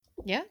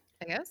Yeah,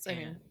 I guess. I And-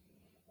 mean,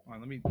 Hold on,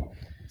 let me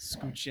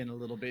scooch in a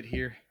little bit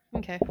here.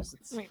 okay.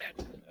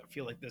 I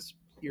feel like this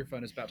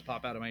earphone is about to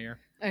pop out of my ear.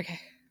 Okay.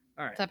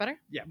 All right. Is that better?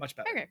 Yeah, much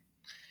better. Okay.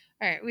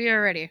 All right, we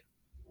are ready.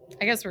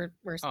 I guess we're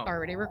Oh.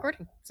 already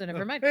recording, so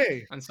never mind.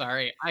 Hey. I'm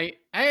sorry.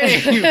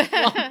 Hey,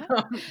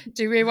 welcome.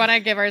 Do we want to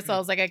give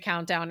ourselves like a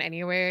countdown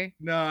anyway?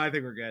 No, I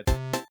think we're good.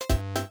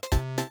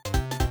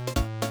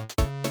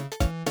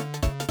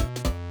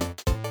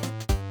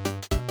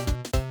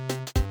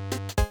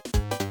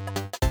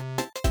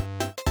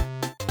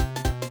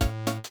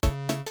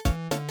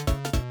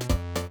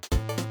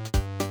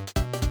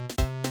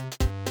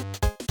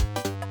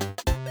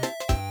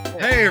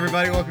 Hey,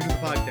 everybody. Welcome to the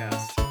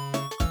podcast.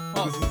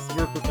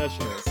 We're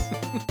professionals.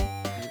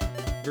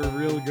 We're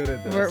real good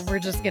at this. We're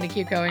just gonna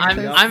keep going. I'm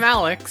with this. I'm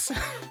Alex.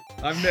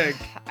 I'm Nick.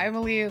 I'm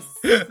Elise.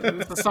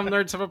 This is Some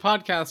Nerds Have a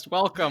Podcast.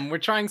 Welcome. We're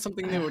trying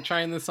something new. We're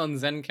trying this on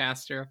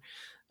Zencaster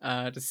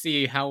to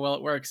see how well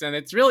it works, and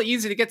it's really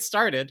easy to get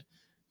started.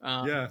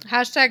 Yeah.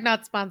 Hashtag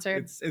not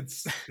sponsored.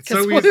 It's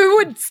Because so easy. who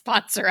would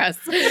sponsor us?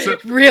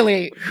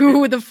 Really,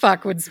 who the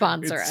fuck would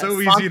sponsor It's us? so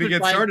easy to Sponsored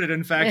get by- started.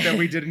 In fact, that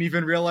we didn't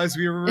even realize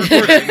we were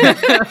recording.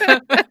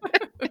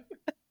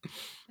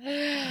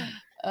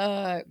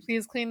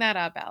 Please clean that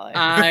up, Alex.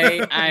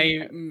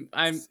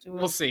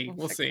 We'll see.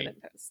 We'll fix see. it in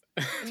post.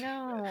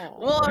 No.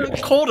 Well,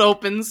 cold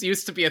opens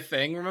used to be a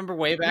thing. Remember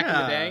way back in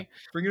the day?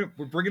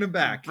 We're bringing it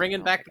back.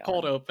 Bringing Oh back my the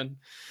cold open.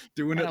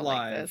 Doing I it don't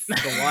like live.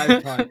 this. The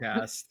live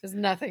podcast. There's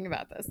nothing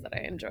about this that I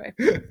enjoy.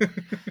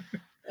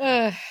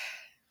 Ugh,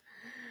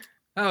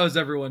 How's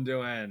everyone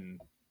doing?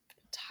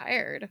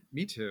 tired.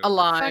 Me too.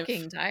 Alive.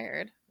 Fucking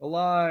tired.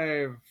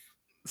 Alive.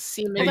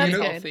 Seemingly Well, that's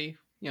good. healthy.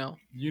 You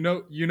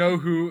know. You know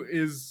who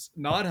is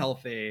not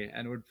healthy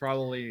and would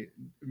probably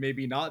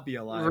maybe not be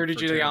alive Rudy for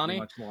terribly Giuliani?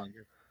 much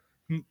longer.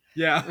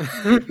 Yeah.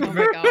 Oh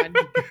my god.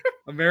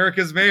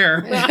 America's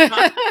mayor.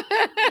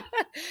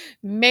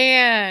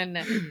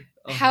 Man,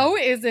 how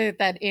is it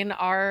that in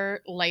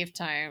our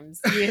lifetimes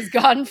he has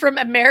gone from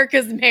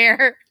America's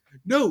mayor?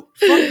 No,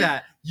 fuck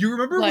that. You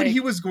remember when Like- he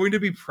was going to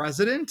be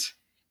president?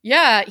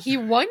 Yeah, he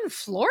won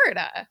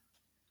Florida.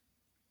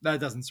 That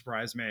doesn't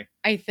surprise me.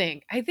 I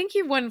think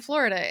he won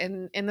Florida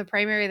in the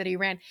primary that he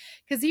ran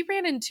because he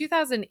ran in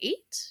 2008.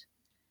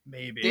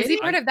 Maybe. Was he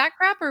part of that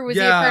crap or was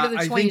he a Yeah, part of the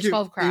I think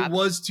 2012 crap? It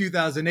was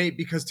 2008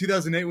 because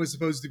 2008 was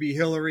supposed to be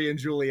Hillary and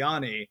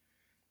Giuliani.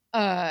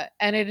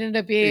 And it ended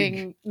up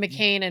being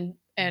McCain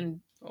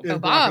and Yeah,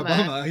 Barack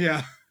Obama.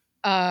 Yeah,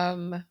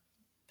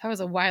 that was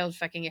a wild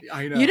fucking year.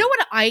 I know. You know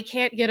what I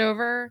can't get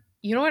over?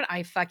 You know what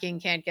I fucking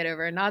can't get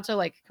over? Not to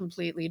like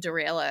completely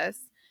derail us.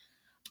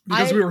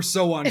 Because I- we were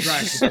so on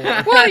track before.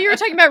 Well, you were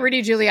talking about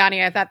Rudy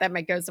Giuliani. I thought that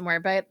might go somewhere,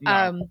 but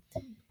No.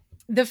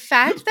 the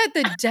fact that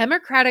the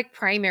Democratic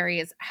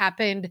primaries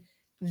happened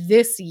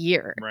this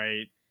year,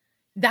 Right.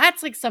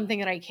 that's like something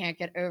that I can't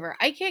get over.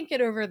 I can't get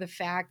over the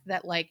fact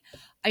that like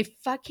I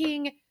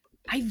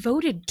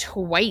voted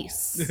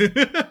twice.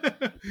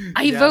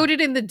 I voted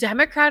in the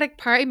Democratic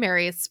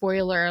primaries,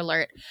 spoiler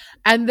alert,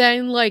 and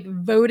then like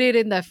voted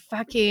in the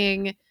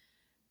fucking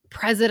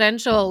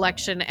presidential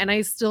election, and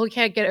I still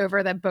can't get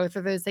over that both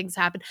of those things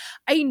happened.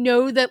 I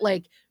know that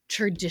like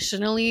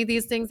traditionally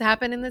these things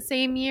happen in the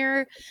same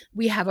year.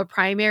 We have a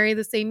primary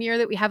the same year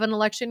that we have an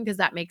election because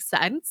that makes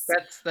sense.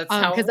 That's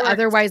how. Because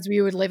otherwise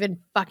we would live in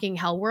fucking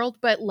hell world.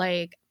 But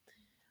like,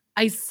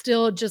 I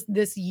still just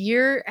this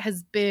year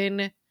has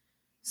been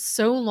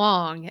so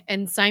long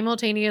and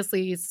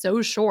simultaneously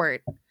so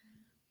short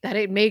that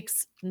it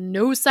makes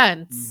no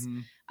sense.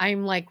 Mhm.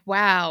 I'm like,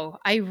 wow,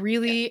 I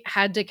really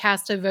had to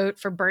cast a vote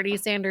for Bernie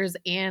Sanders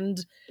and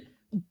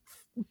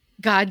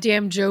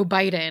goddamn Joe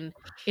Biden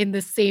in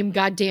the same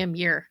goddamn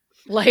year.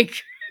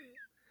 Like,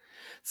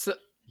 So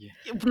Yeah.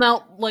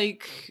 now,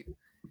 like,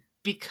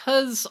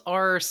 because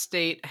our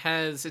state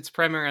has its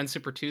primary on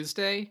Super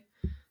Tuesday,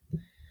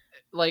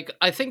 like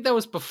I think that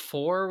was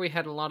before we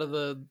had a lot of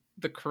the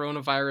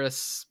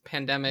coronavirus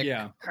pandemic.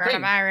 Yeah. thing.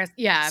 coronavirus.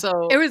 Yeah.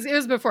 So it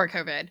was before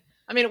COVID.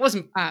 I mean, it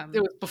wasn't. Um, It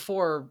was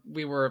before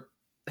we were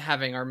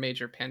having our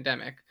major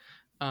pandemic.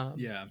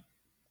 Yeah.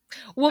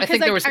 well, I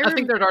think there was. I rem-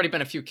 think there had already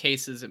been a few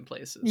cases in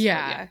places. but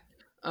yeah.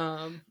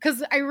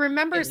 Because I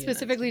remember in the United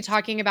specifically States.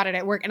 talking about it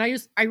at work, and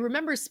I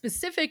remember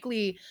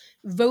specifically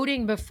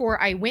voting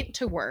before I went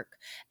to work,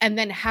 and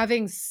then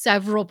having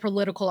several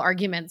political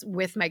arguments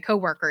with my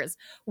coworkers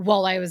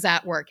while I was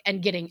at work,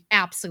 and getting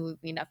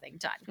absolutely nothing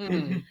done,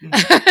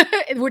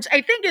 Mhm. which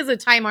I think is a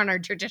time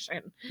honored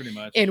tradition Pretty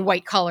much. in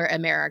white collar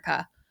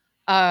America.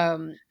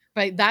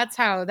 But that's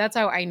how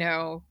I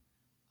know,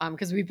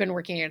 because we've been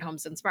working at home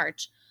since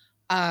March,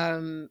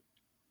 and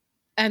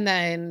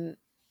then.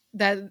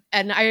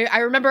 I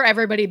remember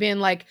everybody being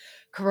like,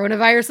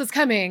 coronavirus is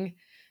coming,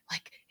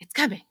 like it's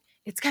coming.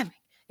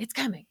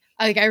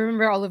 Like I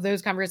remember all of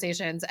those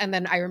conversations, and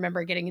then I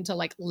remember getting into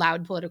like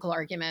loud political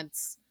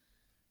arguments,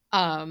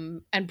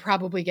 and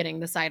probably getting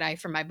the side eye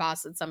from my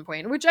boss at some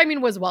point, which I mean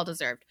was well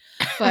deserved.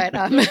 But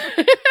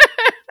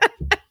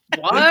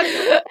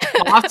What?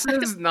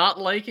 Bosses not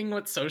liking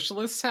what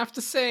socialists have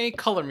to say?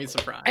 Color me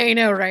surprised. I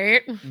know,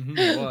 right?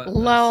 What?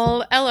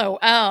 Lol,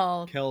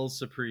 LOL. Kel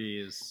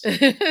Surprise.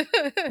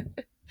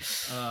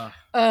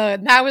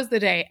 That was the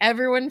day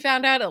everyone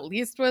found out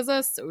Elise was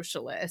a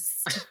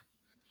socialist.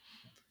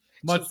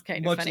 Which is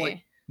kind of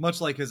funny.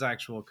 Much like his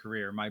actual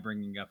career, my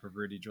bringing up of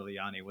Rudy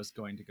Giuliani was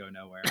going to go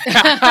nowhere.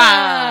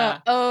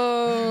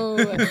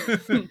 Oh.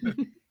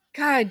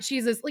 God,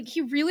 Jesus. Like,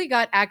 he really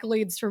got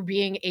accolades for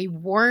being a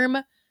warm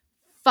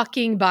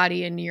fucking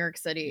body in New York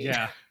City.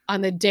 Yeah.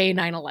 On the day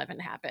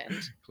 9/11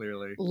 happened.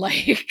 Clearly.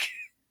 Like,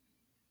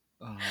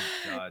 oh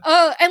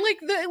god. And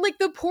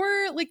the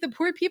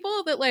poor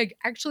people that like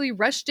actually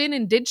rushed in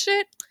and did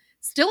shit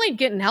still ain't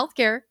getting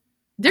healthcare.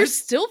 They're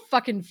still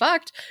fucking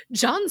fucked.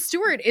 Jon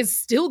Stewart is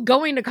still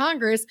going to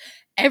Congress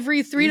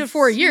every 3 to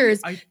 4 years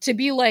to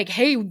be like,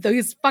 hey,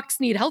 those fucks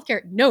need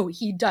healthcare. No,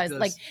 he does.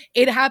 Like,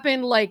 it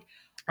happened like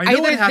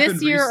either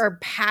this year or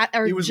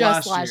it was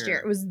just last year.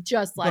 It was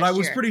just last year. But I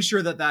was pretty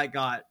sure that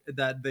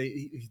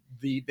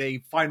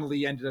they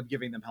finally ended up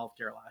giving them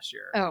healthcare last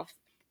year. Oh,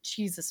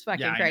 Jesus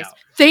fucking Christ.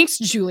 Thanks,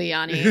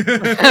 Giuliani.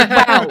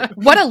 Wow.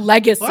 What a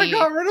legacy. I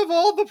got rid of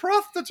all the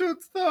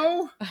prostitutes,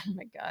 though. Oh,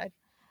 my God.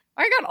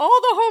 I got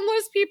all the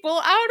homeless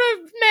people out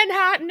of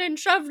Manhattan and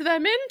shoved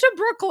them into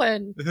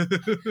Brooklyn.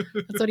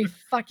 That's what he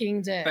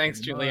fucking did.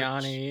 Thanks,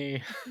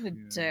 Giuliani. The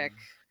dick.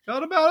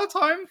 Got him out of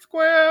Times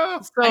Square.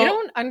 So, I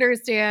don't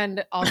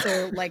understand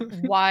also, like,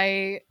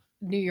 why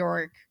New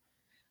York.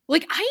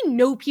 Like, I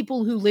know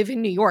people who live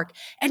in New York,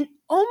 and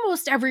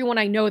almost everyone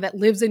I know that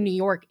lives in New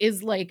York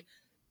is, like,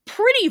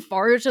 pretty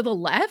far to the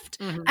left.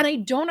 Mm-hmm. And I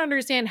don't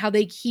understand how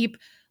they keep,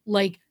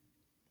 like,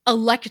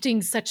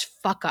 electing such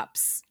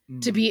fuck-ups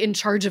to be in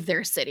charge of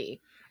their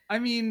city. I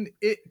mean,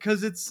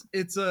 because it's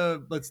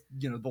the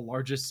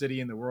largest city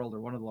in the world, or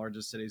one of the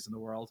largest cities in the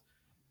world,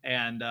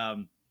 and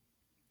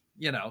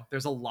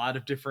there's a lot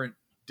of different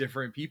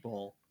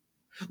people.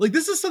 Like,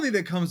 this is something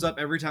that comes up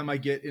every time I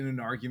get in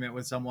an argument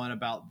with someone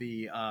about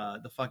the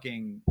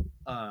fucking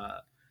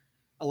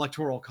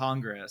Electoral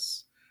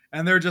Congress.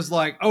 And they're just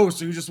like, oh,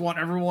 so you just want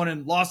everyone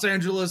in Los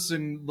Angeles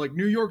and like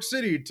New York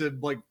City to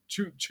like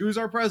choose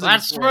our president?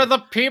 That's where the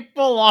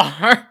people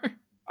are.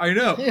 I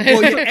know.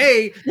 Well,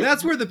 A,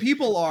 that's where the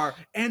people are.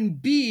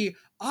 And B,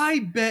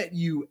 I bet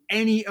you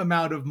any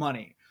amount of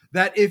money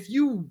that if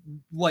you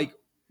like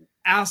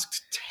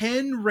asked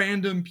 10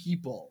 random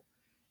people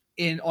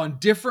on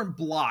different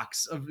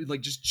blocks of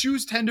like, just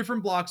choose 10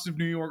 different blocks of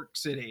New York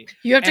City.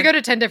 You have to go to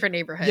 10 different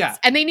neighborhoods. Yeah.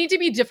 And they need to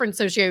be different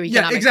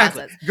socioeconomic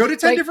classes. Go to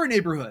 10 different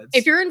neighborhoods.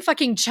 If you're in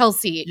fucking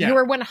Chelsea, you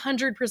are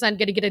 100% going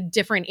to get a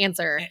different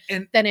answer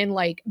than in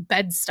like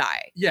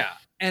Bed-Stuy. Yeah.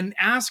 And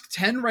ask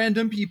 10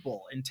 random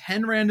people in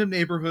 10 random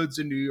neighborhoods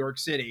in New York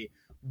City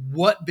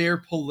what their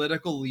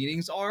political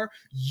leanings are.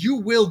 You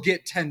will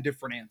get 10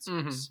 different answers.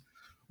 Mm-hmm.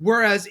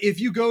 Whereas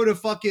if you go to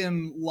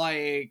fucking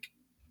like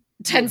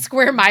 10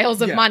 square miles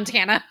of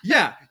Montana.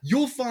 Yeah.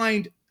 You'll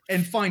find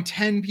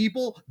 10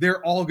 people.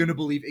 They're all going to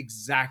believe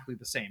exactly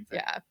the same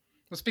thing. Yeah.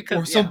 It's because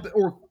or something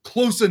or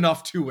close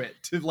enough to it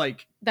to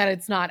like that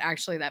it's not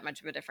actually that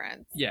much of a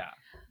difference. Yeah.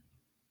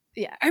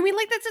 Yeah. I mean,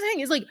 like, that's the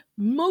thing is like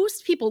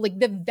most people, like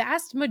the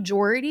vast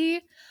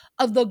majority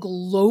of the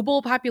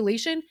global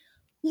population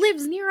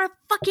lives near a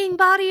fucking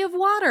body of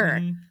water.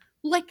 Mm-hmm.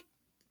 Like,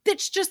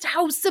 that's just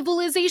how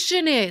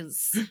civilization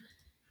is.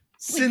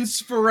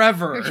 Since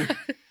forever.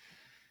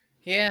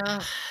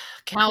 Yeah.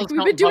 Like,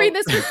 we've been doing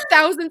this for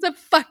thousands of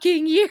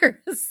fucking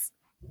years.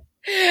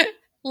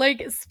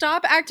 Like,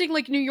 stop acting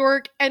like New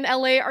York and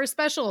LA are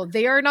special.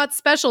 They are not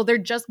special. They're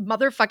just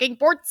motherfucking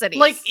port cities.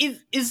 Like,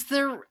 is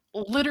there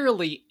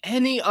literally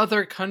any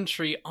other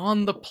country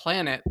on the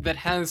planet that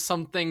has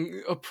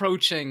something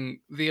approaching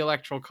the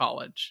Electoral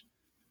College?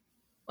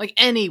 Like,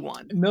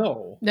 anyone?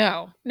 No,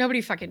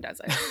 nobody fucking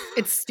does it.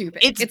 It's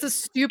stupid. It's a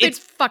stupid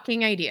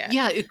fucking idea.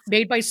 Yeah, it's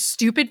made by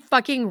stupid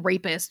fucking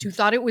rapists who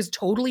thought it was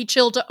totally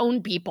chill to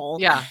own people.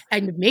 Yeah,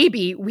 and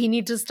maybe we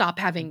need to stop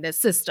having this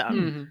system.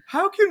 Mm-hmm.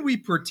 How can we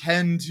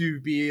pretend to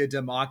be a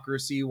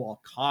democracy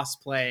while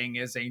cosplaying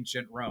as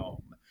ancient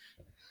Rome?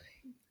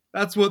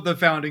 That's what the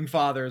founding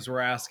fathers were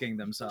asking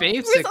themselves.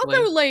 Basically, it's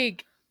also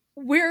like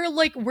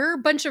we're a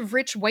bunch of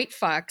rich white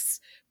fucks,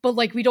 but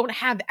like we don't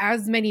have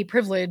as many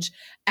privileges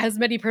as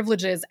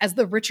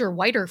the richer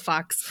whiter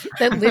fucks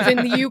that live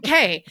in the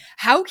UK.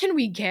 How can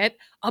we get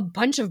a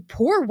bunch of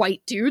poor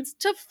white dudes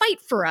to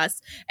fight for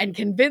us and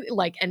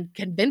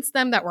convince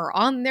them that we're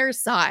on their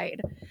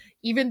side,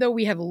 even though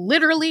we have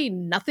literally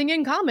nothing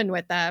in common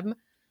with them?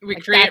 We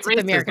create racism.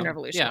 The American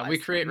Revolution. Yeah, we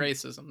create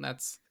racism.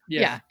 That's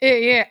yeah,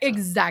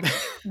 exactly,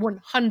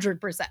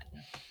 100%.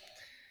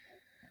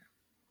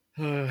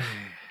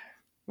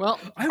 Well,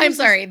 I'm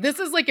sorry. This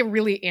is like a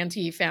really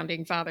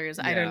anti-founding fathers.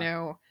 Yeah. I don't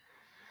know.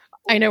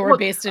 I know we're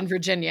based in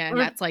Virginia, and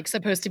that's like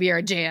supposed to be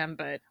our jam,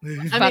 but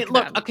I mean,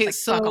 look, okay, like,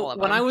 so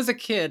when I was a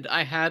kid,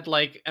 I had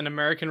like an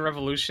American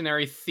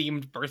Revolutionary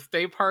themed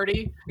birthday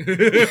party.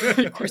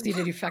 Of course you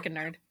did, you fucking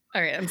nerd.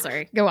 All right, I'm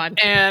sorry. Go on.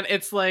 And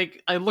it's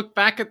like I look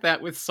back at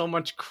that with so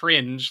much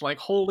cringe, like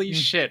holy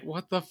shit,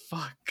 what the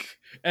fuck?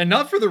 And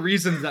not for the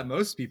reasons that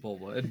most people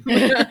would.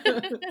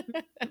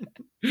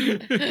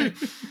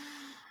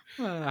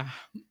 Ah.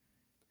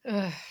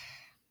 Ugh.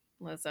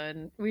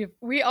 Listen,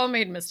 we all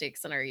made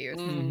mistakes in our youth.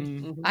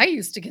 Mhm. I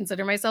used to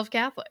consider myself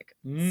Catholic.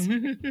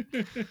 Mhm.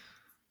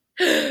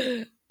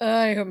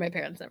 I hope my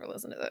parents never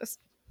listen to this.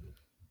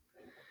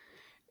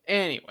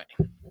 Anyway,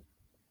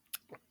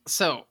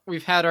 so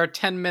we've had our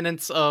 10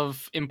 minutes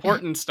of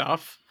important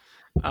stuff.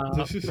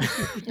 Let's Did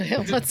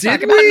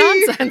talk about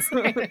we? nonsense.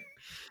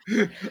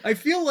 I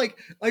feel like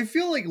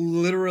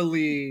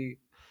literally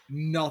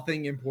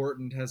nothing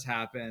important has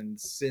happened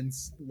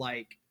since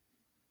like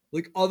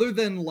other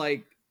than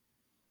like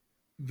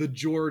the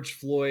George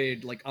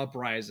Floyd like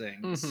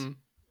uprisings. Mhm.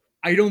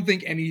 I don't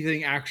think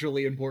anything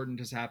actually important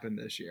has happened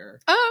this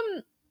year.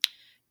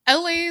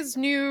 LA's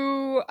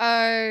new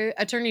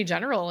attorney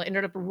general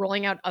ended up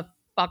rolling out a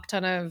fuck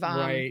ton of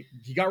Right.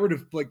 He got rid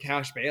of like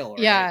cash bail, right?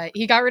 Yeah,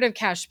 he got rid of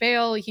cash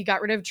bail. He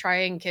got rid of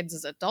trying kids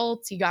as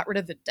adults. He got rid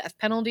of the death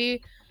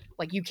penalty.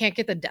 Like you can't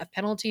get the death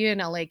penalty in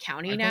LA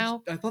County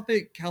now. I thought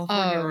that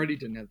California already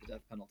didn't have the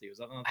death penalty. Was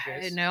that not the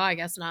case? No, I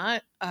guess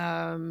not.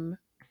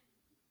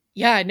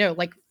 Yeah, no,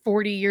 like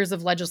 40 years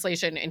of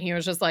legislation, and he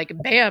was just like,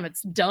 bam,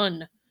 it's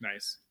done.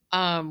 Nice.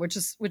 Which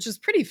is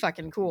pretty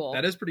fucking cool.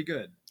 That is pretty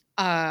good.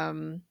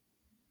 I'm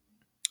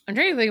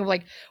trying to think of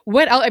like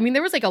what else. I mean,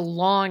 there was like a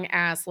long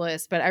ass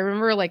list, but I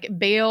remember like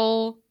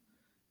bail,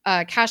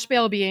 cash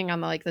bail being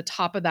on like the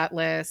top of that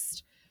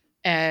list,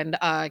 and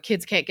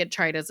kids can't get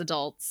tried as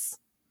adults.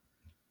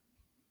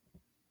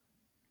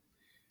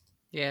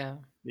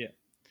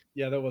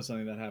 Yeah, that was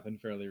something that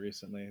happened fairly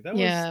recently. That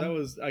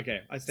was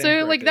okay. I stand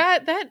So like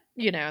corrected.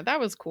 that that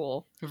was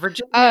cool.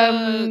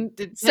 Virginia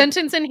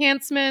Sentence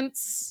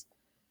enhancements.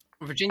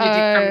 Virginia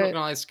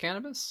decriminalized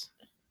cannabis.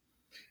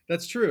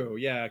 That's true.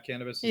 Yeah,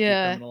 cannabis is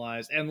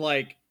decriminalized, and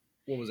like,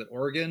 what was it?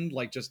 Oregon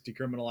like just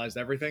decriminalized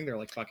everything. They're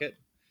like, fuck it.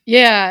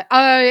 Yeah.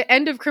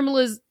 End of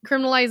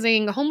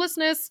criminalizing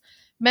homelessness,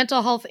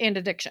 mental health, and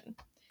addiction.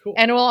 Cool.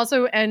 And it will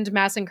also end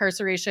mass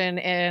incarceration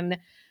in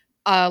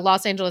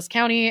Los Angeles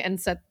County and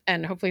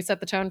hopefully set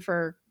the tone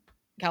for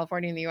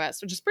California and the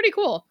U.S., which is pretty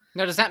cool.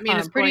 Now, does that mean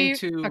it's pretty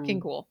going to fucking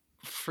cool.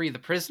 Free the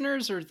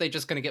prisoners, or are they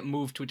just going to get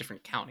moved to a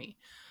different county?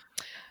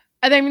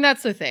 I mean,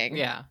 that's the thing.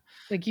 Yeah.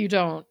 Like you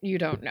don't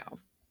know.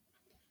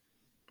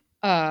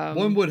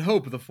 One would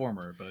hope the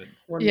former, but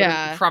one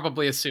would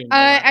probably assume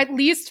at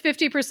least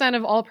 50%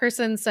 of all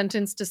persons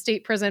sentenced to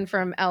state prison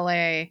from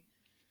LA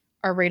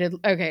are rated.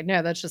 Okay,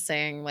 no, that's just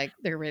saying like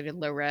they're rated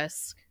low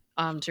risk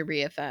to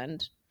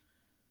reoffend.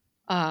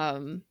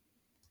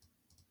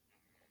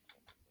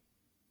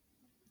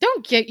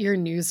 Don't get your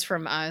news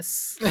from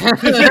us.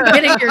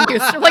 Getting your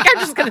news from, like, I'm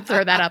just gonna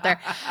throw that out there.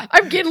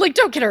 I'm getting like,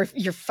 don't get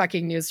your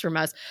fucking news from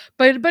us.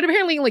 But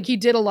apparently, like, he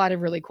did a lot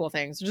of really cool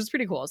things, which is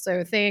pretty cool.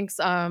 So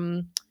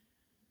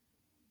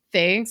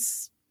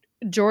thanks,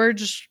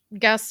 George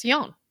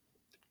Gascon.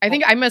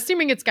 I'm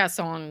assuming it's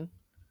Gascon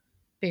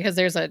because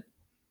there's a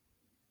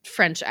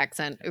French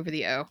accent over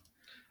the O.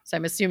 So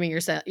I'm assuming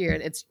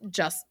it's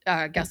just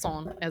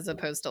Gascon as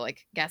opposed to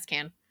like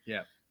Gascan.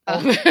 Yeah.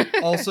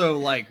 Also,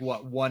 like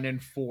what 1 in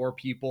 4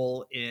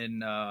 people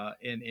in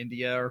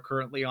India are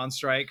currently on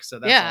strike, so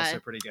that's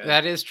also pretty good.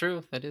 That is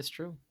true.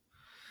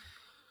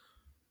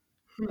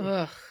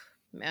 Ugh,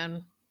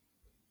 man.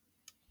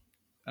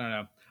 I don't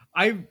know.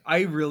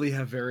 I really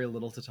have very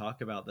little to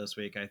talk about this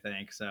week, I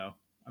think. So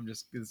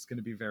it's going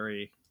to be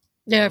very.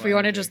 Yeah, if we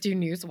want to just do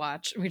News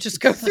Watch, we just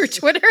go through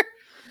Twitter,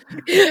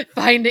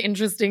 find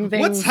interesting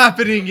things. What's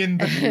happening in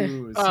the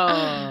news?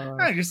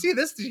 Did you see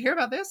this? Did you hear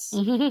about this?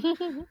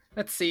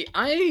 Let's see.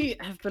 I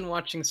have been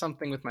watching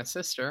something with my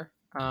sister.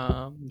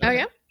 Oh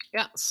yeah?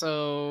 Yeah.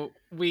 So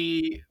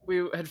we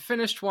had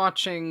finished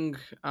watching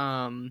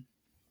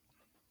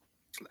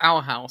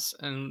Owl House,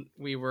 and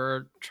we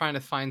were trying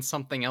to find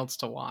something else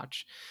to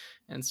watch.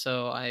 And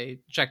so I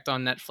checked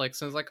on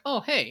Netflix and was like, oh,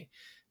 hey,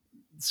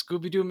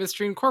 Scooby-Doo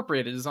Mystery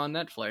Incorporated is on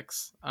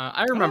Netflix.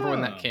 I remember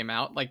when that came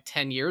out, like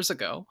 10 years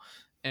ago.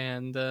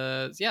 And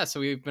so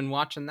we've been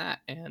watching that.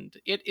 And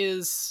it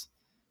is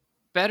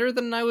better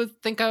than I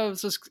would think I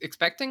was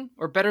expecting,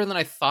 or better than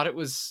I thought it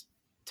was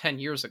 10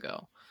 years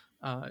ago.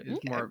 Is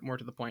more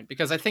to the point.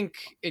 Because I think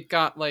it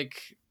got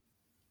like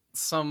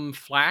some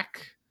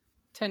flack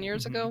 10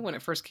 years ago when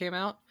it first came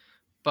out,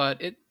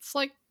 but it's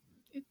like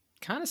it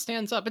kind of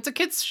stands up. It's a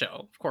kids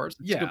show, of course.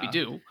 It's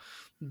Scooby-Doo,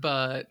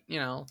 but you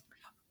know,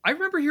 I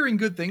remember hearing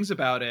good things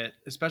about it,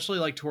 especially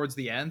like towards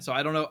the end. So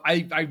I don't know.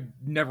 I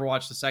never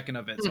watched the second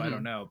of it, so I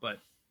don't know. But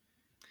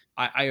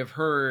I have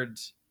heard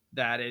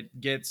that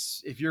it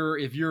gets if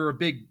you're a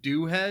big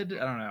do head.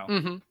 I don't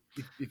know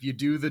if you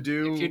do the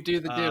do. If you do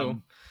the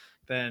do.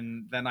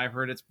 Then I've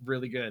heard it's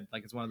really good.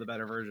 Like it's one of the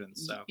better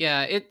versions. So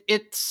yeah,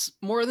 it's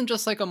more than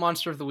just like a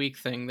Monster of the Week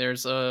thing.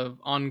 There's a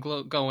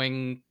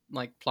ongoing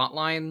like plot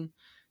line,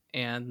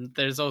 and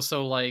there's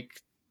also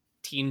like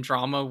teen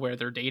drama where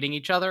they're dating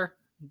each other,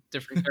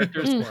 different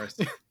characters. Of course.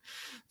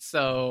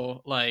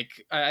 So like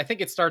I think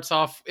it starts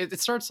off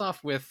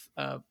with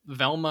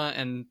Velma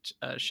and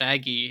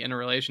Shaggy in a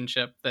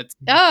relationship that's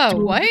Oh,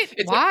 what?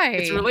 it's a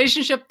Why?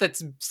 relationship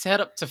that's set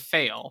up to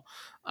fail.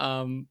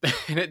 And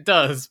it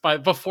does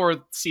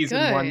before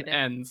season 1 Good.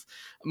 ends,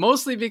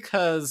 mostly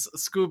because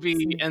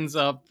Scooby ends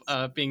up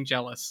being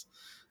jealous.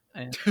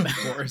 And Of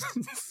course.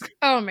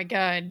 Oh my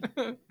god.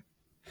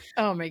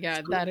 Oh my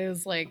god. That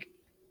is like,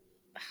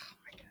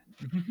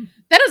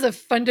 that is a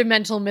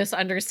fundamental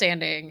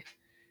misunderstanding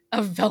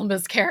of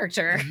Velma's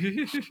character.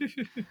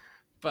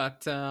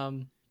 But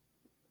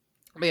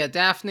yeah,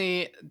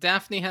 Daphne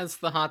has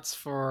the hots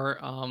for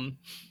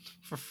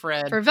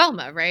Fred. For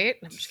Velma, right?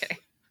 I'm just kidding.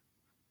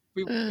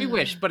 We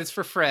wish, but it's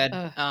for Fred.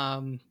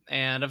 And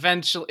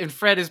eventually, and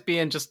Fred is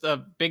being just a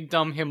big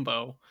dumb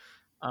himbo.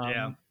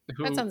 Yeah.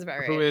 That sounds about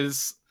right. Who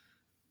is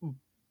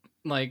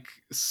like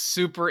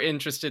super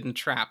interested in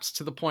traps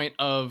to the point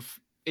of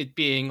it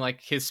being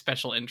like his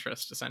special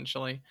interest,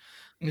 essentially.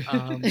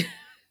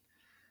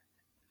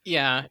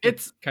 Yeah,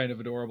 it's kind of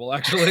adorable,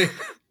 actually.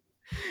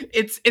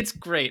 It's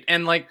great,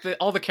 and like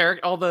all the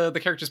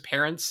characters'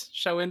 parents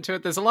show into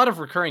it. There's a lot of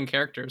recurring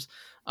characters.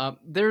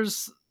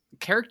 There's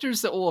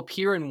characters that will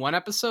appear in one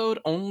episode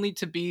only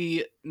to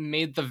be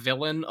made the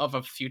villain of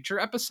a future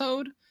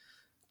episode.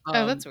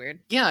 Oh, that's weird.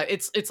 Yeah,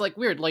 it's like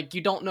weird. Like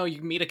you don't know,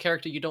 you meet a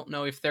character, you don't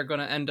know if they're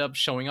going to end up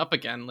showing up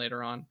again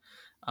later on.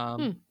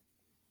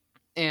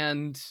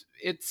 And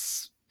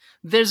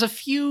there's a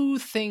few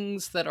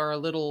things that are a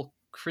little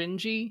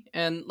cringy,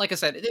 and like I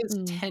said, it is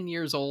 10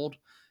 years old,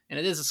 and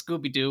it is a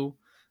Scooby-Doo.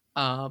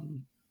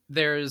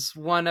 There's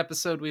one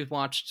episode we've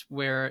watched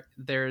where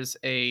there's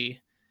a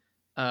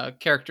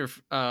character.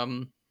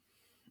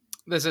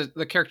 There's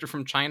the character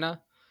from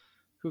China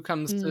who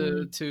comes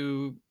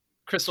to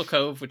Crystal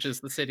Cove, which is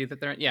the city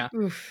that they're in. Yeah.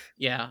 Oof.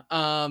 Yeah.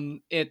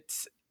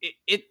 It's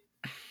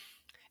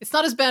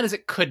not as bad as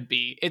it could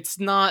be. It's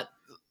not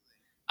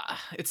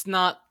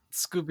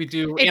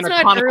Scooby-Doo. It's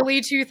not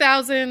early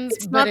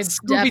 2000s, but it's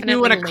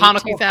Scooby-Doo in a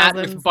conical hat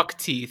with buck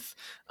teeth.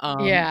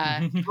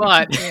 Yeah.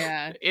 But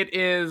yeah, it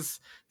is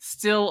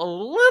still a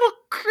little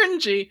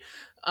cringy.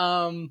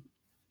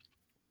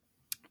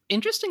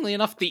 Interestingly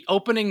enough, the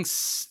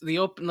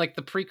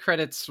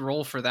pre-credits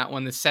roll for that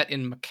one is set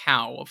in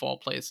Macau, of all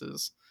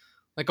places.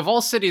 Like of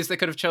all cities they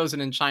could have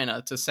chosen in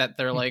China to set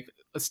their like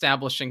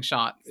establishing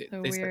shot,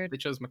 they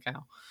chose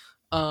Macau.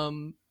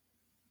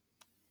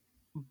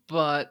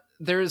 But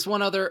there's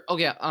one other. Oh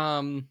yeah.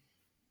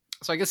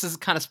 So I guess this is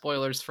kind of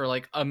spoilers for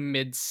like a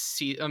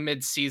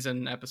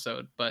mid-season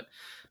episode, but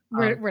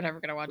we're never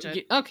gonna watch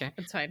it. Okay,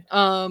 it's fine.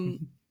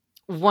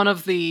 One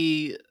of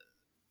the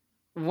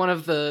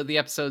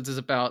episodes is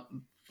about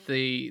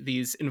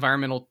these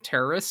environmental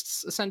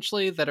terrorists,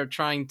 essentially, that are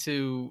trying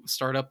to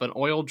start up an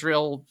oil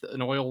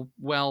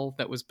well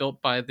that was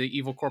built by the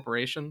evil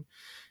corporation.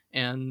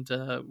 And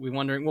we're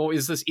wondering, well,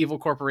 is this evil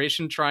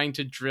corporation trying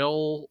to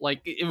drill?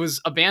 Like, it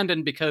was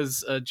abandoned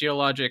because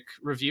Geologic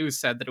Review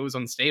said that it was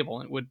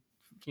unstable and it would,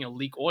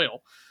 leak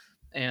oil.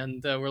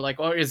 And we're like,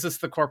 well, is this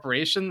the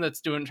corporation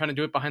that's trying to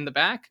do it behind the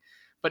back?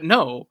 But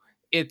no,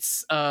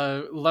 it's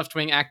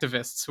left-wing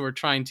activists who are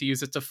trying to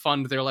use it to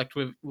fund their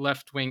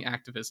left-wing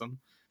activism.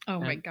 Oh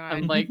my god!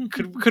 I'm like,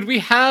 could we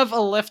have a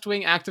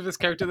left-wing activist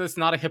character that's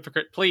not a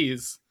hypocrite,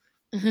 please?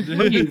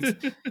 Please.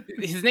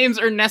 His name's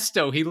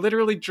Ernesto. He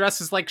literally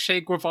dresses like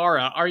Che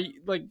Guevara. Are you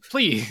like,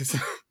 please?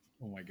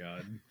 Oh my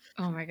god.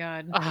 Oh my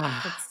god.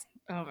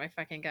 Oh my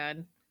fucking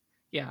god.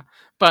 Yeah,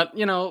 but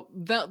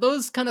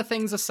those kind of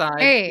things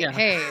aside,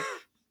 hey,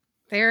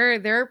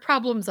 there are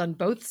problems on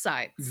both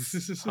sides.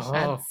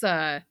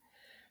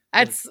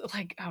 That's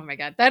like, oh my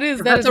god, that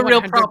is a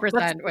real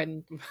 100%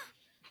 when.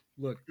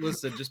 Look,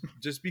 listen,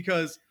 just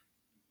because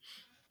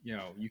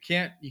you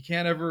can't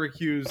ever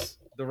accuse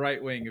the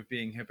right wing of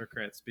being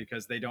hypocrites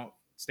because they don't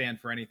stand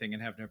for anything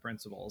and have no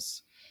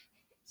principles.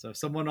 So if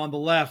someone on the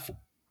left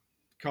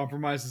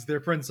compromises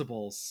their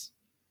principles,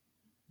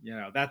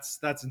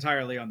 that's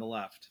entirely on the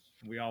left.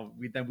 We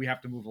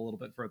have to move a little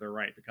bit further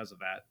right because of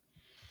that.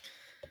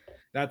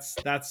 That's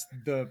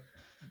the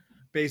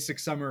basic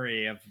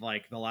summary of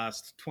like the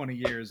last 20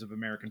 years of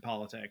American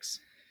politics.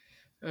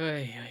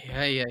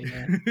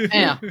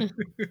 Yeah.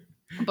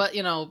 But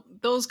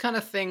those kind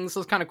of things,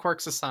 those kind of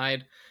quirks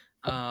aside,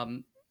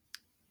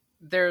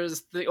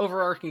 there's the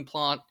overarching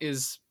plot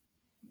is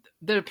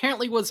there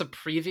apparently was a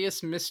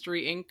previous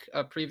Mystery Inc.,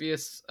 a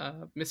previous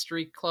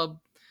mystery club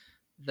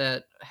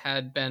that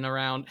had been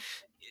around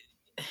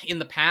in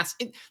the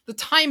past. The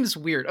time is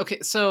weird. Okay,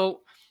 so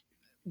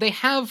they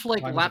have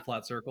like time is a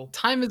flat circle.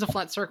 Time is a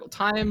flat circle.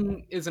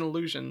 Time is an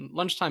illusion.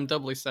 Lunchtime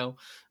doubly so.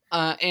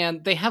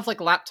 And they have like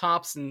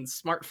laptops and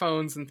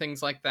smartphones and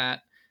things like that.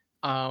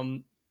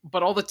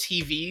 But all the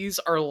TVs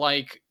are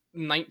like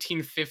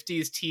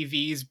 1950s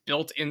TVs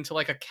built into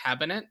like a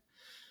cabinet.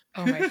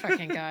 Oh my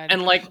fucking god.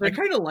 And like I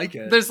kind of like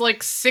it. There's like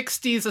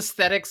 60s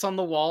aesthetics on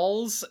the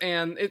walls,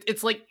 and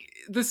it's like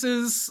this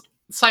is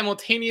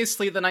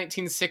simultaneously the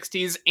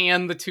 1960s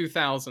and the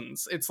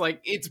 2000s. It's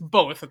like it's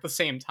both at the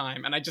same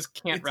time, and I just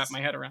can't wrap It's-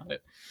 my head around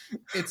it.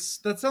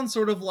 That sounds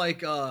sort of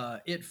like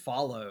It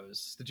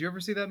Follows. Did you ever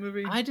see that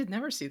movie? I did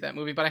never see that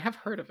movie, but I have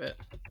heard of it.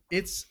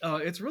 It's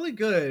really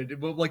good.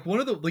 But like one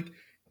of the like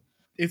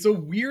it's a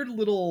weird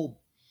little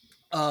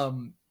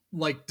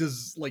like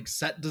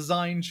set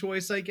design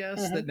choice, I guess,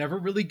 Mhm. that never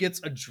really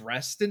gets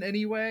addressed in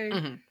any way.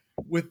 Mhm.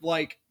 With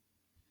like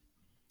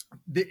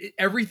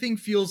everything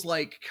feels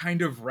like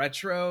kind of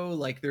retro,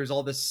 like there's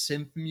all this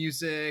synth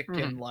music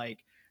Mhm. and like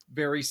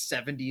very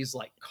 70s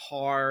like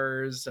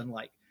cars and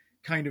like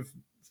kind of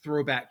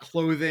throwback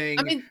clothing.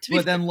 I mean, to be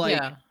but then fair- like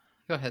yeah.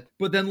 Go ahead.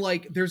 but then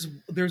like there's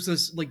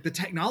this like the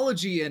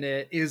technology in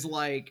it is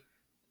like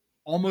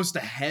almost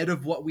ahead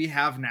of what we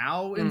have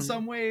now in Mm.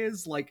 some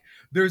ways. Like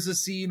there's a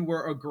scene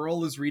where a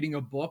girl is reading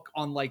a book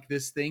on like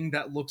this thing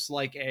that looks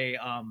like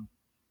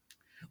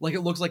like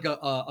it looks like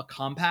a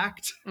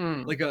compact,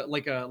 Mm. like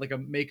a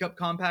makeup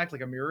compact,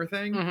 like a mirror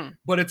thing, Mhm.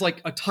 but it's like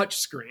a touch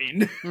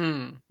screen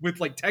Mm. with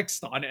like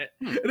text on it.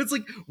 Hmm. And it's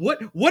like,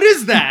 what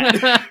is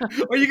that?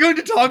 Are you going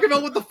to talk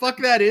about what the fuck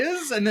that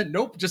is? And then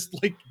nope, just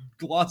like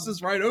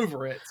glosses right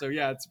over it. So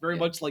yeah, it's very Yeah.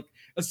 much like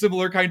a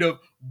similar kind of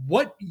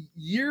what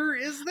year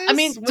is this? I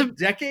mean, what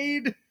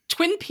decade?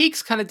 Twin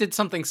Peaks kind of did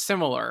something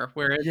similar,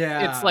 where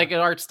Yeah. it's like an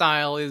art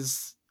style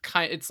is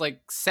it's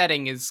like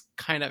setting is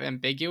kind of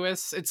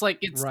ambiguous. It's like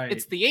it's Right.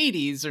 the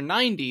 80s or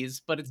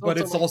 90s, but it's But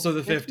also it's like also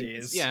the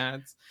 50s. 50s. Yeah,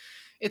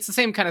 it's the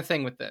same kind of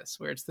thing with this,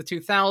 where it's the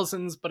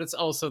 2000s, but it's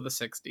also the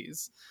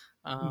 60s.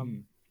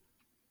 Mhm.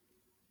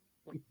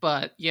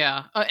 But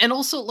yeah, and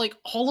also like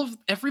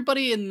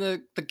everybody in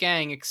the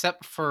gang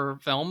except for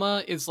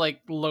Velma is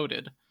like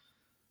loaded.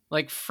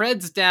 Like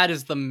Fred's dad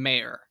is the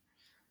mayor,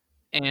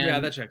 and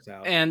Yeah, that checks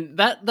out. and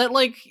that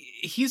like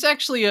he's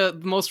actually the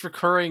most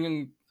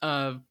recurring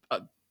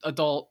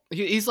adult.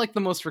 He's like the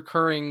most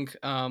recurring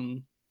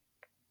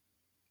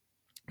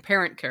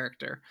parent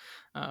character.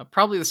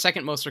 Probably the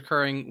second most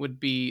recurring would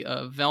be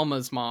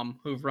Velma's mom,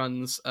 who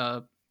runs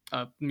a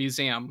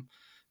museum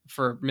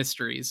for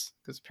mysteries,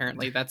 because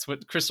apparently that's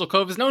what Crystal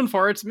Cove is known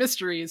for. It's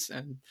mysteries,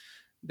 and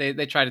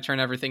they try to turn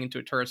everything into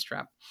a tourist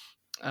trap.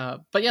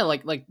 But yeah,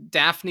 like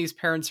Daphne's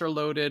parents are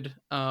loaded.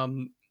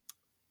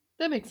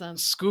 That makes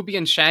sense. Scooby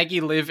and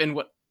Shaggy live in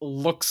what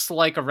looks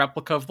like a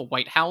replica of the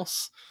White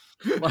House.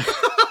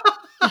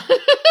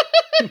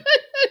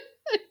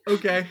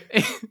 Okay.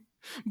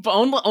 But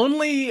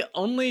only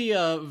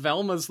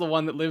Velma's the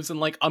one that lives in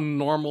like a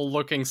normal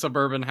looking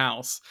suburban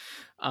house.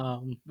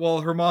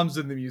 Well, her mom's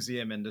in the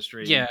museum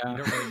industry. Yeah. You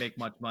don't really make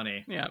much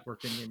money Yeah.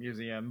 working in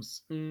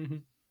museums. Mm-hmm.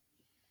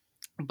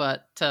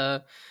 But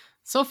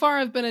so far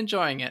I've been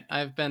enjoying it.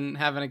 I've been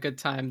having a good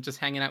time just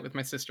hanging out with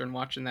my sister and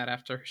watching that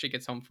after she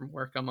gets home from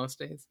work on most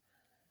days.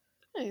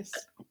 Nice.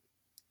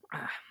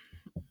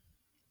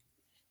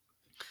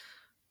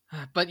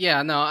 But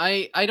yeah, no,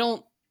 I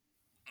don't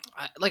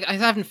I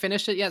haven't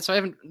finished it yet, so I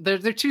haven't. There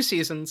are 2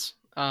 seasons,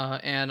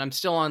 and I'm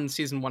still on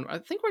season 1. I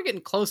think we're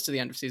getting close to the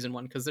end of season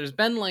 1, because there's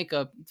been like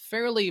a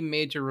fairly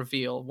major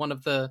reveal. One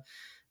of the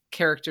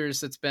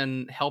characters that's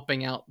been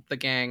helping out the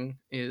gang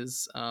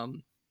is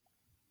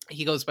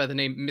he goes by the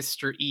name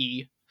Mr.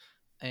 E,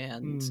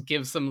 and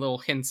gives them little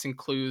hints and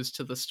clues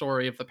to the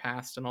story of the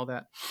past and all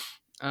that.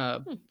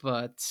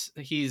 But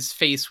his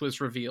face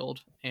was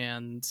revealed,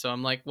 and so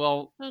I'm like,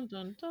 well, Dun,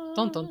 dun, dun.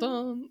 dun dun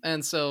dun.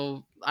 And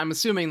so I'm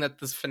assuming that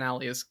the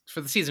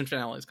season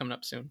finale is coming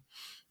up soon.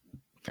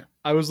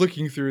 I was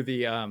looking through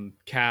the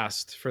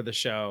cast for the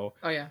show.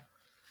 Oh yeah.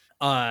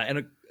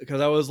 And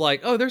because I was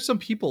like, oh, there's some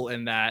people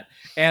in that.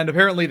 And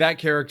apparently that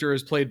character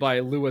is played by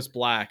Lewis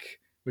Black,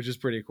 which is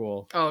pretty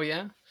cool. Oh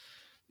yeah.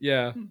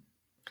 Yeah.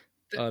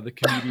 The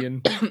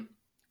comedian.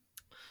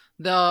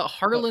 The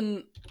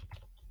Harlan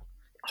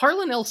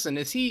Ellison,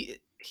 is he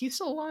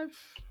still alive?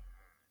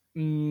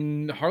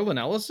 Harlan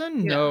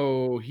Ellison? Yeah.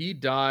 No, he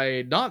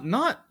died not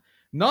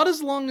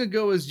as long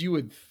ago as you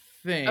would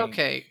think.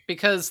 Okay,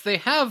 because they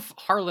have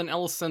Harlan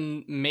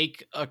Ellison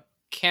make a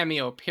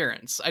cameo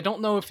appearance. I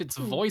don't know if it's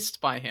voiced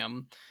by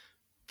him,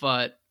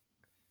 but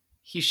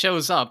he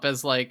shows up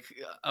as like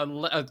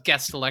a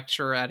guest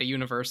lecturer at a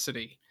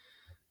university.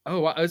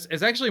 Oh,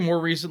 it's actually more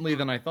recently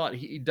than I thought.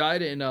 He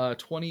died in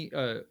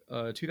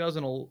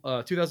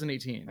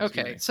 2018.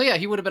 Okay, so yeah,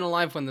 he would have been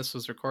alive when this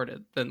was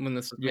recorded, when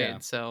this was Yeah.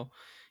 made. So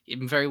it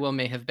very well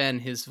may have been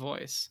his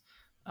voice.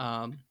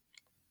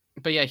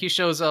 But yeah, he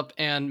shows up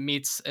and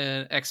meets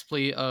an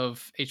ex-plea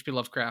of H.P.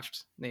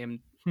 Lovecraft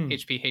named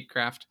H.P.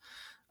 Hatecraft.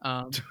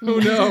 Oh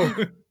no,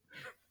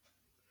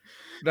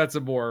 that's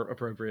a more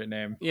appropriate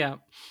name. Yeah,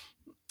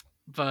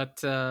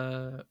 but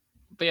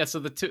yeah,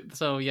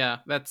 so yeah,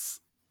 that's,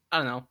 I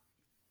don't know.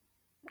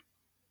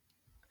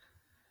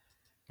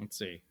 Let's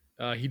see.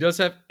 He does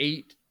have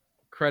 8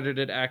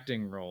 credited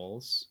acting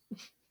roles.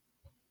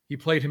 He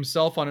played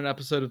himself on an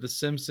episode of The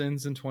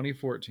Simpsons in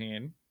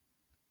 2014.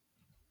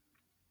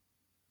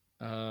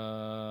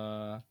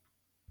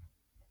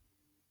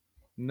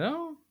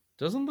 No,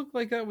 doesn't look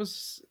like that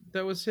was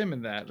him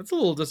in that. That's a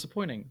little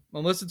disappointing.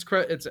 Unless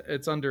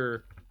it's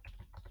under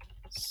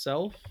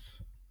Self.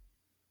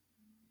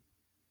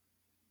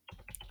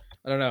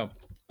 I don't know.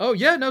 Oh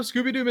yeah, no,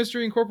 Scooby-Doo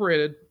Mystery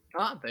Incorporated.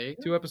 Ah, there you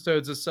go. 2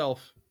 episodes of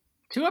Self.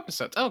 2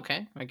 episodes.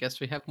 Okay, I guess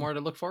we have more to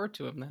look forward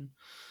to him then.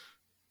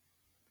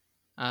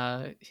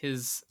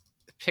 His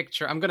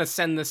picture. I'm gonna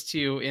send this to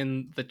you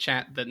in the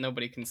chat that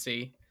nobody can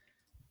see.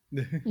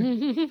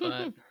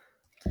 But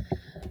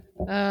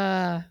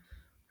uh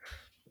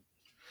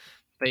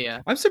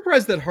yeah, I'm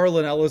surprised that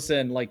Harlan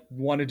Ellison like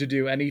wanted to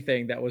do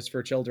anything that was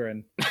for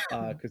children,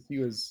 because he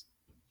was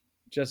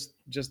just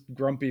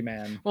grumpy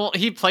man. well,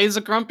 he plays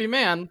a grumpy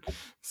man,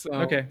 so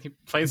Okay. he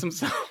plays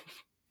himself.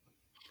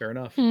 Fair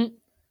enough.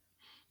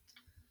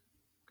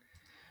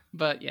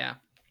 But yeah,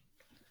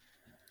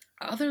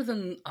 other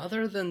than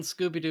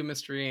Scooby-Doo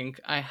Mystery Inc.,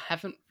 I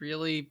haven't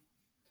really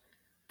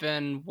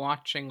been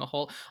watching a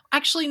whole.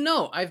 Actually,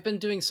 no, I've been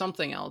doing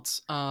something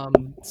else.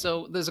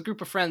 So there's a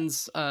group of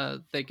friends.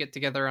 They get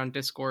together on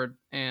Discord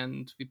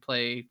and we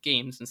play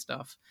games and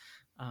stuff.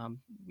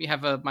 We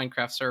have a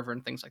Minecraft server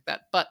and things like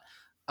that. But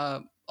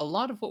a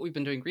lot of what we've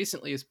been doing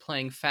recently is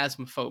playing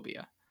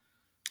Phasmophobia.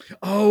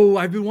 Oh,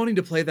 I've been wanting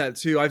to play that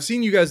too. I've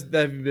seen you guys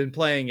that have been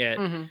playing it.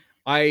 Mm-hmm.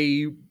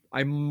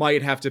 I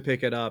might have to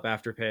pick it up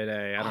after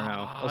payday. I don't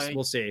know.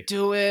 We'll see.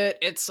 Do it.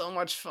 It's so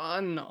much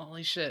fun.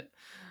 Holy shit.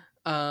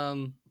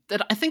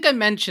 That I think I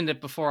mentioned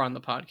it before on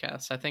the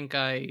podcast. I think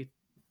I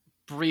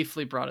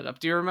briefly brought it up.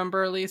 Do you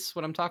remember, Elise,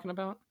 what I'm talking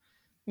about?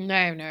 No, I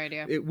have no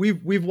idea.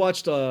 We've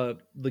watched the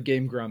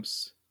Game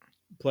Grumps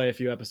play a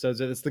few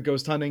episodes. It's the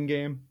ghost hunting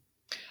game.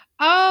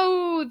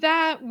 Oh,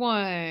 that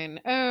one.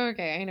 Oh,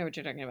 okay, I know what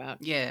you're talking about.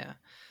 Yeah.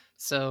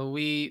 So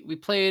we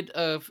played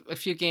a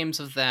few games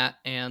of that,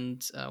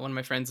 and one of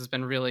my friends has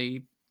been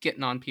really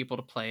getting on people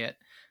to play it.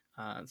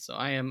 So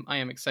I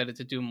am excited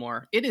to do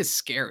more. It is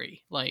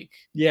scary. Like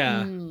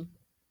Yeah.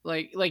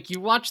 Like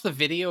you watch the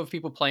video of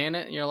people playing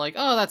it and you're like,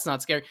 oh, that's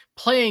not scary.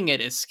 Playing it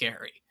is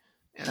scary.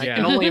 And I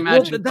can only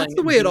imagine. Well, that's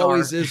the way it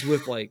always is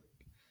with like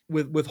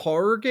with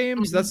horror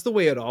games. Mm-hmm. That's the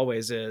way it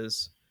always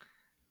is.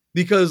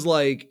 Because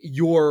like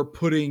you're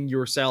putting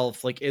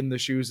yourself like in the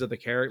shoes of the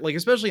character, like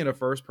especially in a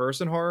first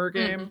person horror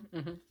game.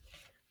 Mm-hmm.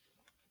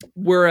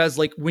 Whereas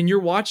like when you're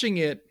watching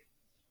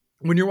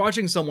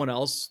someone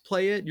else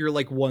play it, you're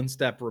like one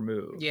step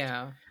removed.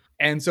 Yeah.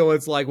 And so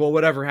it's like, well,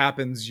 whatever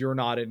happens, you're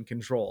not in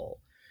control.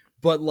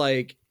 But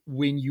like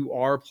when you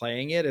are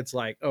playing it, it's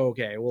like, oh,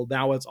 okay, well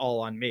now it's all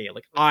on me.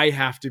 Like I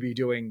have to be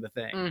doing the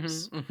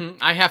things. Mm-hmm, mm-hmm.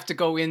 I have to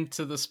go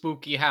into the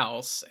spooky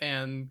house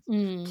and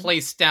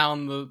place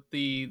down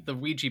the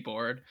Ouija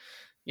board.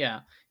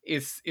 Yeah,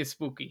 it's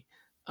spooky.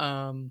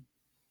 And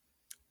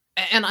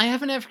I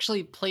haven't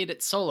actually played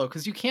it solo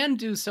because you can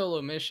do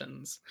solo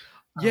missions.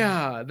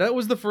 Yeah, that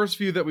was the first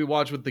few that we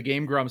watched with the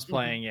Game Grumps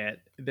playing it.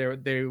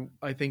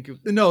 I think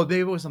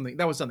that was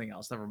something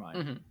else. Never mind.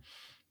 Mm-hmm.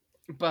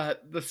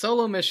 But the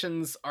solo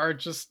missions are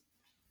just,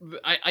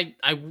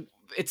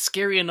 it's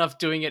scary enough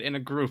doing it in a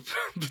group,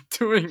 but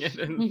doing it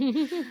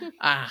in,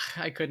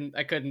 I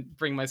couldn't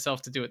bring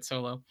myself to do it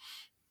solo.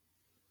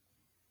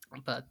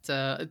 But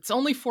it's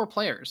only 4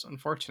 players,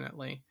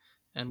 unfortunately,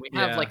 and we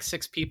have like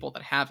 6 people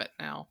that have it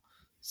now.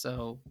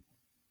 So,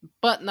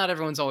 but not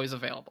everyone's always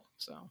available.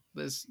 So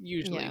there's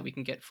usually we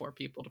can get 4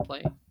 people to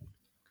play.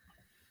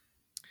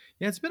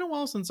 Yeah, it's been a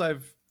while since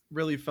I've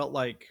really felt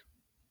like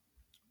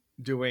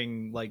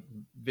doing like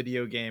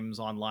video games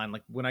online.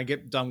 Like when I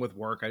get done with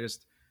work,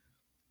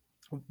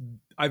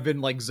 I've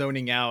been like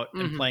zoning out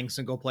and playing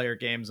single player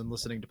games and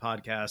listening to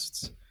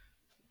podcasts.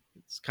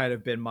 It's kind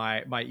of been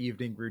my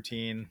evening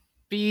routine.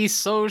 Be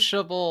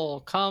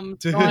sociable. Come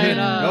join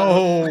us.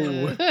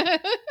 No,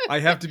 I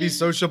have to be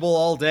sociable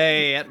all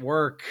day at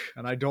work,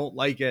 and I don't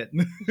like it.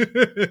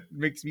 It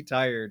makes me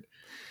tired.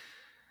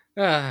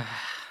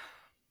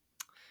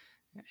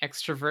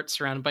 Extroverts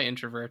surrounded by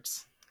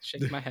introverts.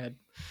 Shake my head.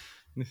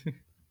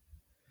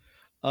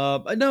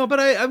 No, but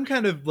I'm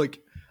kind of like,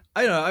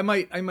 I don't know,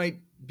 I might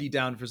be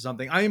down for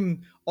something.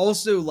 I'm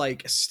also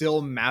like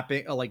still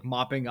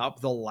mopping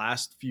up the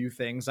last few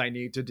things I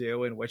need to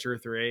do in Witcher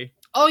 3.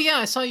 Oh yeah,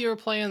 I saw you were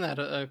playing that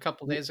a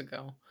couple days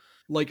ago.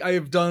 Like I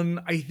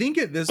think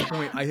at this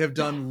point I have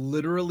done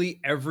literally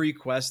every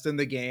quest in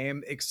the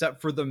game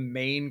except for the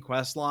main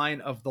quest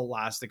line of the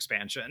last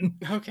expansion.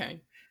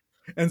 Okay.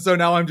 And so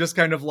now I'm just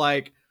kind of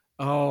like,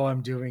 oh,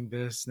 I'm doing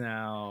this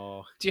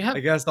now. Do you have? I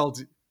guess I'll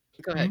do.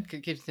 Go ahead.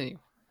 Continue.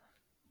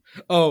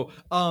 Oh,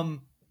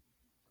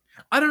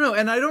 I don't know,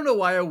 and I don't know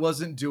why I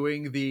wasn't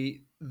doing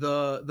the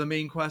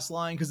main quest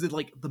line, because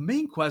like the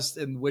main quests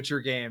in Witcher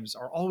games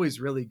are always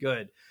really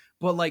good,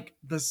 but like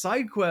the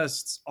side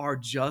quests are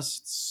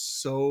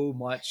just so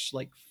much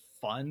like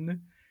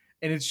fun,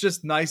 and it's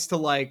just nice to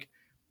like,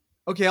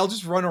 okay, I'll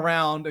just run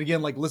around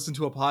again, like listen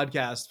to a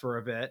podcast for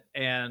a bit,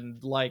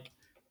 and like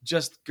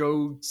just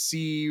go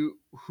see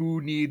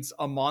who needs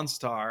a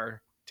Monstar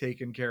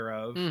taken care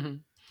of.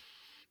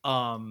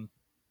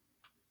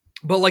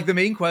 But like the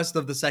main quest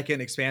of the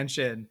second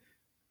expansion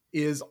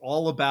is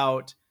all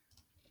about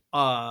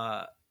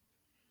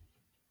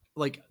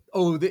like,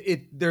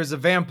 there's a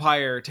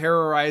vampire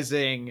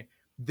terrorizing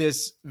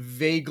this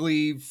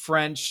vaguely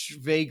French,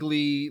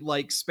 vaguely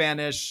like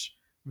Spanish,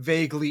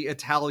 vaguely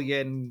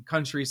Italian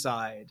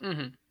countryside,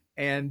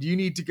 and you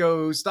need to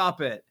go stop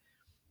it.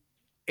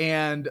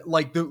 And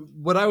like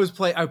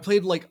I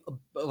played like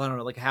I don't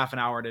know, like half an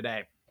hour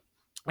today,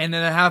 and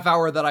in a half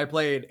hour that I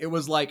played, it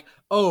was like,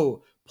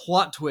 oh,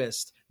 plot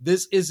twist.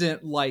 This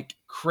isn't like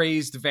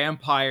crazed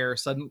vampire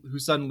who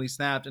suddenly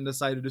snapped and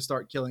decided to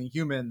start killing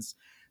humans.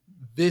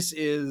 This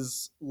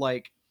is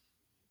like,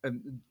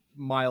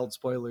 mild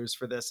spoilers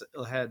for this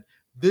ahead.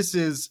 This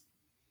is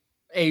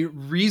a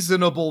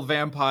reasonable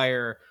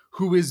vampire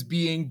who is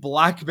being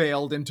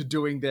blackmailed into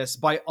doing this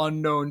by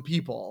unknown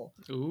people.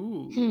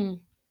 Ooh.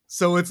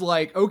 So it's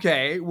like,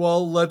 okay,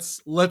 well,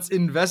 let's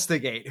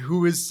investigate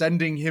who is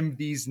sending him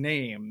these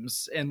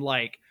names, and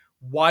like,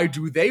 why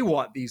do they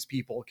want these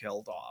people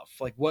killed off?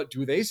 Like, what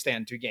do they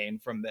stand to gain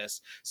from this?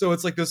 So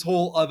it's like this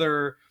whole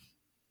other,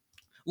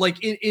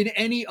 like in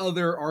any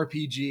other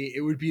RPG,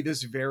 it would be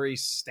this very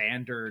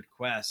standard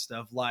quest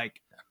of like,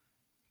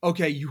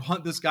 okay, you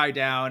hunt this guy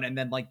down and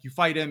then like you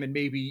fight him and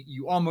maybe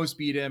you almost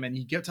beat him and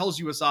he tells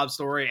you a sob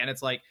story and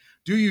it's like,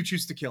 do you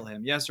choose to kill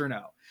him? Yes or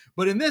no?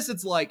 But in this,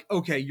 it's like,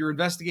 okay, you're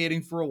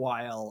investigating for a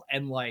while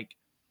and like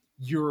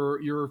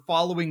you're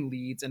following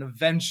leads and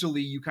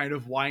eventually you kind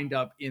of wind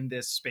up in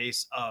this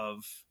space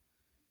of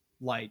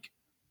like,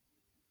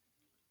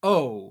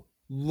 oh,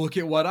 look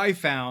at what I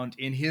found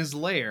in his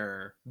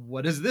lair.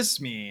 What does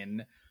this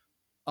mean?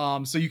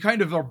 So you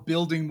kind of are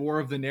building more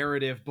of the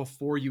narrative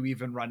before you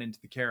even run into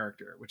the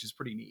character, which is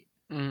pretty neat.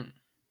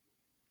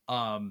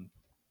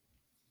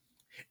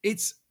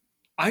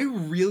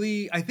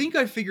 I think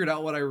I figured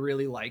out what I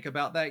really like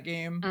about that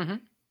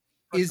game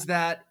is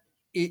that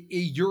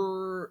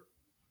you're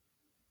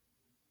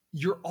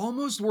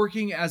almost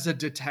working as a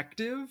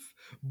detective,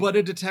 but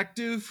a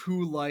detective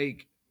who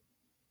like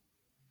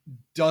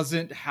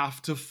doesn't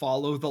have to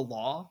follow the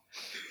law.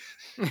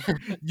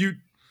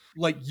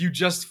 You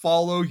just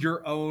follow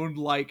your own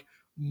like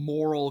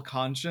moral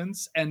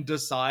conscience and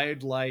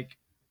decide like,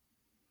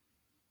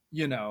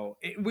 you know,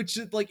 which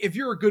is like, if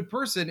you're a good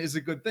person is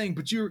a good thing,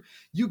 but you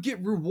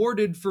get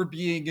rewarded for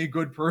being a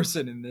good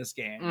person in this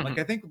game. Like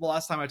I think the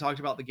last time I talked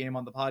about the game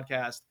on the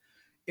podcast,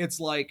 it's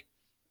like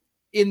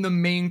in the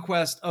main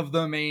quest of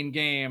the main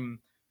game,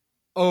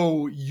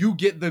 oh, you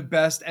get the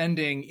best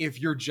ending if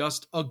you're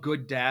just a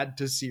good dad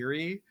to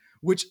Ciri,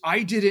 which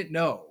I didn't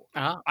know.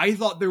 I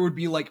thought there would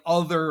be like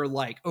other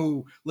like,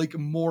 oh, like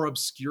more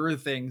obscure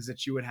things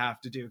that you would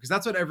have to do, because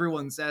that's what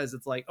everyone says.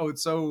 It's like, oh,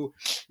 it's so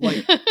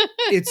like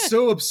it's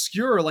so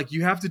obscure, like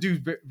you have to do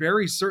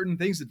very certain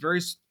things at very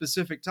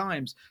specific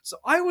times. So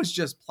I was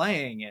just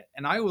playing it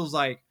and I was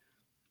like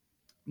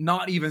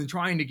not even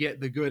trying to get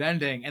the good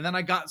ending, and then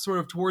I got sort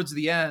of towards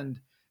the end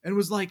and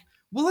was like,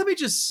 well, let me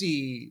just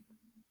see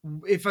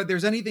if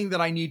there's anything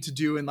that I need to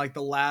do in like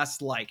the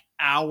last like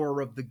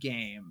hour of the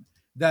game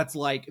that's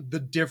like the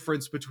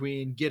difference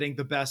between getting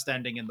the best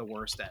ending and the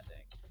worst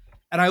ending.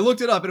 And I looked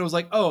it up and it was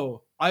like,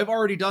 oh, I've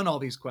already done all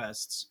these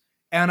quests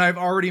and I've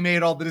already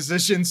made all the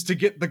decisions to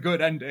get the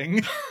good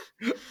ending.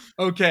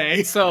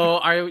 Okay. So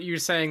are you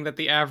saying that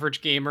the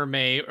average gamer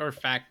may or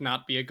fact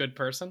not be a good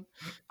person?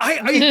 I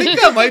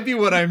think that might be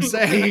what I'm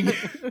saying.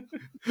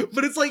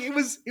 But it's like, it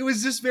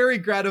was just very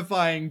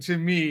gratifying to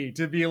me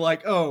to be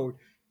like, oh,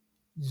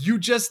 you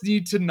just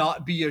need to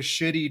not be a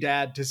shitty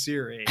dad to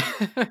Ciri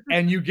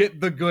and you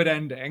get the good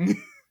ending.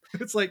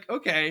 It's like,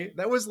 okay,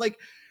 that was like,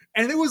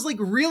 and it was like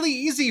really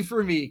easy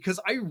for me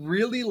because I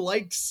really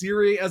liked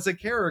Ciri as a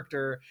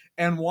character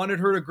and wanted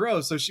her to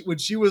grow. So when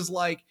she was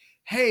like,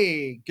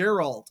 hey,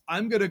 Geralt,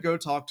 I'm going to go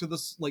talk to the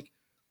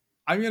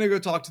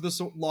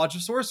Lodge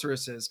of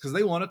Sorceresses because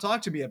they want to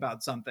talk to me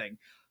about something.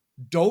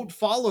 Don't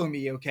follow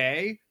me,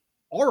 okay?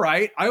 All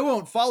right, I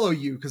won't follow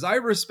you because I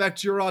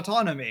respect your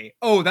autonomy.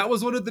 Oh, that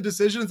was one of the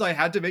decisions I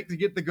had to make to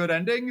get the good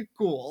ending?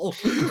 Cool.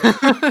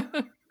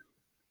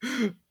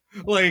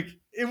 Like,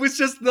 it was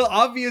just the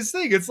obvious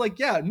thing. It's like,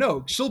 yeah,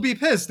 no, she'll be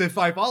pissed if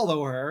I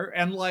follow her,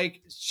 and like,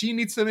 she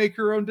needs to make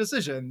her own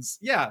decisions.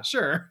 Yeah,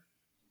 sure.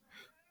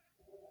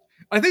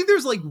 I think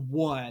there's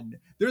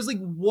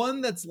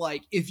one that's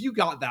like, if you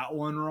got that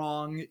one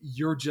wrong,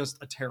 you're just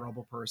a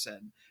terrible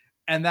person.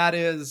 And that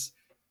is,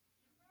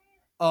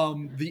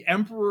 the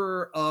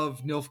Emperor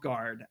of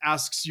Nilfgaard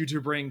asks you to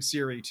bring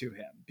Ciri to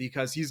him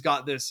because he's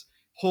got this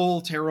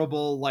whole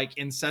terrible, like,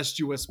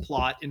 incestuous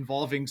plot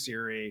involving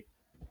Ciri.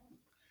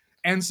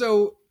 And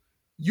so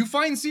you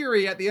find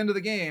Ciri at the end of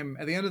the game,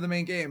 at the end of the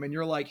main game, and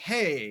you're like,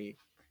 hey,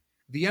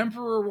 the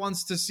Emperor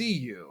wants to see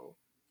you.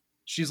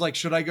 She's like,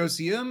 should I go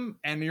see him?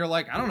 And you're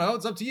like, I don't know,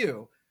 it's up to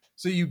you.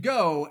 So you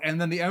go, and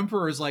then the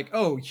Emperor is like,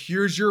 oh,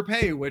 here's your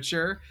pay,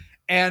 Witcher.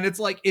 And it's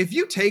like, if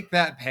you take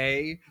that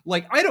pay,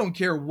 like, I don't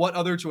care what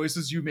other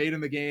choices you made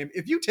in the game.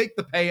 If you take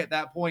the pay at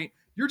that point,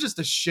 you're just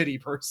a shitty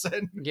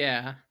person.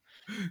 Yeah.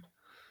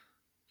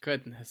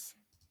 Goodness.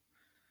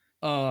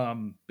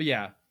 But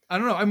yeah, I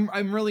don't know.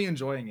 I'm really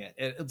enjoying it.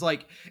 It's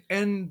like,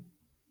 and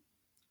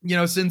you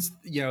know, since,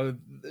 you know,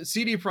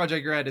 CD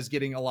Projekt Red is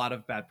getting a lot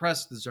of bad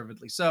press,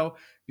 deservedly so,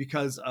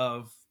 because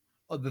of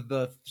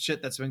the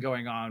shit that's been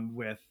going on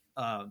with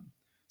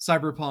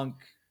Cyberpunk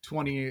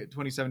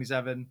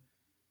 2077,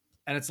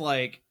 and it's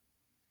like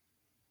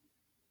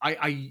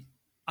I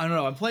don't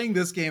know. I'm playing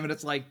this game, and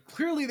it's like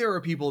clearly there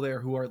are people there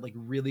who are like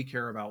really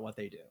care about what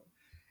they do,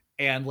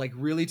 and like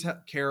really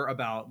care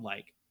about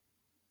like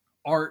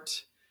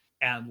art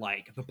and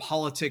like the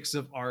politics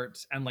of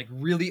art, and like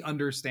really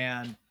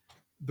understand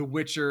the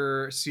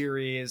Witcher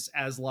series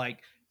as like,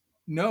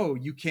 no,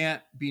 you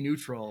can't be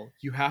neutral.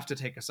 You have to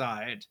take a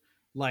side.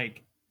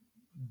 Like,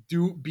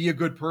 be a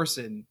good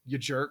person, you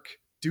jerk.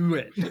 Do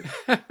it.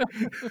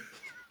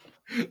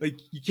 Like,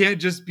 you can't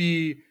just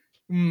be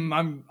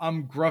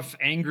I'm gruff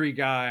angry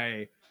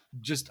guy,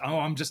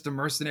 I'm just a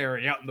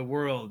mercenary out in the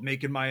world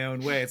making my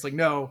own way. It's like,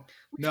 no,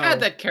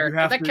 Had that character.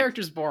 That to...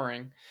 character's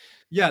boring.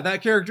 Yeah,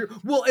 that character.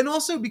 Well, and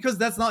also because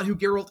that's not who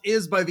Geralt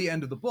is by the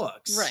end of the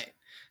books. Right.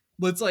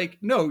 But it's like,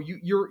 no,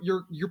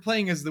 you're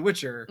playing as the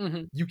Witcher.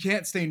 Mm-hmm. You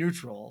can't stay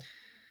neutral.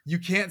 You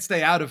can't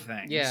stay out of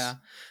things. Yeah.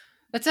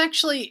 That's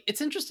actually,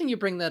 it's interesting you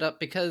bring that up,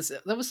 because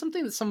that was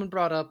something that someone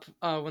brought up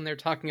when they're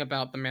talking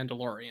about The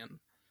Mandalorian.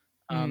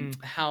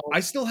 How I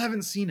still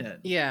haven't seen it.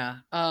 Yeah.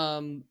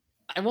 I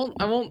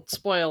won't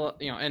spoil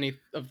any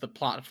of the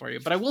plot for you,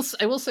 but I will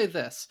say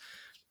this,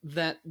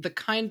 that the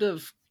kind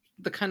of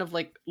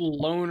like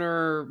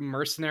loner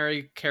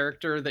mercenary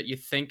character that you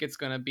think it's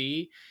going to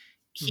be,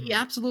 he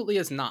absolutely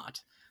is not.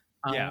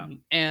 Yeah.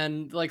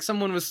 And like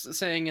someone was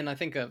saying in, I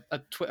think a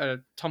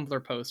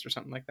Tumblr post or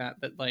something like that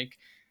like,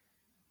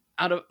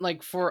 out of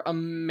like, for a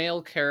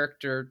male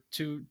character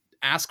to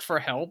ask for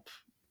help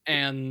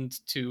and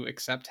to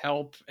accept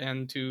help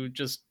and to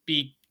just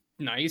be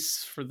nice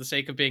for the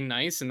sake of being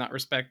nice and not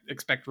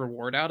expect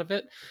reward out of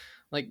it,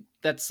 like,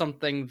 that's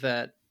something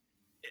that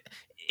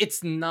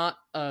it's not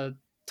a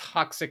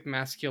toxic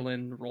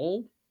masculine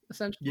role,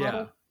 essentially.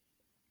 Yeah.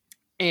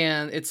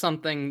 And it's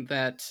something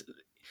that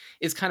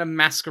is kind of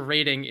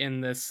masquerading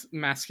in this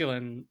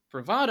masculine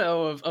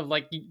bravado of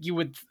like you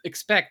would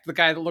expect the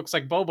guy that looks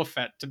like Boba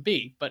Fett to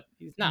be, but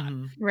he's not.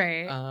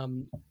 Right.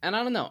 And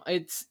I don't know.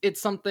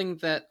 It's something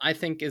that I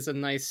think is a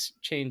nice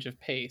change of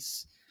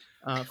pace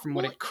from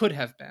what it could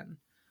have been.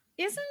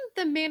 Isn't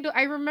the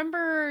I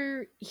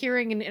remember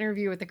hearing an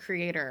interview with the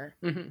creator,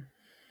 and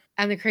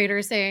the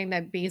creator saying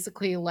that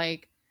basically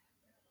like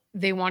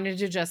they wanted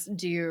to just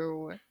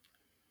do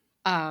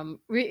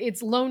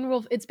it's Lone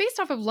Wolf. It's based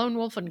off of Lone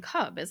Wolf and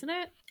Cub, isn't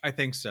it? I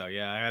think so.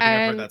 Yeah, I think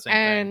I've heard that same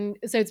thing. And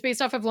so it's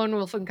based off of Lone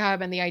Wolf and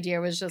Cub, and the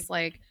idea was just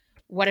like,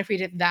 what if we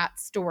did that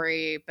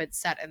story but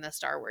set in the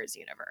Star Wars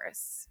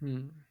universe?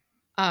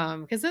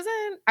 Because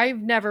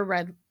I've never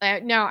read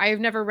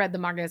the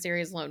manga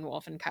series Lone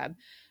Wolf and Cub,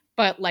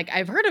 but like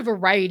I've heard a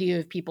variety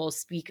of people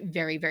speak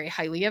very, very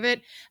highly of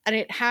it, and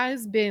it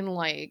has been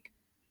like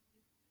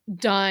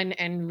done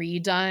and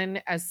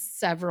redone as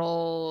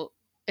several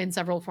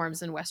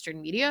forms in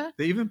Western media.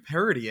 They even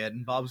parody it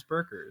in Bob's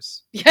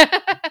Burgers. Yeah,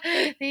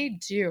 they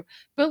do.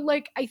 But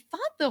like, I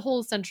thought the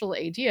whole central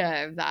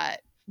idea of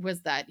that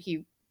was that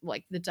he,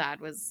 like, the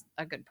dad was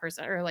a good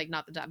person, or like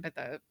not the dad, but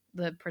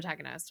the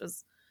protagonist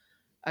was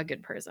a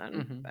good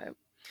person. But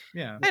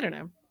yeah, I don't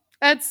know.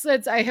 It's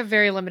I have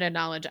very limited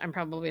knowledge. I'm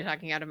probably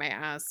talking out of my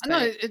ass.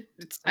 No,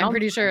 I'm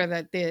pretty sure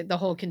that the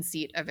whole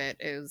conceit of it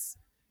is,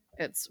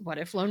 it's what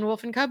if Lone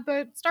Wolf and Cub,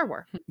 but Star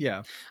Wars.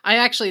 Yeah, I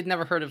actually had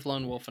never heard of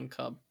Lone Wolf and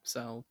Cub,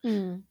 so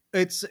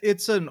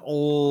it's an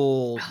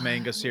old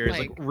manga series,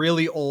 like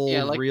really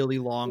old, really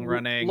long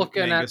running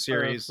manga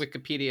series.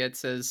 Wikipedia, it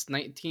says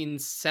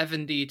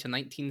 1970 to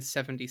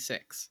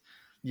 1976.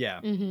 Yeah,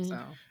 so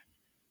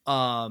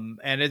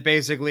and it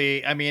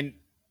basically, I mean,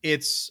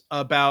 it's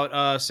about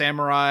a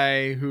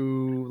samurai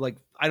who, like,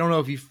 I don't know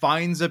if he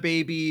finds a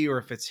baby or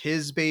if it's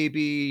his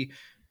baby,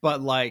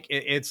 but like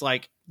it's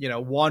like, you know,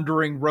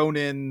 wandering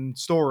Ronin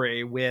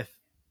story with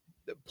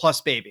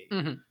plus baby.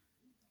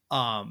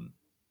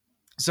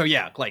 So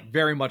yeah, like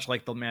very much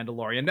like The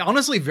Mandalorian.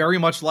 Honestly, very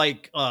much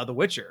like The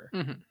Witcher,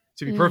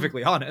 to be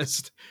perfectly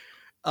honest.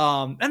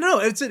 I don't know,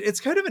 it's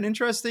kind of an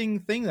interesting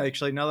thing,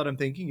 actually, now that I'm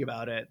thinking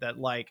about it, that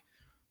like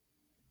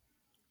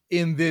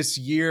in this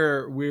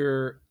year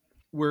we're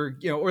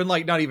you know, or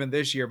like not even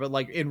this year, but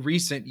like in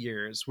recent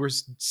years, we're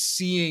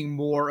seeing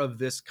more of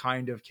this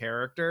kind of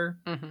character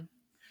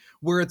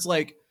where it's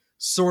like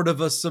sort of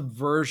a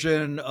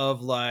subversion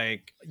of,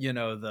 like, you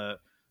know, the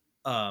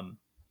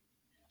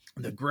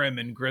grim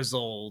and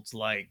grizzled,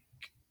 like,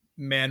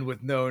 man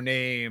with no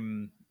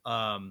name,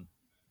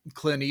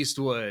 Clint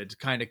Eastwood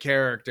kind of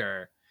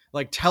character,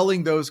 like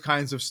telling those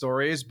kinds of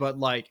stories, but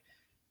like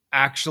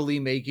actually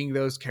making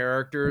those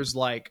characters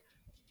like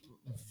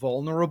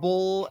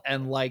vulnerable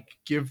and like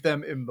give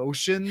them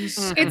emotions.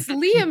 It's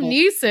Liam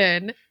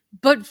Neeson,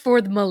 but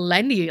for the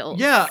millennials.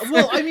 Yeah,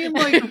 well, I mean,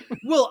 like,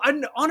 well,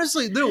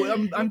 honestly, no,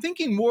 I'm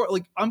thinking more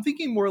like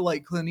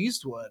Clint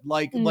Eastwood,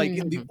 like in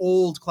the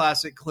old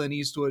classic Clint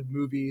Eastwood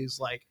movies,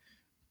 like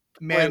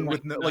Man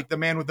with No, like The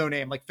Man with No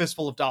Name, like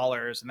Fistful of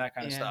Dollars and that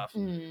kind of stuff.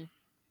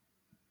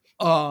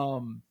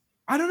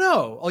 I don't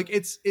know, like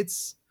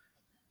it's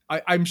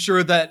I'm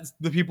sure that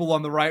the people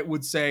on the right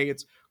would say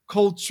it's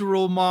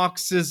cultural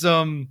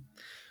Marxism,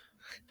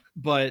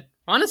 but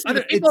Honestly, the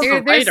don't- people on it's-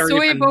 the They're right are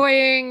soy even.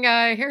 boying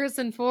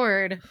Harrison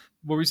Ford.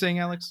 what were you saying,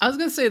 Alex? I was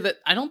gonna say that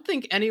I don't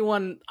think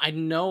anyone I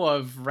know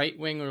of, right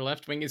wing or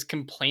left wing, is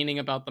complaining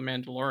about the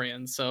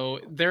Mandalorian. So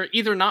they're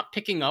either not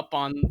picking up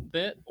on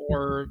it,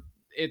 or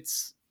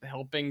it's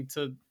helping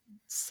to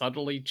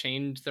subtly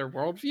change their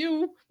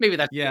worldview. Maybe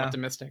that's too Yeah.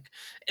 optimistic.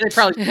 They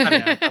probably should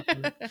have Yeah,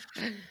 enough of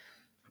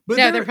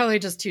it. they're probably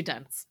just too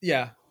dense.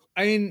 Yeah,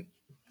 I mean,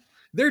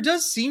 there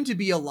does seem to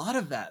be a lot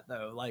of that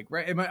though. Like,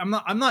 right?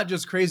 I'm not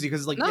just crazy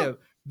because like, No.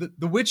 yeah,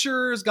 the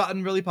Witcher has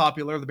gotten really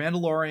popular. The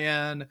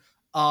Mandalorian.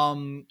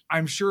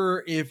 I'm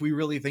sure if we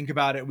really think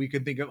about it, we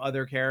can think of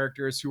other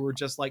characters who were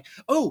just like,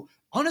 oh,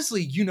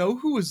 honestly, you know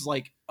who is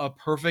like a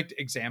perfect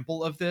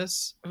example of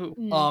this?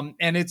 Ooh.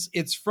 And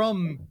it's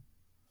from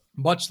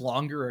much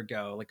longer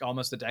ago, like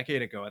almost a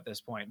decade ago at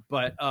this point.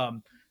 But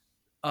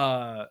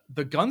the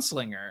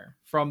Gunslinger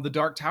from the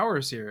Dark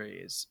Tower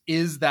series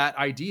is that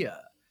idea.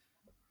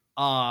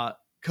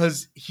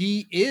 Because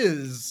he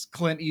is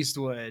Clint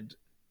Eastwood.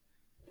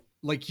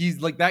 Like he's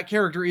like that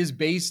character is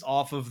based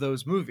off of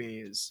those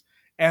movies,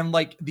 and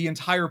like the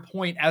entire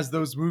point as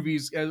those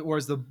movies or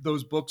as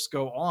those books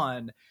go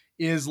on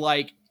is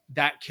like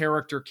that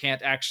character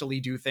can't actually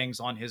do things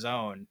on his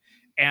own,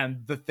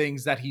 and the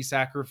things that he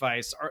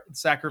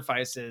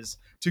sacrifices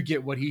to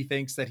get what he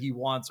thinks that he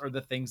wants are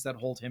the things that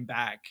hold him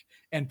back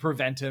and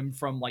prevent him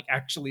from like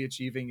actually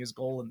achieving his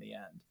goal in the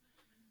end.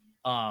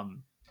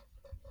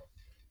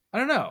 I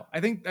don't know. I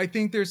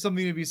think there's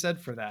something to be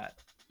said for that.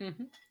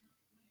 Mhm.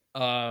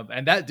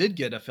 And that did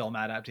get a film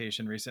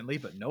adaptation recently,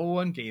 but no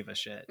one gave a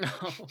shit.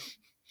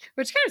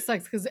 Which kind of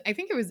sucks because I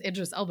think it was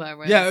Idris Elba.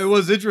 Yeah, it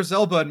was Idris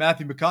Elba and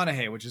Matthew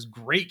McConaughey, which is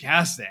great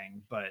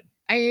casting, but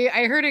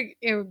I heard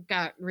it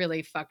got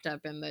really fucked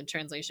up in the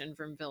translation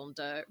from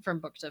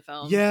book to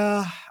film.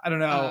 yeah, I don't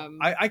know. Um,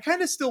 I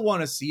kind of still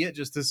want to see it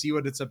just to see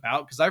what it's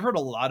about because I've heard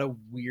a lot of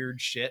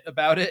weird shit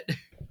about it.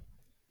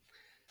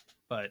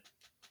 But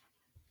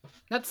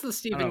That's the Oh.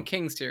 Stephen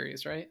King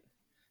series, right?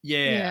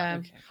 yeah.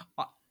 Okay.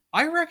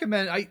 I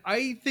recommend.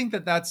 I think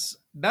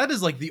that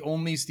is like the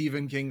only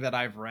Stephen King that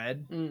I've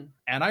read,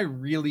 and I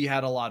really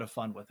had a lot of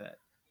fun with it.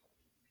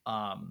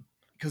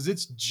 Because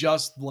it's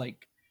just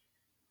like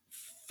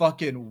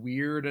fucking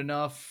weird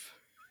enough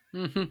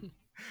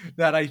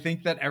that I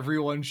think that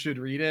everyone should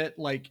read it.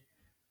 Like,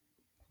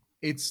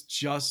 it's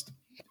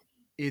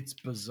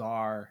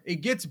bizarre.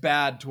 It gets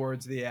bad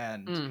towards the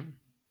end.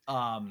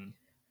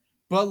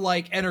 But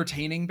like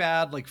entertaining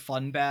bad, like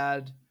fun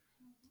bad.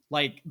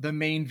 Like the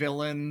main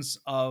villains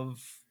of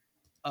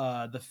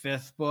the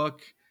fifth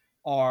book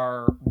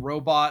are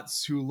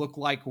robots who look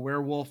like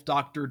werewolf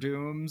Doctor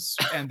Dooms,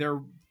 and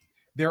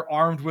they're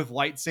armed with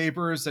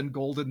lightsabers and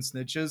golden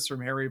snitches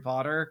from Harry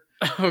Potter.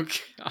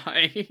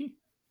 Okay.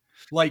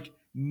 Like,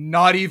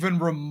 not even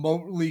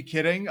remotely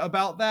kidding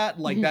about that.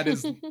 Like, that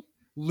is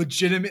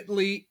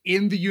legitimately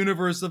in the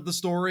universe of the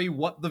story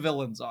what the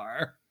villains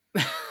are.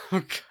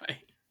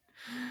 Okay.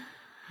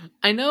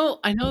 I know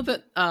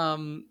that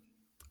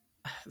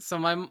so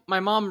my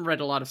mom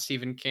read a lot of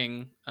Stephen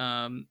King,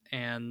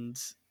 and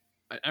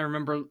I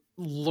remember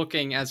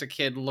looking as a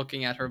kid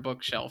at her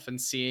bookshelf and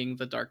seeing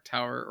the Dark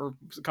Tower, or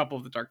a couple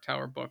of the Dark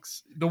Tower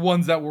books. The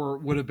ones that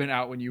would have been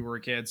out when you were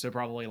a kid, so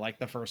probably like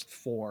the first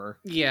 4.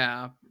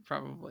 Yeah,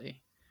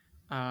 probably.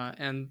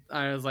 And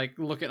I was like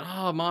looking,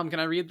 oh, Mom, can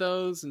I read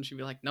those? And she'd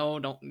be like, no,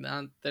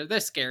 don't. They're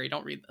scary.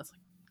 Don't read those.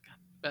 Like, God.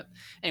 But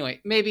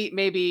anyway,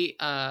 maybe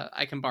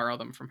I can borrow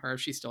them from her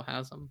if she still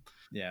has them.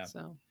 Yeah.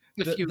 So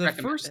if you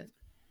recommend it.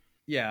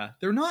 Yeah,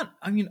 they're not.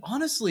 I mean,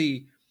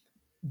 honestly,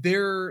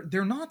 they're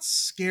not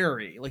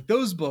scary. Like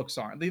those books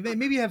aren't. They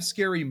maybe have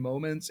scary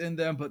moments in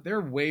them, but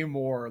they're way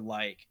more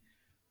like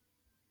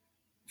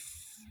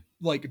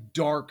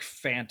dark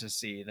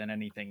fantasy than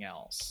anything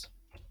else,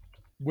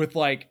 with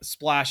like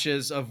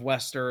splashes of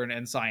Western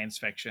and science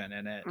fiction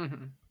in it.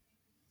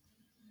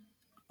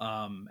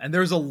 And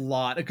there's a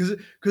lot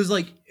because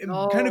like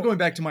kind of going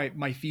back to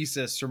my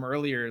thesis from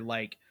earlier,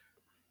 like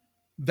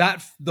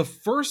that the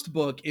first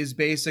book is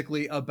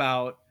basically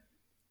about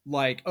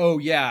like, oh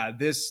yeah,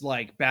 this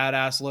like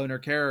badass loner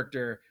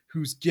character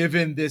who's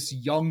given this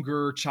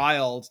younger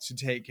child to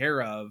take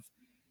care of,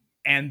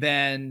 and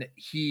then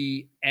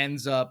he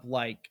ends up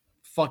like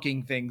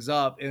fucking things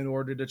up in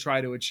order to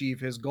try to achieve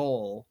his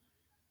goal,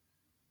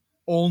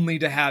 only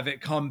to have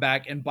it come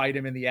back and bite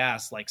him in the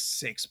ass like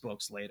 6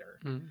 books later.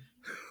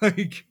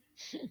 Like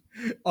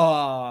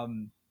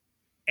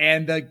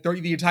and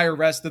the entire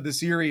rest of the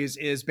series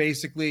is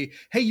basically,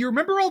 hey, you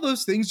remember all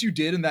those things you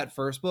did in that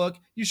first book?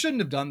 You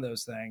shouldn't have done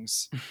those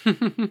things.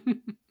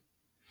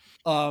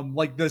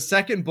 Like the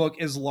second book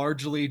is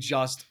largely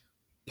just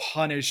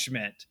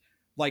punishment,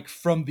 like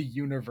from the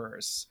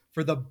universe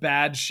for the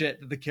bad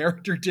shit that the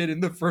character did in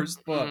the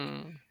first book.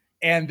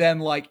 And then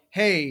like,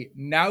 hey,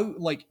 now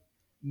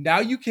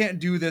you can't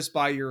do this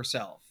by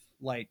yourself.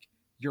 Like,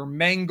 you're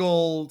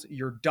mangled,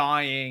 you're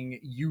dying,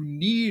 you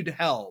need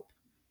help.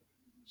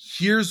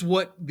 Here's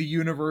what the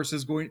universe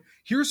is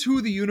here's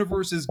who the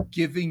universe is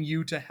giving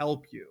you to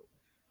help you.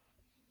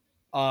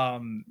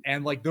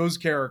 And like those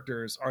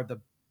characters are the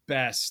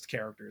best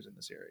characters in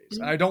the series.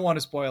 Mhm. And I don't want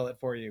to spoil it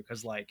for you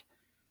because like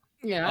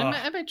Yeah,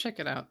 I might check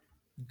it out.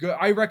 good.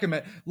 I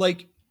recommend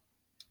like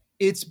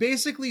it's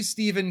basically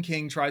Stephen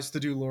King tries to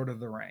do Lord of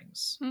the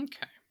Rings.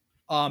 Okay.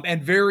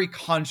 And very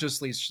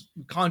consciously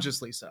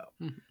so.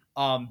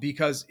 Mhm.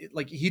 Because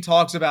like he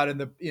talks about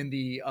in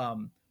the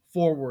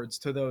forwards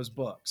to those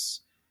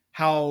books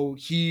how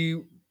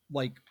he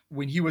like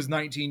when he was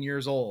 19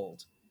 years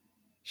old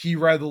he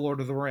read the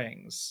Lord of the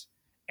Rings,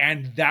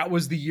 and that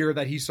was the year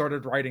that he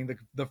started writing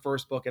the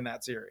first book in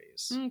that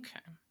series.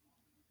 Okay.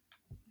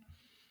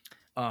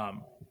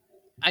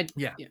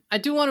 Yeah. I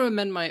do want to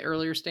amend my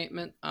earlier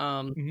statement.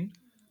 Mhm.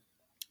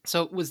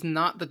 So it was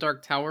not the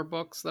Dark Tower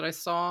books that I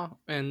saw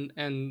and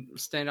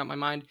stand out in my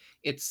mind.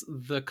 It's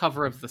the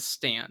cover of The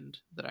Stand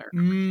that I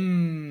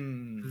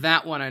remember.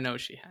 That one I know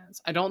she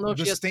has. I don't know if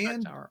The she has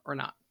Stand? the Dark Tower or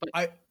not, but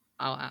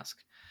I'll ask.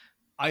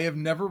 I have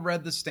never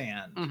read The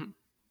Stand, Mhm.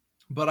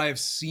 but I have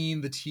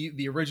seen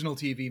the original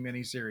TV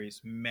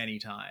miniseries many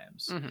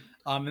times. Mhm.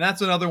 And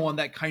that's another one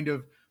that kind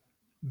of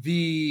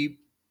the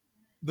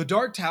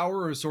Dark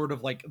Tower is sort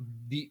of like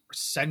the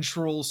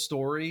central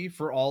story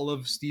for all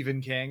of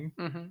Stephen King.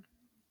 Mhm.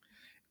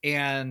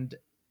 And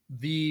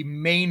the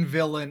main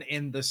villain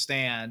in The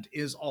Stand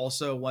is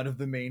also one of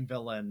the main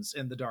villains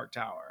in the Dark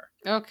Tower.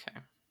 Okay.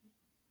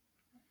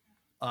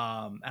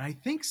 And I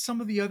think some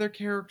of the other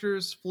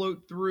characters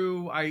float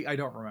through. I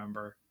don't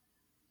remember.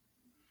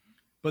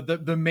 But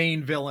the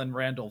main villain,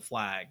 Randall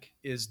Flagg,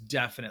 is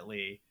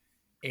definitely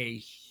a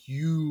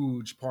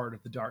huge part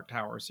of the Dark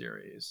Tower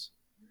series.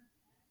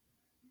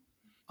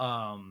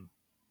 And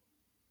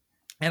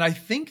I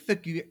think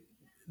that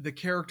the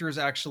characters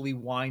actually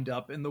wind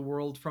up in the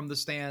world from The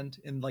Stand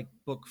in like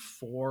book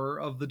 4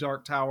 of the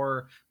Dark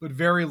Tower, but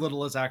very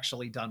little is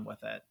actually done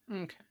with it.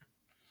 Okay.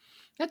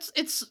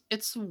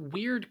 It's a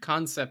weird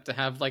concept to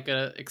have like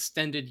a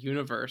extended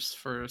universe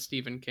for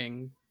Stephen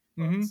King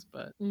books,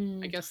 but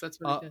I guess that's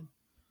what he did.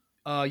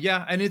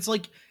 Yeah, and it's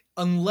like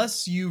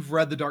unless you've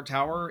read the Dark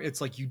Tower, it's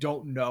like you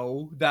don't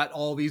know that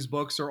all these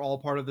books are all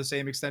part of the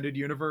same extended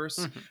universe.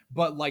 Mhm.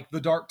 But like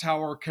the Dark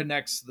Tower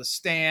connects The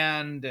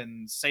Stand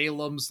and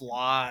Salem's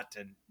Lot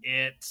and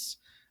It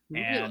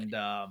Really? and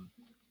I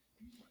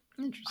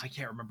Interesting.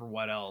 can't remember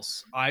what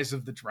else. Eyes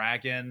of the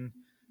Dragon,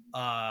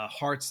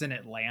 Hearts in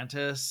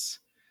Atlantis,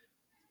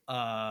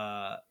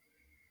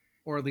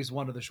 or at least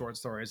one of the short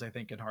stories I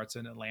think in Hearts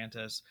in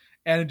Atlantis.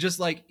 And just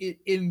like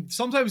in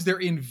sometimes they're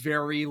in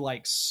very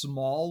like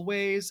small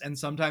ways, and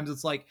sometimes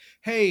it's like,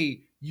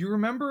 hey, you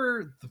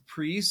remember the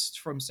priest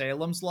from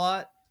Salem's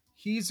Lot?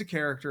 He's a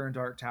character in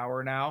Dark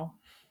Tower now.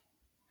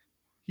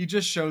 He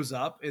just shows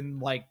up in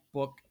like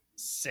book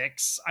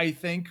 6, I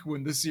think,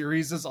 when the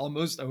series is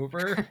almost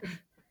over.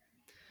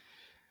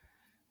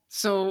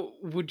 So,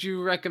 would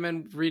you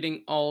recommend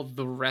reading all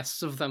the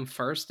rest of them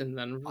first and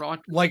then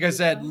watch? Like I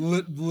said,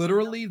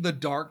 literally the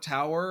Dark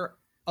Tower,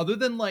 other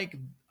than like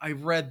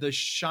I've read The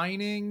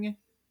Shining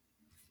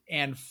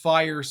and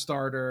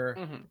Firestarter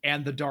Mhm.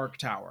 and The Dark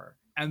Tower.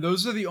 And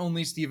those are the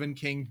only Stephen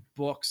King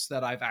books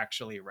that I've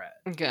actually read.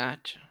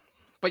 Gotcha.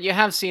 But you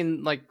have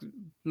seen like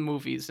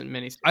movies and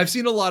miniseries. I've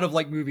seen a lot of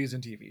like movies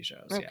and TV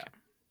shows, Okay. yeah.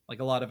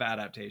 Like a lot of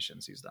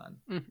adaptations he's done.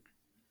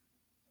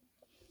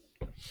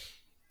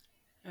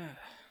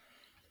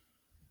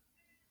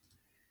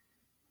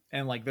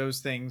 And like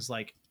those things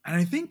like, and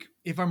I think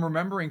if I'm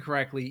remembering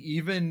correctly,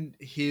 even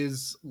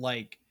his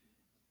like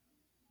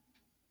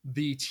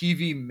the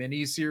TV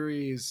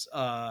miniseries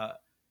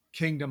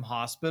Kingdom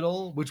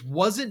Hospital, which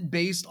wasn't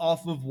based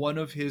off of one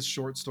of his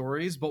short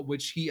stories, but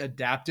which he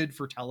adapted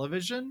for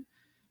television,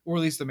 or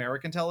at least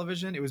American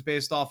television. It was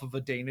based off of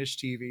a Danish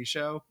TV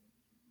show.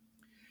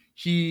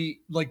 He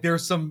like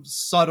there's some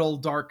subtle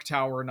Dark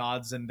Tower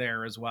nods in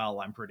there as well,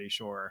 I'm pretty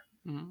sure.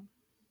 Mhm.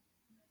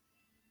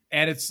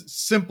 And it's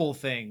simple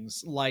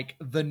things like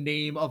the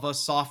name of a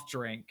soft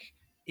drink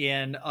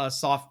in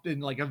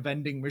like a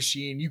vending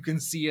machine you can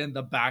see in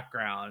the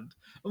background.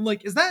 I'm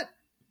like, is that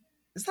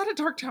a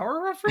Dark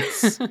Tower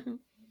reference? And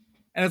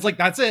it's like,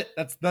 that's it.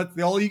 That's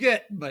all you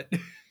get. But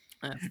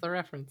That's the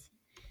reference.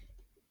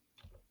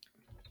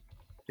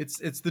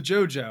 it's the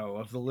JoJo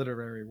of the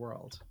literary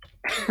world.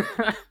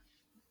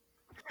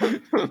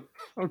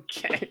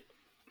 Okay.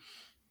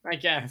 I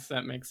guess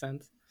that makes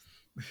sense.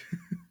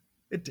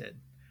 It did.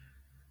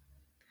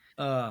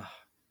 I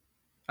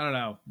don't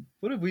know.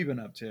 What have we been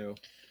up to?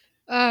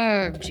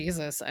 Oh,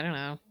 Jesus. I don't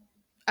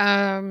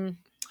know.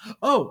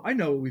 Oh, I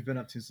know what we've been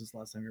up to since the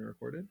last time we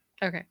recorded.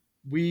 Okay.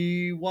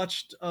 We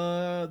watched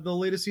the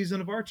latest season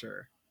of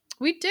Archer.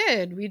 We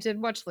did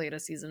watch the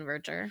latest season of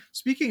Archer.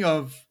 Speaking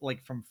of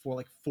like from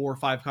 4 or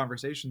 5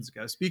 conversations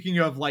ago, speaking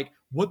of like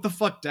what the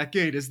fuck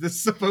decade is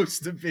this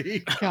supposed to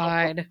be?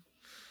 God.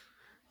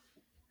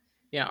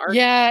 Yeah.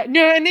 Yeah,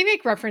 no, and they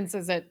make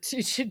references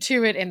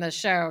to it in the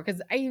show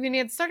because I mean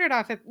it started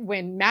off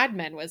when Mad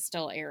Men was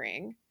still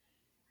airing,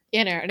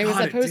 and it was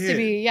God, supposed it to did.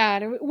 be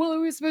it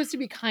was supposed to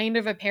be kind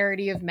of a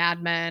parody of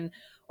Mad Men,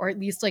 or at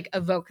least like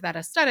evoke that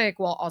aesthetic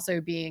while also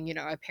being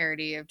a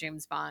parody of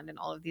James Bond and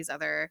all of these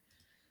other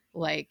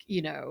like,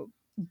 you know,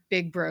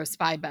 big bro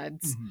spy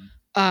buds.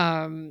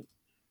 Mhm.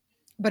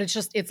 But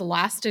it's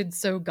lasted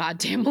so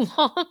goddamn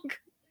long.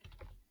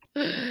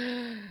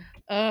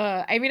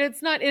 I mean,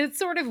 it's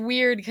sort of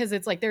weird because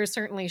it's like there's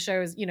certainly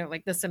shows, you know,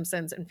 like The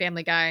Simpsons and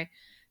Family Guy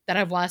that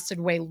have lasted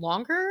way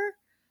longer.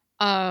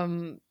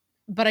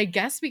 But I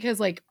guess because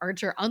like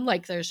Archer,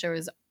 unlike those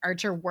shows,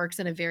 Archer works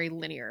in a very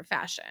linear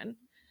fashion.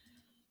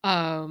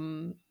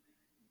 Um,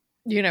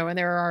 you know, and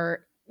there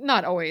are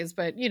not always,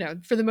 but you know,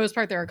 for the most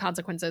part, there are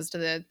consequences to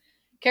the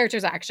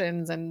characters'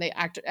 actions, and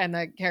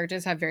the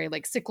characters have very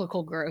like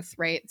cyclical growth,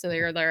 right? So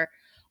they're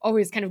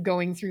always kind of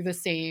going through the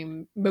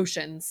same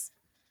motions.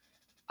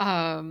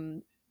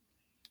 Um,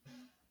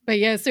 but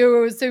yeah,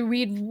 so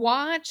we'd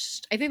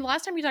watched. I think the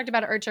last time we talked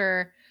about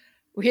Archer,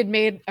 we had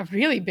made a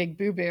really big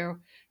boo boo,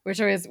 which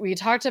was we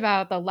talked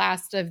about the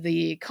last of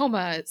the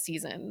Coma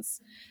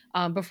seasons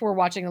before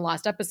watching the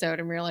last episode,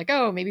 and we were like,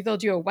 oh, maybe they'll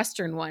do a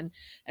Western one,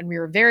 and we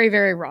were very,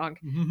 very wrong.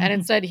 And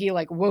instead, he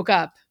like woke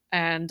up,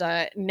 and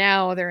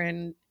now they're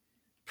in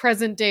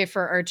present day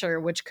for Archer,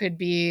 which could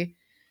be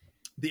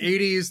the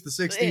 80s, the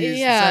 60s,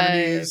 yeah,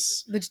 the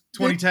 70s,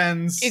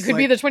 2010s. It could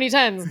be the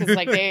 2010s because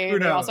like they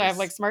who also have knows?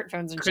 like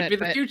smartphones and Could shit. be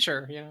the but-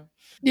 future, you know.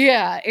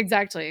 Yeah,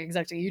 exactly.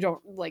 You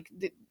don't like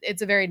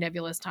it's a very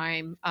nebulous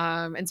time.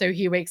 And so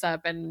he wakes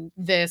up and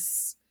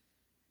this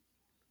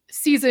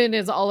season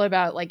is all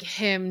about like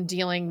him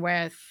dealing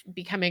with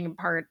becoming a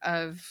part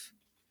of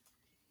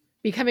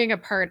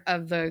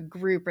the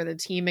group or the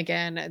team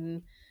again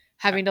and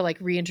having to like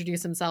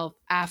reintroduce himself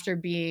after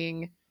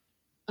being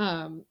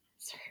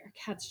sorry, our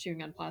cat's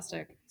chewing on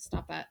plastic.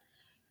 Stop that.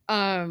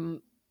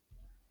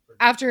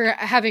 After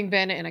having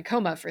been in a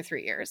coma for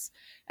 3 years.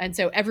 And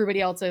so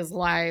everybody else's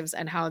lives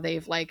and how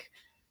they've like,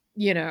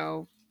 you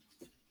know,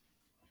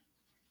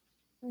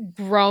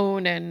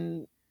 grown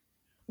and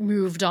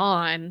moved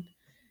on.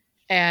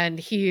 And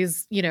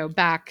he's, you know,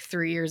 back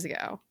 3 years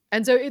ago.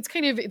 And so it's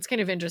kind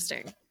of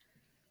interesting.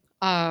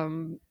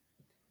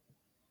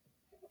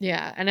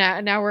 Yeah,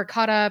 and now we're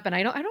caught up, and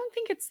I don't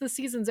think it's the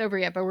season's over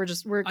yet, but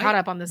we're caught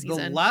up on the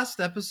season. The last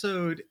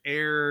episode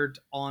aired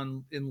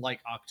in like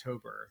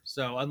October,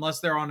 so unless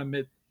they're on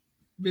a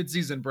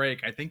mid-season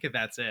break, I think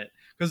that's it,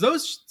 because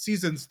those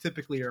seasons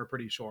typically are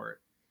pretty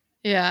short.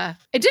 Yeah,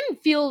 it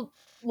didn't feel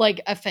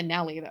like a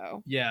finale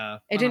though. Yeah,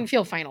 it didn't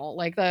feel final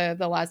like the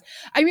last.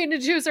 I mean,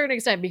 to a certain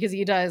extent, because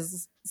he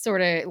does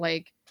sort of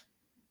like.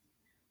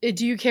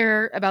 Do you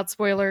care about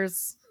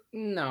spoilers?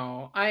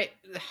 No,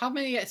 how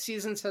many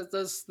seasons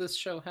does this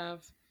show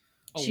have?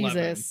 11.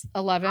 Jesus,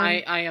 11.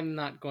 I am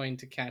not going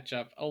to catch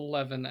up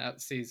 11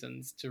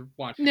 seasons to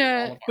watch.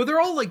 No, but they're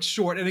all like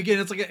short, and again,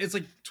 it's like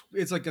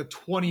a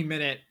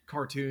 20-minute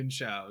cartoon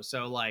show,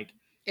 so like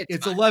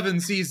it's 11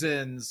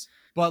 seasons,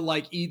 but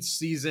like each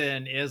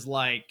season is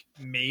like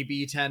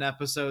maybe 10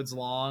 episodes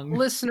long.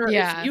 Listener,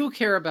 Yeah. if you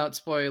care about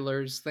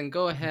spoilers, then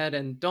go ahead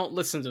and don't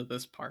listen to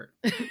this part.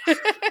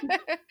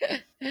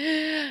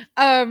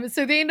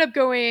 So they end up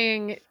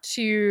going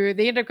to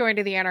the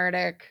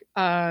Antarctic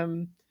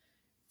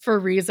for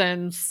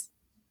reasons,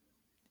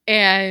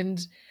 and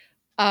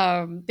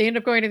they end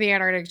up going to the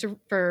Antarctic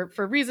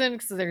for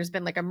reasons because there's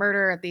been like a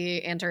murder at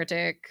the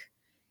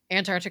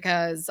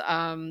Antarctica's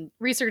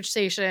research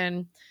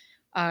station.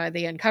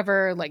 They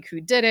uncover like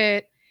who did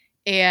it,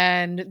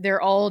 and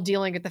they're all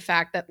dealing with the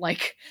fact that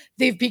like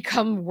they've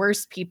become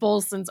worse people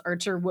since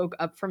Archer woke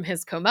up from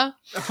his coma.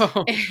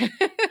 Oh.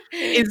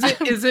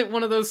 Is it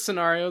one of those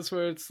scenarios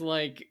where it's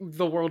like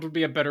the world would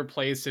be a better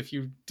place if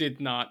you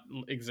did not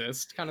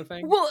exist, kind of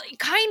thing? Well,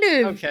 kind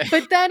of. Okay.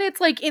 But then it's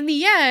like in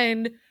the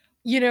end,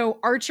 you know,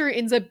 Archer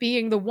ends up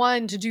being the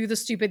one to do the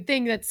stupid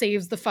thing that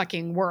saves the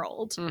fucking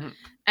world. Mm-hmm.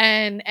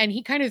 And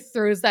he kind of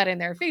throws that in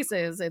their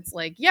faces. It's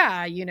like,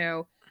 yeah, you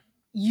know,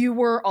 you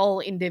were all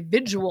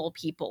individual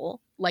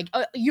people. Like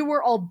you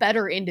were all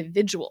better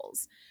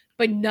individuals,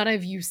 but none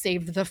of you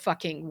saved the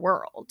fucking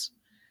world.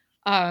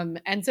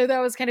 And so that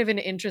was kind of an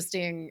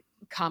interesting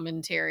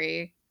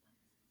commentary.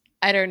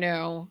 I don't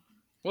know.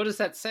 What does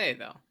that say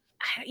though?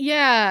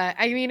 Yeah,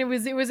 I mean it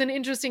was an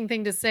interesting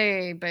thing to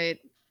say, but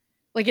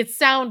like it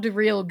sounded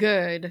real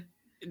good.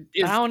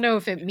 I don't know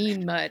if it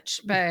mean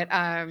much, but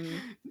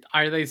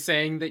are they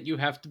saying that you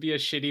have to be a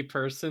shitty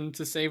person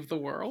to save the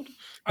world?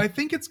 I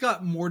think it's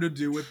got more to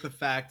do with the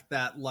fact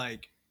that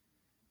like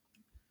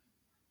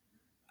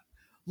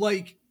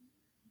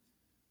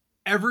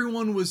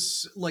everyone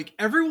was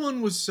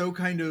so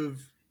kind of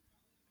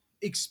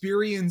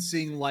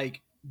experiencing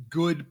like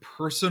good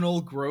personal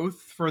growth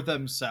for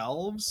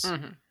themselves.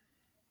 Mm-hmm.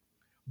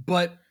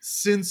 But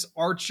since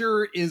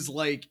Archer is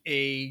like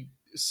a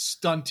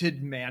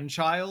stunted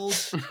man-child,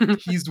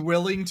 he's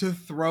willing to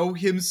throw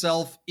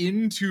himself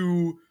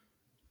into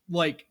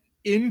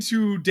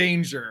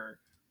danger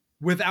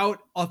without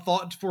a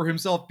thought for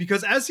himself,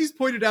 because as he's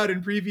pointed out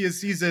in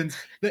previous seasons,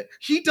 that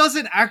he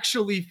doesn't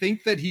actually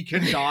think that he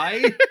can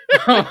die.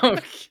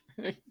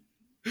 Okay.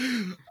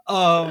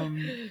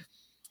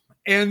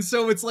 And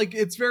so it's like,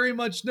 it's very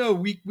much, no,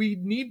 we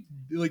need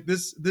like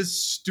this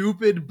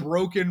stupid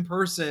broken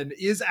person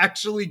is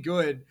actually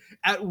good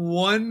at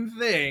one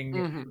thing,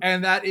 Mhm.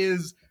 and that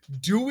is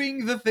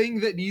doing the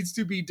thing that needs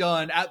to be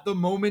done at the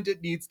moment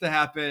it needs to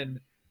happen,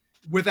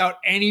 without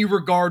any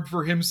regard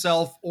for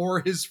himself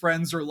or his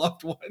friends or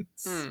loved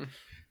ones. Mm.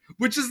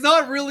 Which is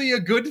not really a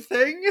good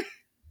thing,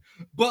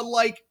 but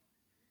like,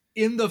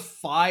 in the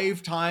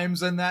 5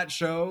 times in that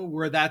show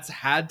where that's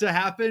had to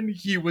happen,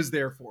 he was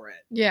there for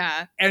it.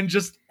 Yeah. And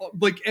just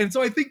like, and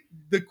so I think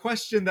the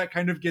question that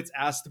kind of gets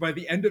asked by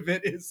the end of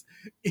it is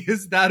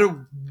that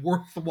a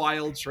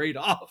worthwhile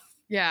trade-off?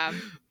 Yeah.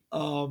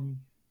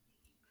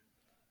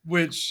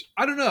 Which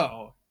I don't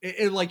know.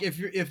 Like,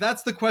 if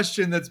that's the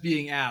question that's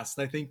being asked,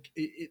 I think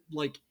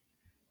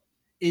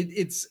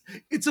it's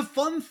a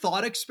fun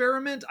thought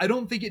experiment. I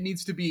don't think it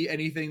needs to be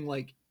anything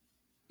like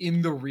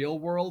in the real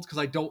world, because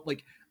I don't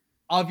like,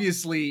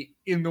 obviously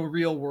in the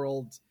real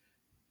world,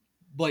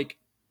 like,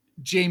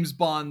 James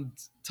Bond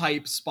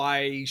type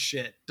spy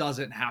shit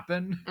doesn't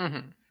happen.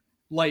 Mhm.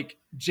 Like,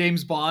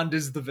 James Bond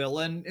is the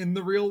villain in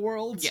the real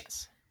world.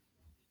 Yes.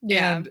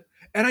 Yeah.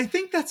 And I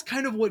think that's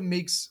kind of what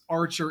makes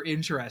Archer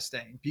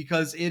interesting,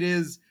 because it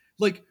is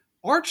like,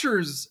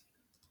 Archer's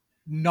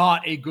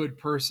not a good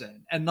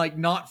person, and like,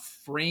 not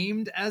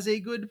framed as a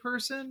good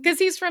person. Because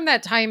he's from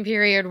that time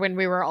period when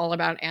we were all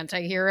about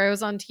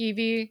anti-heroes on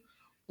TV.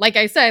 Like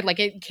I said, like,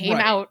 it came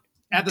Right. out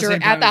At the dur- same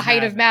time at the as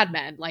height Mad of Men. Mad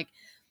Men. Like,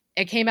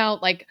 it came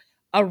out like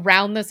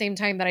around the same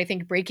time that I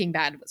think Breaking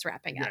Bad was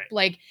wrapping up. Right.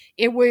 Like,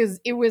 it was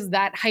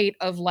that height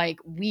of like,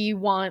 we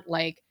want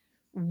like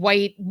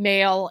white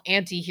male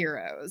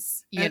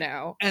anti-heroes, you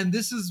know. And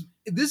this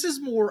is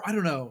more, I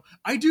don't know,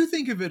 I do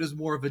think of it as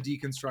more of a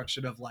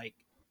deconstruction of like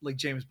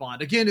James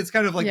Bond. Again, it's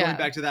kind of like Yeah. going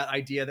back to that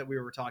idea that we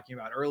were talking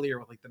about earlier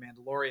with like The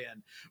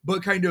Mandalorian,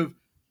 but kind of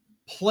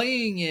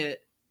playing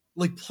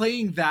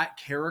that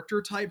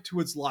character type to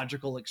its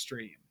logical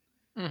extreme.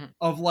 Mhm.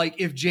 Of like,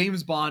 if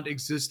James Bond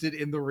existed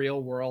in the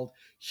real world,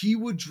 he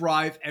would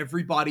drive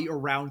everybody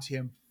around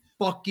him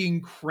fucking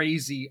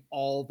crazy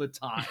all the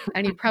time.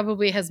 And he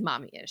probably has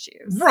mommy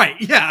issues. Right,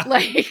 yeah.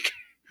 Like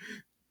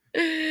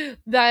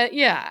that,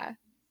 yeah.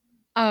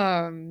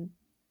 And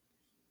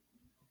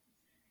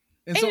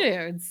And so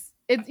it's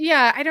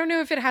yeah, I don't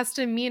know if it has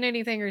to mean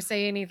anything or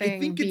say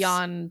anything think it's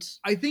beyond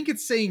I think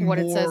it's saying what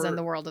more, it says in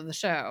the world of the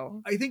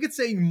show. I think it's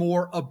saying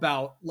more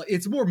about,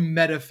 it's more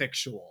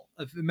metafictional,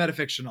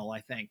 I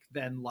think,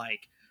 than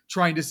like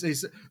trying to say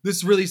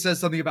this really says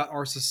something about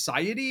our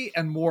society,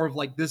 and more of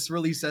like, this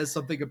really says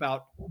something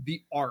about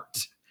the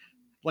art,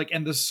 like,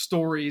 and the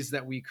stories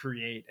that we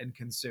create and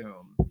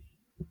consume.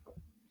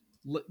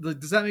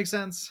 Does that make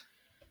sense?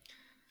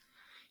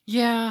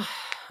 Yeah.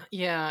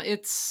 Yeah,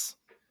 it's,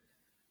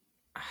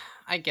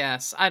 I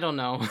guess, I don't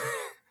know.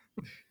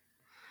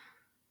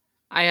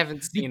 I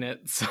haven't seen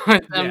it, so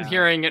I'm Yeah.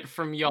 hearing it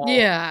from y'all.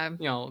 Yeah.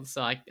 You know,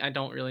 so I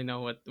don't really know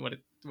what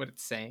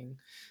it's saying.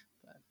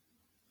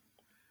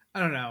 I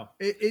don't know.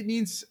 It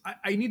needs,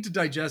 I need to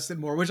digest it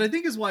more, which I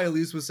think is why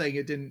Elise was saying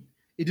it didn't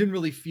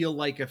really feel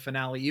like a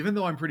finale, even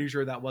though I'm pretty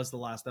sure that was the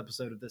last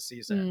episode of this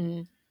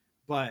season.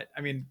 But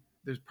I mean,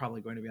 there's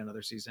probably going to be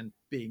another season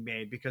being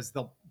made, because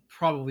they'll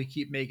probably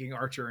keep making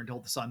Archer until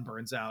the sun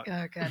burns out.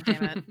 Oh, god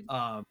damn it.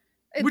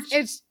 Which-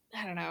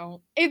 I don't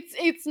know.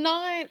 It's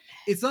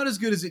not as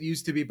good as it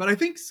used to be, but I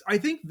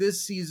think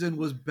this season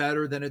was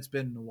better than it's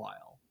been in a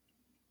while.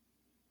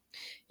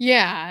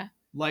 yeah.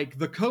 Like,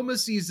 the Coma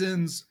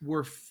seasons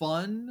were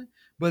fun,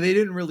 but they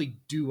didn't really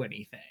do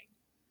anything.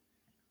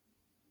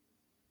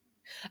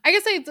 I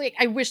guess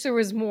I wish there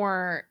was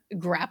more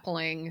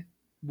grappling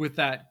With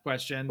that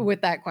question.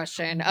 with that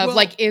question of Well-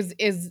 like,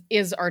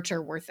 is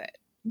Archer worth it?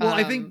 Well,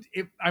 I think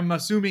I'm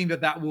assuming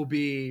that will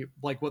be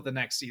like what the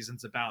next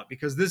season's about,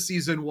 because this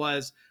season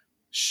was,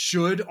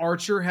 should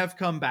Archer have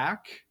come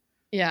back?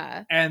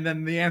 Yeah. And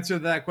then the answer to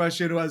that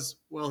question was,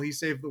 well, he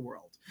saved the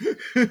world.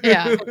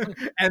 Yeah.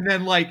 And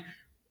then like,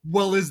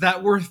 well, is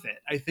that worth it?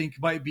 I think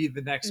might be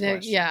the next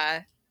question.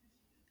 Yeah.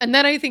 And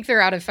then I think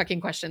they're out of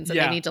fucking questions and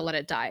Yeah. they need to let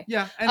it die.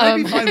 Yeah, and I'd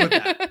be Um, fine with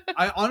that.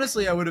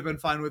 I would have been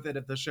fine with it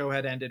if the show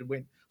had ended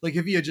when, like,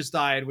 if he had just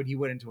died when he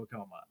went into a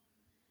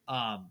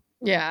coma.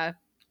 Yeah.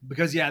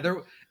 Because yeah, there,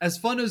 as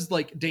fun as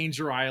like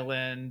Danger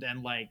Island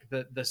and like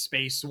the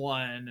space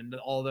one and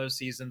all those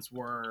seasons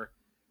were,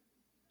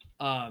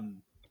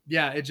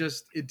 yeah,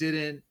 it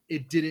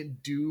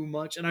didn't do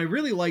much. And I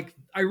really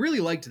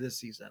liked this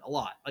season a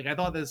lot. Like, I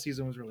thought this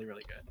season was really,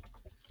 really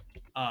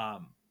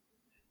good.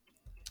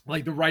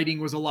 Like, the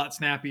writing was a lot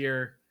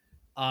snappier.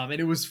 And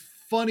it was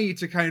funny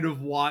to kind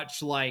of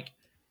watch, like,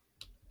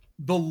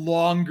 the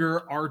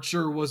longer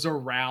Archer was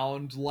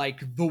around,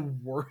 like, the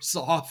worse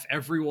off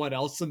everyone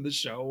else in the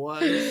show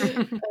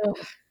was.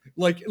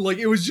 like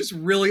it was just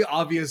really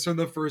obvious from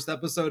the first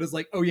episode, is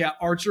like, oh yeah,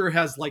 Archer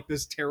has like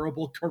this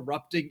terrible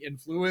corrupting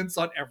influence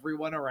on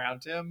everyone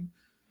around him.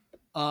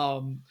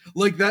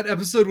 Like that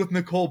episode with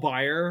Nicole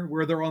Byer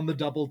where they're on the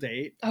double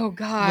date. Oh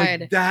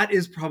god. Like, that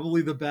is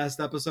probably the best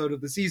episode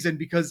of the season,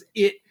 because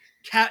it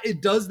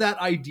does that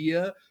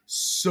idea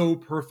so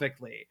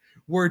perfectly,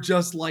 where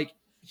just like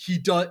he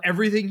does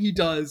everything he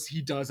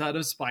does out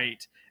of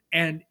spite,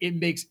 and it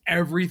makes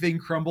everything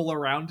crumble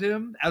around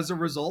him as a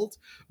result.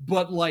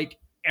 But like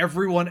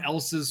everyone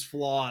else's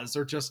flaws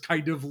are just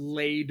kind of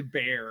laid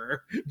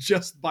bare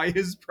just by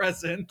his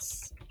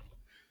presence.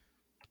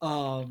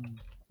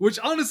 Which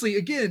honestly,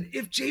 again,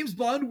 if James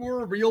Bond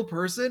were a real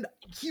person,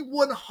 he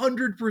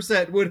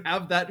 100% would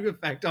have that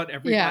effect on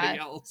everybody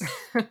else.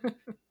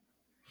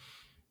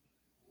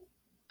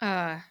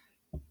 Trying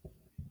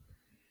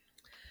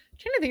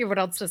to think of what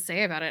else to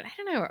say about it. I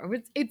don't know.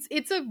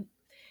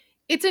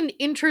 It's an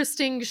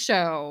interesting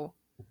show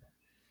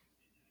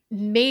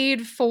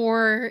made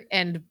for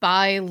and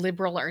by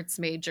liberal arts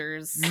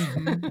majors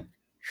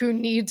who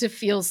need to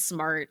feel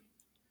smart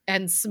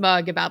and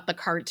smug about the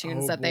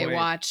cartoons that they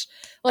watch.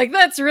 Like,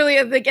 that's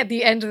really, like, at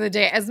the end of the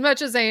day, as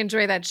much as I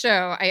enjoy that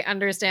show, I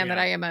understand that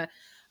I am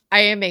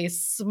a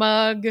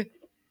smug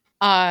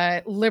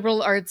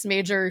liberal arts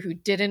major who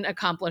didn't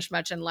accomplish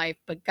much in life,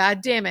 but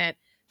god damn it,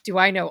 do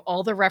I know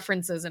all the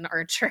references in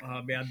Archer.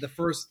 Oh man, the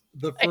first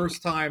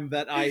time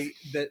that I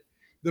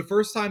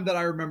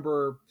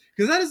remember,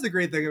 because that is the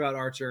great thing about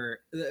Archer,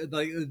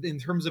 like in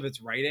terms of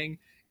its writing,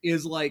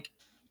 is like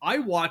I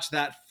watched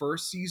that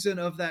first season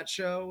of that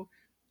show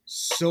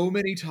so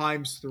many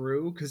times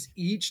through, because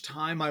each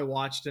time I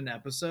watched an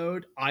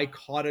episode, I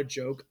caught a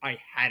joke I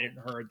hadn't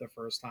heard the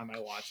first time I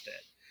watched it.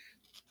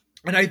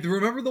 And I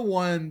remember the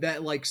one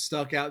that like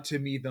stuck out to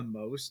me the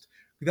most,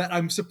 that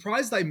I'm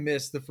surprised I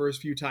missed the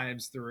first few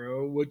times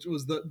through, which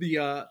was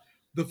the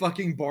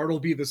fucking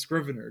Bartleby the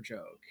Scrivener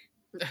joke.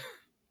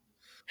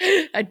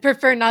 I'd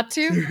prefer not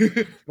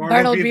to.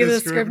 Bartleby the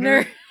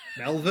Scrivener.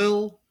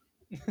 Melville.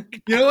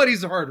 You know what?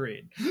 He's a hard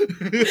read.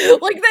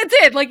 Like that's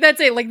it. Like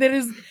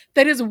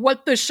that is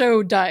what the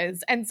show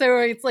does. And so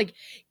it's like,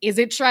 is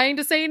it trying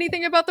to say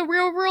anything about the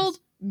real world?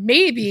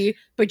 Maybe,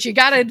 but you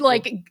gotta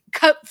like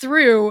cut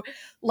through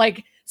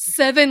like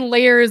 7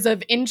 layers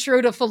of intro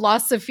to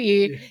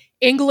philosophy,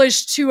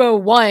 English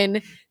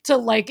 201 to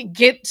like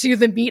get to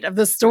the meat of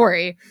the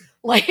story.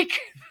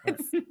 Like,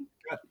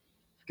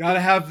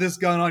 gotta have this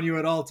gun on you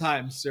at all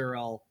times,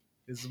 Cyril.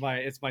 It's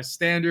my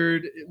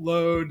standard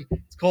load.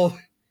 It's called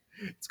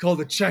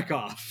a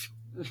Chekhov.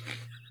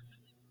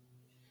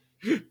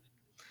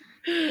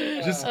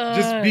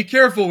 Just be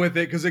careful with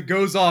it, because it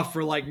goes off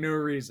for like no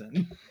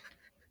reason.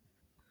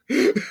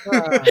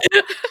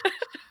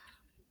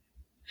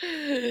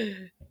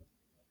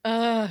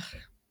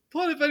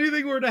 But if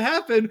anything were to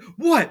happen,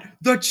 what?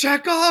 The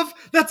Chekhov?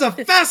 That's a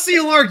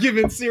facile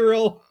argument,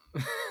 Cyril.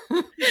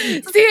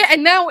 See,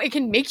 and now it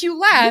can make you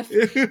laugh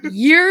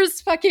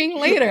years fucking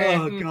later.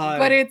 Oh god!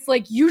 But it's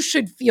like, you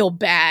should feel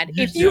bad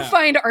if you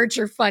find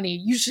Archer funny.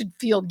 You should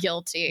feel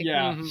guilty.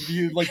 Yeah,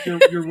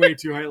 you're way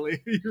too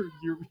highly.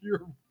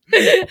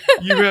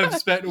 You have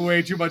spent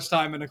way too much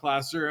time in a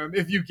classroom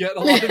if you get a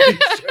lot of these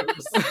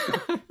jokes.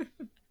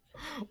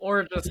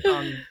 Or just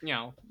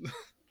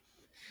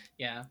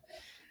yeah.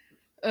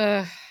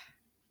 So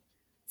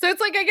it's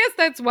like, I guess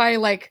that's why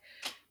like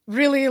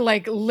really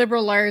like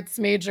liberal arts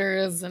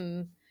majors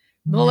and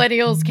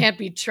millennials can't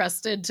be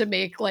trusted to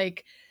make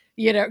like,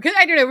 you know, because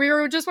I don't know, we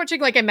were just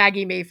watching like a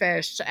Maggie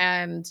Mayfish,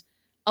 and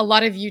a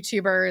lot of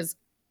YouTubers,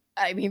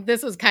 I mean,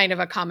 this is kind of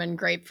a common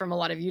gripe from a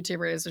lot of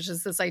YouTubers, which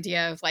is this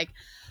idea of like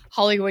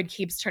Hollywood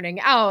keeps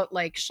turning out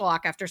like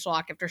schlock after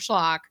schlock after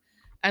schlock,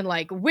 and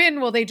like,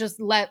 when will they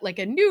just let like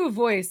a new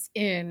voice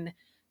in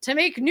to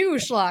make new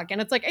schlock?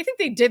 And it's like, I think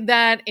they did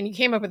that, and you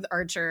came up with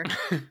Archer.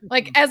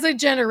 Like, as a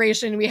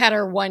generation, we had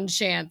our one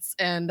chance,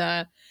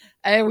 and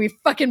we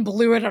fucking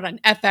blew it on an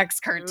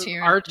FX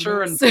cartoon.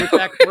 Archer and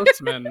BoJack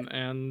Horseman,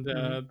 and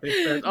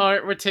they said, "All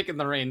right, we're taking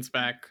the reins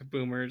back,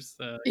 boomers."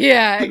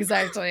 Yeah,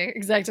 exactly.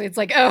 It's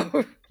like,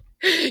 oh,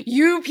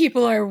 you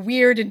people are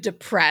weird and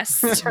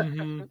depressed.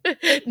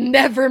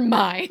 Never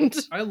mind.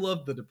 I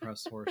love the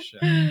depressed horse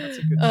shit. That's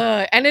a good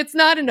show. And it's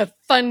not in a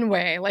fun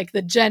way like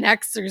the Gen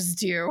Xers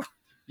do.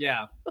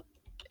 Yeah.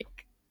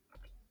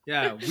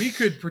 Yeah, we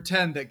could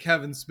pretend that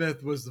Kevin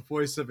Smith was the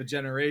voice of a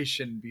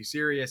generation and be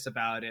serious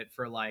about it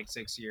for like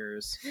 6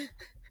 years.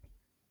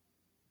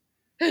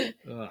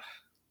 Ugh.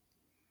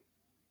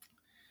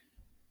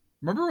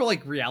 Remember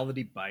like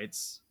Reality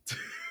Bites?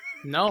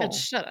 No. God,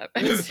 shut up.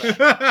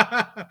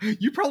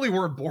 You probably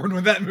weren't born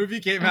when that movie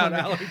came out, my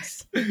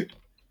Alex.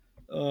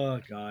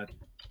 Oh god.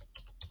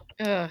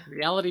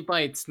 Reality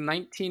Bites,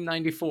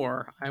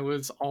 1994. I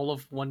was all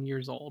of 1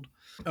 year old.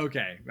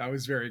 Okay, I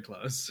was very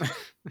close.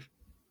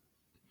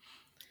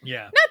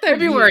 Yeah. Not that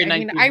February I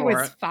mean, 94. I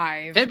was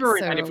 5.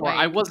 February so, 94. like,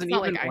 I wasn't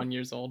even like 1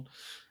 year old.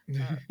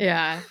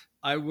 Yeah.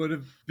 I would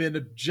have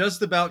been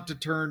just about to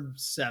turn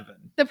 7.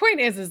 The point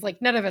is like,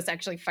 none of us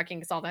actually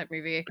fucking saw that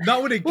movie.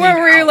 Not when it came Where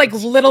we were out. like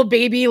little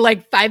baby,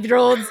 like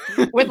 5-year-olds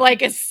with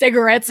like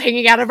cigarettes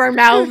hanging out of our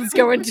mouths,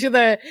 going to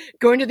the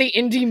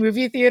indie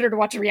movie theater to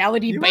watch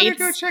Reality Bites. You want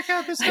to go check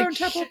out the Stone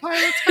Temple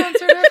Pilots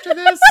concert after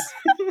this?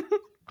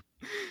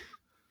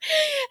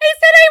 I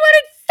said I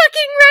wanted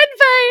fucking red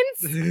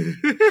vines.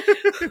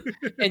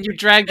 And you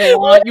dragged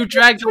along.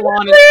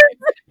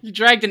 You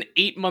dragged an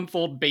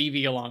 8-month-old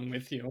baby along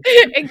with you.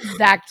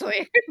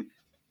 Exactly.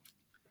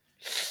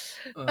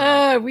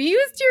 We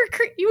used your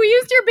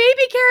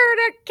baby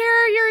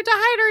carrier to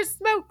hide our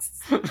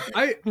smokes.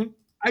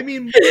 I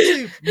mean,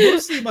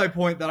 mostly my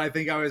point that I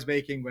think I was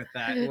making with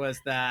that was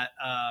that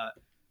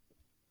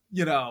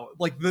you know,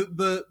 like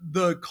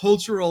the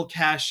cultural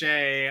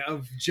cachet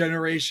of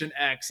Generation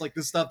X, like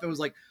the stuff that was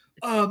like,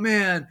 oh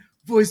man,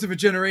 voice of a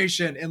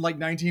generation in like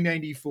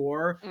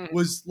 1994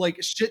 was like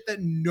shit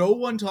that no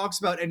one talks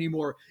about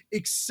anymore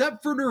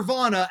except for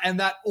Nirvana, and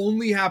that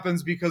only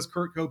happens because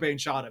Kurt Cobain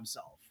shot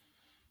himself.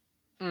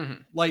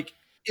 Mm-hmm. Like,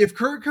 if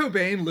Kurt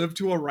Cobain lived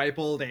to a ripe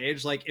old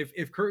age, like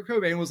if Kurt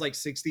Cobain was like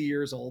 60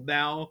 years old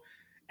now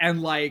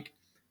and like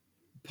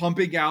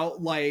pumping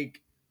out like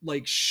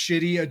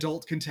shitty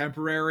adult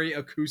contemporary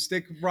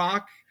acoustic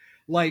rock,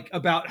 like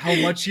about how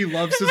much he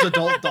loves his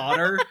adult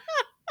daughter,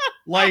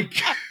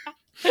 like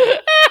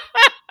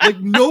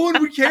no one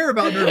would care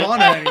about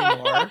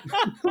Nirvana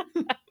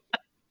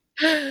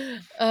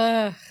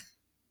anymore.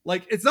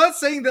 Like, it's not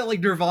saying that like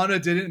Nirvana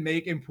didn't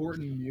make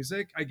important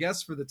music, I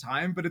guess, for the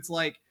time, but it's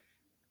like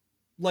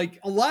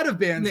a lot of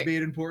bands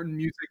made important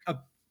music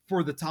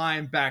for the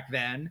time back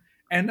then,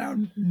 and now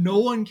no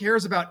one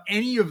cares about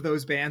any of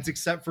those bands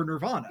except for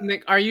Nirvana.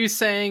 Nick, are you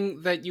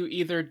saying that you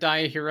either die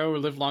a hero or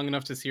live long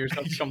enough to see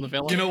yourself become the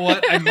villain? You know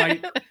what? I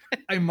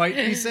might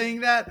be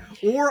saying that,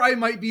 or I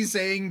might be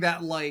saying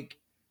that like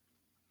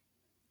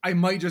I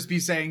might just be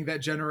saying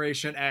that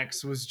Generation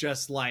X was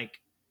just like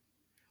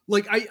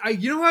I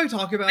you know how I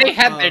talk about they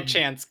had their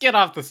chance, get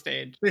off the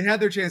stage. They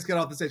had their chance, get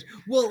off the stage.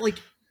 Well, like,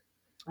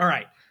 all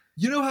right.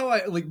 You know how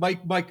I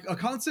like a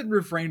constant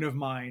refrain of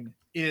mine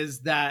is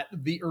that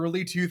the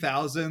early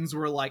 2000s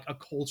were like a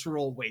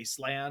cultural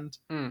wasteland.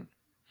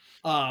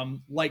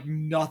 Like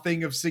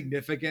nothing of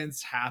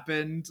significance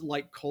happened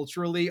like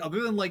culturally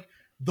other than like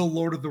the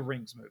Lord of the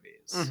Rings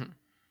movies.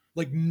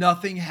 Like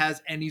nothing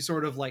has any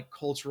sort of like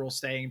cultural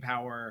staying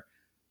power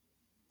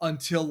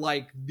until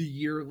like the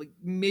year like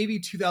maybe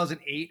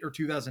 2008 or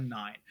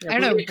 2009. I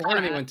know the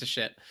economy went to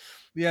shit.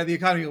 Yeah, the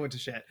economy went to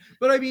shit.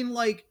 But I mean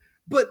like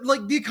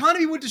the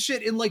economy went to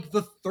shit in like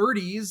the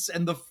 30s,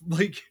 and the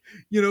like,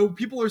 you know,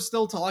 people are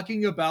still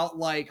talking about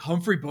like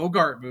Humphrey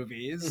Bogart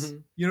movies.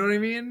 You know what I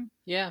mean?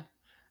 Yeah.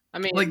 I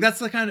mean, like that's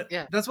the kind of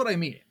that's what I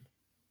mean.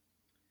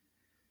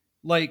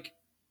 Like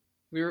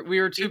we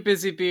were too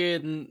busy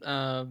being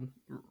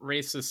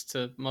racist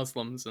to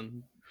Muslims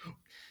and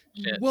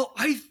shit. Well,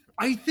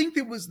 I think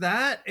it was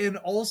that, and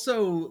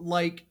also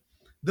like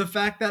the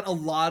fact that a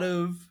lot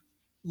of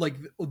like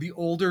the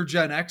older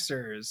Gen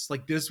Xers,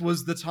 like this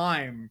was the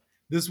time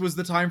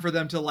for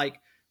them to like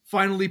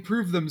finally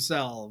prove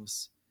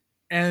themselves,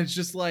 and it's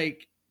just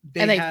like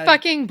they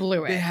fucking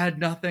blew it. They had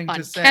nothing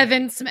to say.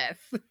 Kevin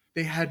Smith.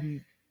 They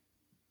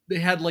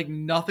had like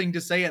nothing to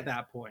say at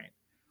that point.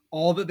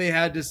 All that they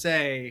had to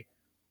say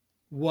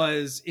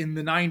was in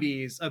the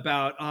 90s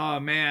about, oh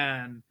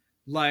man,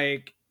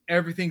 like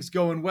everything's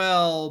going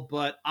well,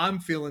 but I'm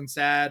feeling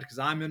sad because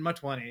I'm in my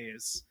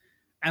 20s.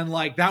 And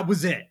like that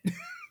was it.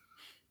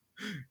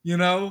 You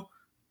know?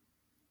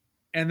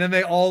 And then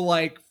they all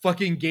like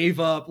fucking gave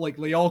up, like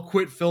they all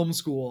quit film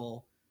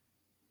school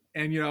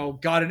and, you know,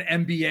 got an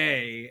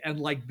MBA, and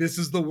like this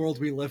is the world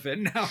we live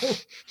in now.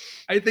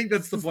 I think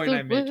that's the point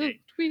I'm making.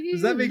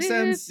 Does that make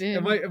sense?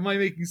 Am I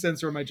making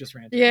sense, or am I just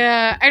ranting?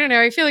 Yeah, I don't know.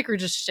 I feel like we're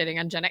just shitting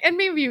on Gen X. And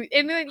maybe,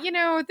 and you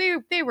know,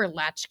 they were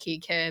latchkey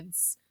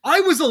kids.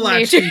 I was a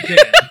latchkey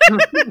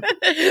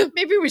kid.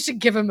 Maybe we should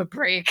give them a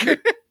break.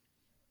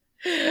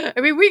 I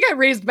mean, we got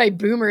raised by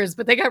boomers,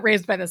 but they got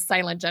raised by the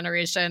silent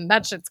generation.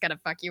 That shit's gonna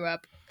fuck you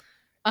up.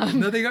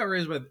 No, they got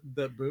raised by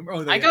the boomer.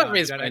 Oh, I got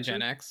raised by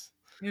Gen X.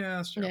 Yeah,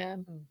 that's true. Yeah.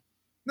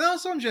 No,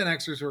 some Gen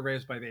Xers were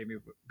raised by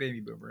baby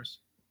boomers.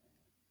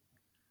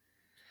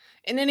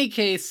 In any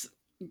case,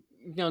 you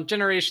know,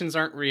 generations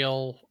aren't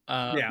real.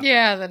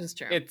 Yeah, that is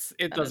true.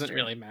 It doesn't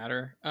really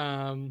matter.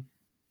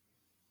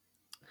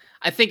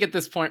 I think at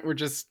this point we're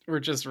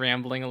just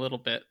rambling a little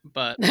bit,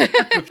 but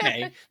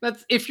okay.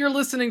 That's if you're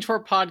listening to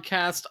our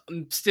podcast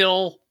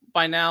still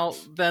by now,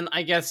 then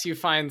I guess you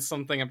find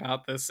something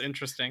about this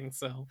interesting.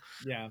 So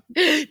yeah,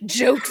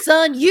 joke's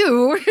on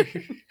you.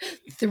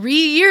 3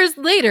 years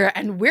later,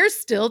 and we're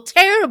still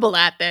terrible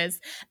at this,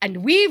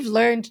 and we've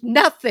learned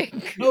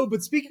nothing. No,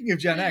 but speaking of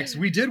Gen X,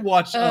 we did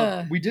watch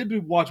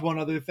one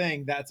other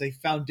thing that's a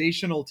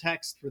foundational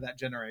text for that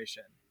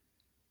generation.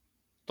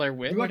 Blair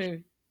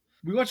Witch.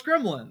 We watched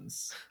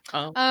Gremlins.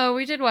 Oh,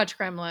 we did watch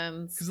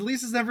Gremlins. Because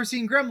Elise has never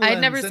seen Gremlins. I'd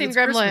never seen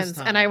Gremlins,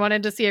 and I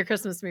wanted to see a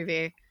Christmas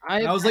movie.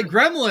 I was like,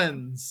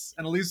 Gremlins!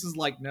 And Elise was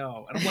like,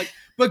 no. And I'm like,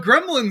 but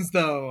Gremlins,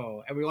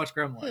 though! And we watched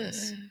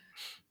Gremlins.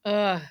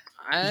 Did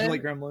you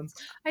like Gremlins?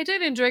 I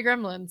did enjoy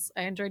Gremlins.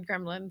 I enjoyed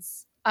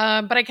Gremlins.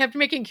 But I kept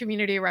making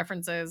Community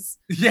references.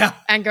 Yeah.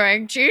 And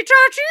going, Chicho,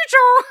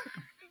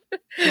 Chicho!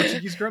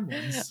 Portuguese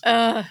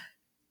Gremlins.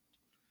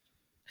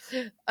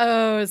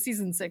 Oh,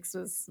 season 6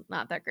 was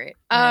not that great.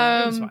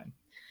 It was fine.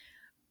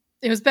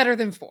 It was better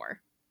than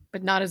 4,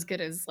 but not as good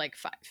as like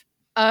 5.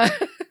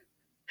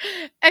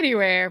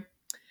 Anyway,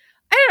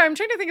 I don't know. I'm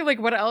trying to think of like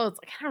what else.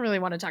 Like, I don't really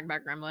want to talk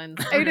about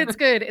Gremlins. I mean, it's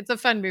good. It's a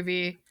fun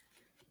movie.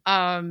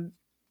 I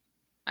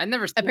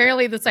never. Seen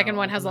Apparently, the second No,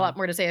 one I has a don't lot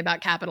more to say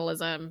about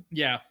capitalism.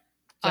 Yeah.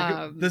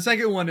 Um, The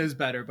second one is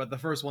better, but the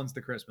first one's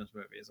the Christmas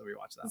movie, so we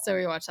watched that. So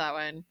one. we watched that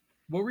one.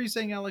 What were you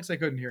saying, Alex? I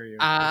couldn't hear you.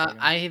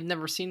 I have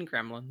never seen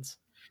Gremlins.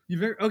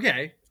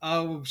 Okay.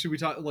 Should we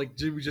talk? Like,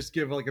 did we just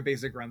give like a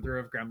basic run through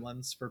of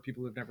Gremlins for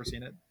people who've never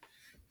seen it?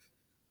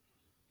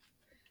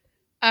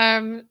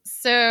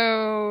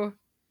 So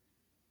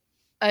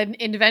an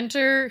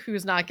inventor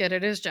who's not good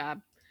at his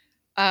job,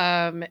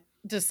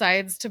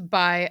 decides to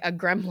buy a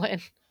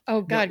gremlin.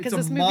 Oh god, because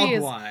this movie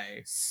is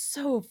Mogwai.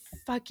 so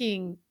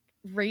fucking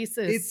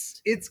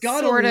racist. It's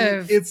got sort a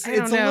of. it's I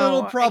don't it's a know. little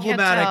I can't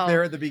problematic tell.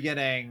 there at the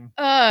beginning.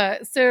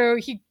 So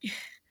he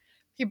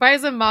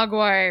buys a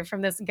Mogwai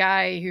from this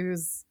guy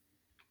who's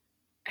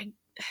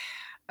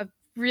a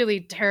really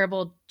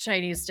terrible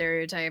Chinese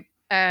stereotype,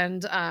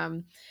 and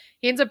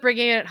he ends up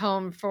bringing it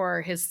home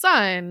for his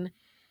son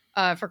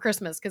for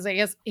Christmas because I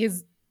guess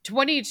his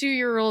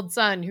 22-year-old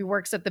son who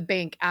works at the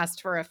bank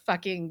asked for a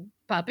fucking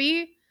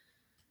puppy.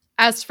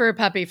 Asked for a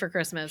puppy for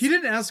Christmas. He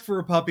didn't ask for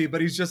a puppy, but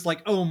he's just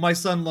like, "Oh, my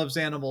son loves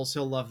animals.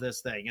 He'll love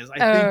this thing." Is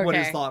I think what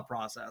his okay. thought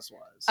process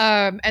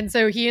was. And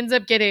so he ends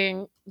up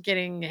getting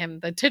him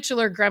the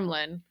titular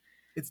gremlin.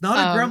 It's not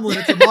a um, gremlin;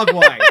 it's a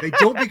Mogwai. They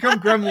don't become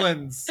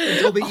gremlins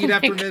until they Oh eat my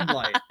after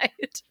midnight.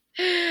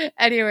 God.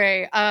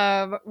 Anyway,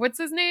 what's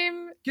his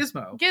name?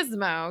 Gizmo.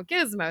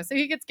 Gizmo. So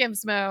he gets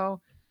Gizmo.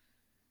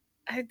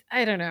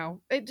 I don't know.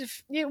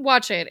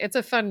 Watch it. It's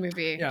a fun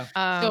movie.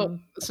 Yeah.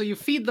 So you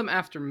feed them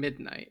after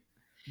midnight.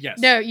 Yes.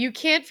 No, you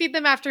can't feed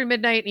them after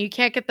midnight and you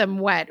can't get them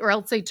wet or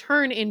else they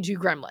turn into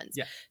gremlins.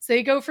 Yeah. So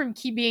they go from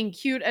being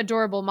cute,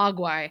 adorable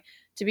Mogwai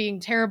to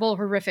being terrible,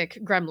 horrific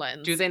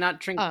gremlins. Do they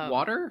not drink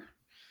water?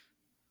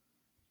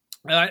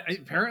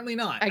 Apparently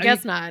not. I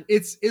guess not.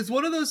 It's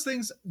one of those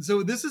things.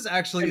 So this is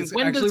actually And it's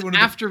when actually does one of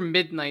the, after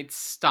midnight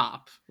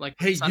stop? Like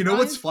Hey, you know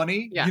what's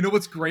funny? Yeah. You know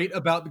what's great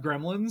about the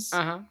Gremlins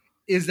Uh-huh.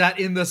 is that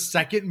in the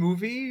second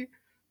movie,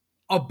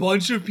 a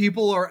bunch of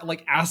people are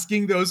like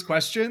asking those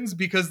questions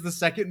because the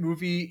second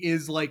movie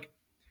is like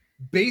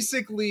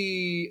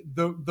basically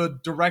the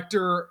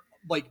director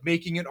like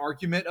making an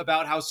argument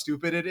about how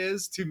stupid it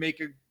is to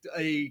make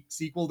a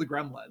sequel to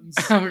Gremlins.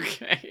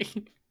 Okay.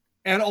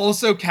 And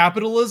also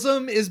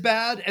capitalism is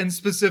bad, and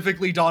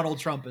specifically Donald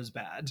Trump is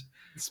bad.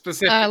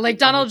 Specifically, Like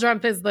Donald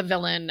Trump is the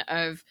villain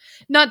of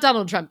not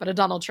Donald Trump, but a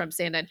Donald Trump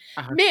stand-in.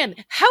 Uh-huh. Man,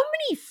 how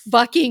many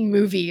fucking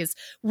movies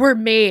were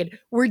made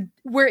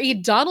where a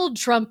Donald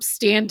Trump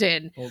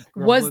stand-in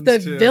was the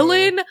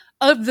villain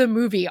of the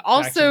movie? Back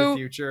Also, to the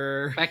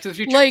Future. Back to the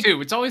Future like- 2.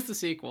 It's always the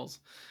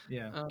sequels.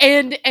 Yeah.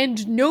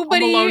 and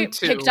nobody Alone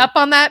 2. picked up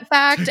on that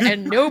fact,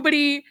 and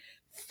nobody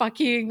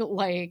fucking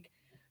like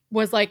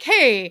was like,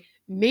 hey,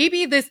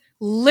 maybe this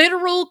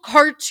literal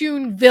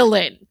cartoon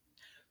villain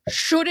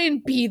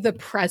shouldn't be the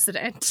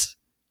president.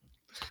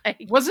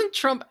 Like, Wasn't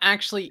Trump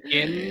actually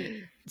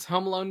in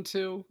Home Alone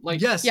 2?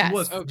 Like, Yes, Yes. he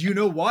was. Okay. Do you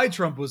know why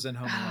Trump was in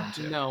Home Alone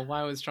 2? No,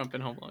 why was Trump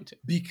in Home Alone 2?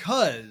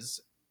 Because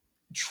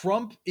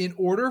Trump, in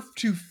order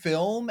to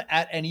film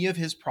at any of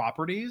his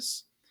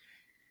properties,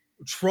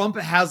 Trump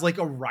has like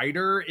a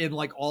writer in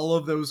like all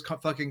of those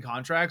fucking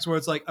contracts where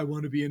it's like, I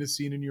want to be in a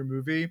scene in your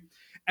movie.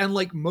 And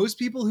like most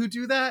people who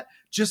do that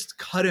just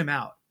cut him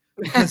out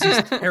because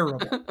he's terrible.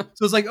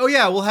 So it's like, oh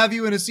yeah, we'll have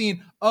you in a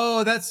scene.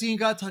 Oh, that scene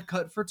got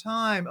cut for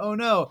time. Oh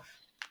no.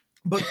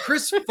 But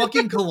Chris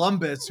fucking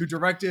Columbus, who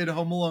directed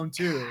Home Alone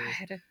 2,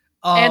 God.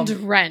 and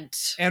And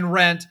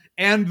Rent.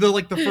 and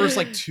the first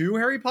like 2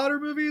 Harry Potter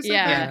movies, I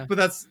Yeah. think. But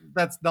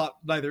that's not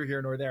neither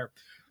here nor there.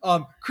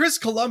 Chris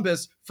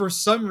Columbus, for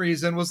some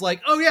reason, was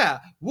like, oh yeah,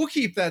 we'll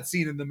keep that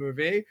scene in the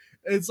movie.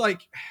 It's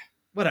like,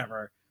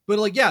 whatever. But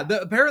like, yeah,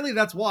 apparently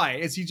that's why.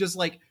 Is he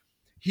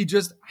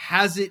just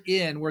has it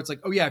in where it's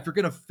like, oh yeah, if you're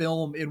gonna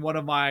film in one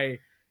of my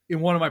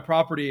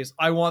properties,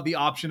 I want the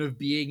option of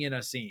being in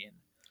a scene.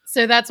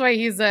 So that's why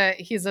he's a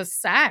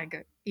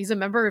SAG. He's a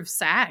member of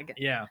SAG.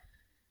 Yeah.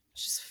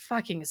 Just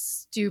fucking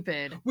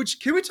stupid. Which,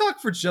 can we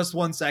talk for just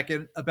 1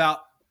 second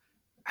about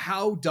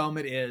how dumb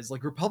it is?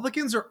 Like,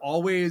 Republicans are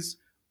always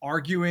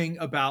arguing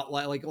about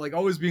like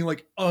always being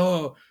like,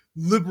 oh,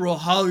 liberal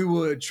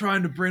Hollywood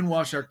trying to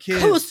brainwash our kids.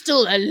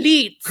 Coastal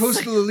elites.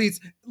 Coastal elites.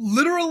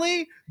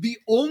 Literally, the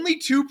only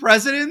 2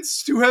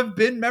 presidents to have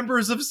been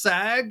members of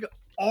SAG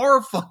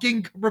are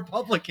fucking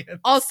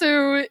Republicans.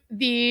 Also,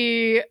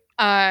 the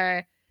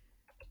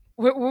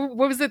what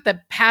was it? The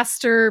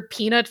pastor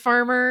peanut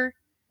farmer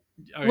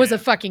Oh, was yeah. a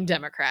fucking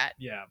Democrat.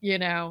 Yeah. You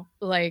know,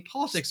 like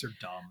Politics are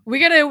dumb. we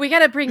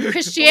gotta bring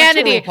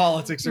Christianity. Electoral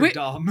politics are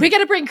dumb. We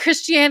gotta bring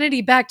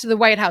Christianity back to the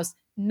White House.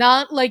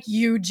 Not like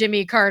you,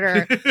 Jimmy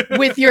Carter,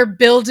 with your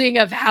building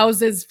of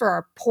houses for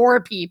our poor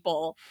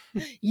people.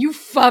 You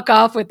fuck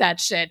off with that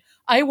shit.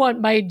 I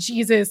want my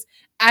Jesus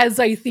as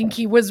I think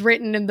he was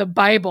written in the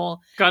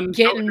Bible, Gunpowder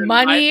getting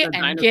money the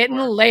and getting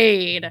dinosaur.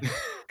 laid.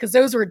 Because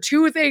those were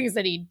two things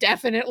that he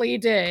definitely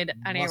did.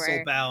 Muscle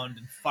Anyway, bound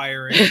and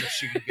firing a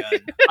machine gun.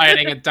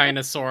 Fighting a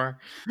dinosaur.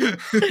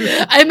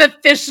 I'm a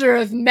fisher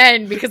of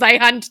men because I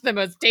hunt the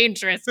most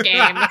dangerous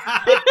game.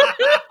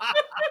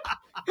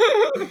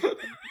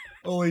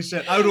 Holy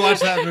shit. I would watch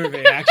that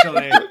movie,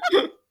 actually.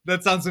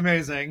 That sounds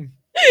amazing.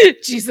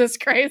 Jesus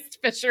Christ,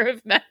 fisher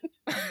of men.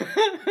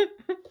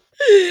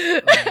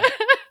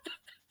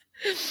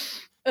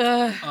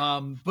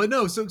 But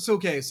no, so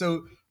okay,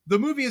 so the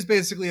movie is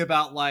basically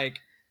about like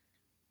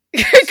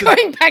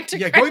going back to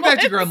going back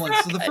to Gremlins.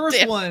 Gremlins. So the first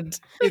Damn. one,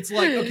 it's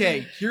like,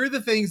 okay, here are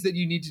the things that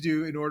you need to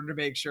do in order to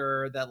make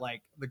sure that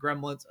like the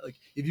Gremlins, like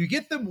if you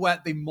get them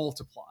wet, they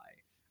multiply.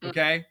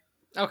 Okay.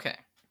 Okay.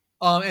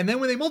 And then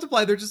when they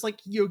multiply, they're just like,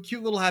 you know,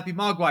 cute little happy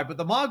Mogwai. But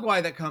the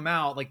Mogwai that come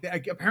out, like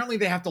apparently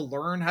they have to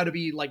learn how to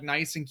be like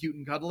nice and cute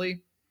and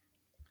cuddly.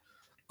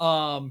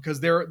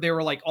 Because they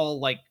were like all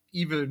like,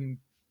 even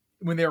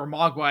when they were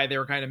Mogwai, they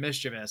were kind of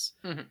mischievous.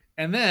 Mhm.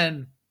 And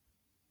then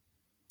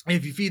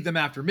if you feed them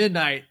after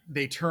midnight,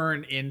 they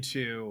turn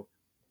into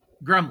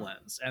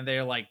gremlins and they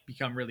like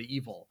become really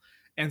evil.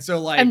 And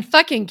so like And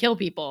fucking kill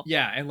people.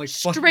 yeah, and like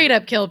Straight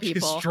up kill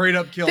people. straight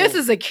up kill. This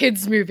is a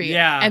kid's movie.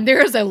 Yeah. And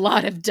there is a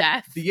lot of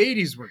death. The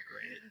 80s were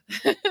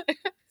great.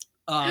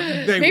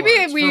 They Maybe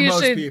weren't we for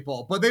most should-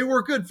 people, but they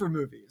were good for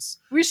movies.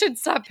 We should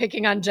stop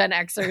picking on Gen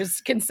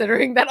Xers,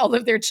 considering that all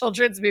of their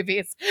children's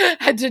movies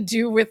had to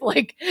do with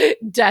like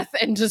death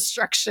and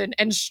destruction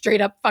and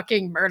straight up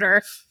fucking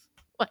murder.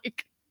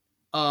 Like,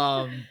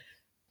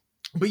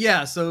 But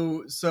yeah,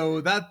 so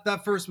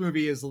that first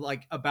movie is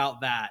like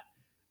about that.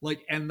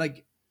 Like, and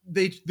like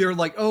they're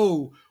like,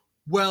 oh,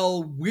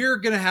 well, we're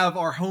gonna have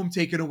our home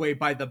taken away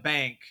by the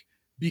bank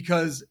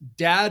because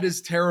dad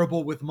is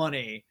terrible with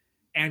money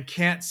and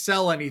can't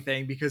sell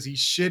anything because he's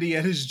shitty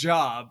at his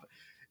job.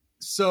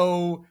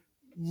 So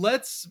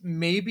let's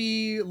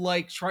maybe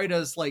like try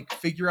to like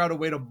figure out a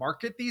way to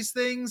market these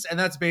things. And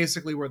that's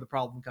basically where the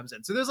problem comes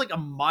in. So there's like a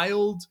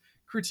mild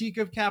critique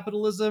of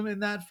capitalism in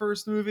that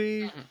first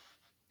movie. Mhm.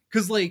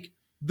 Cause like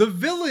the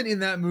villain in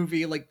that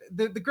movie, like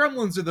the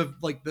gremlins are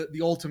the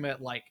ultimate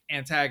like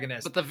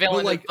antagonist. But the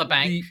villain like is the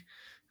bank.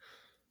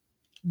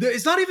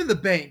 It's not even the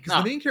bank because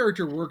No. the main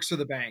character works for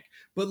the bank,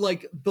 but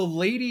like the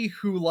lady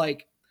who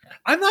like,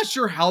 I'm not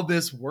sure how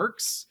this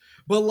works,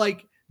 but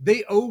like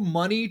they owe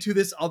money to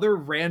this other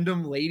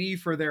random lady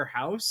for their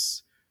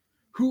house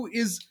who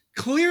is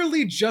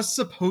clearly just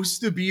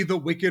supposed to be the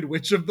Wicked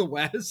Witch of the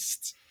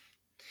West.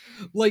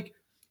 Like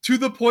to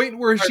the point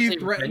where she they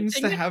threatens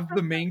to renting it have from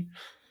the main.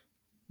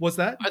 What's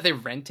that? Are they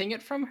renting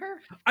it from her?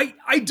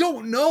 I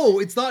don't know.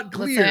 It's not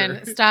clear.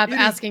 listen, stop It is-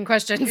 asking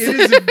questions. it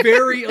is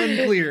very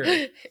unclear.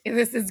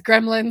 This is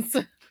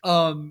Gremlins.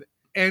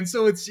 And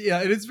so it's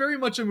it is very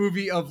much a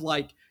movie of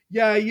like,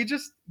 yeah, you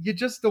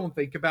just don't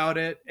think about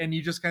it and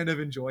you just kind of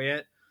enjoy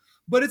it.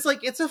 But it's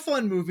like it's a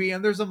fun movie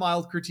and there's a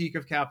mild critique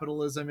of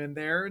capitalism in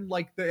there and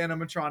like the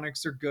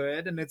animatronics are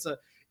good and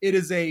it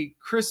is a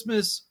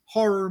Christmas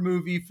horror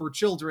movie for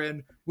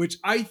children, which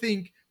I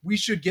think we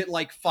should get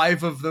like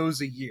 5 of those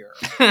a year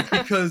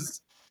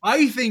because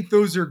I think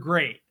those are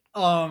great.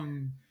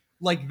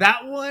 Like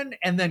that one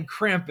and then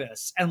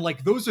Krampus, and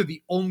like those are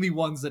the only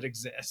ones that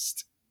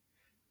exist.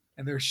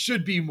 And there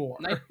should be more.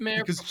 Nightmare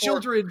because Before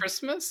children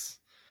Christmas?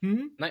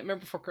 Hmm? Nightmare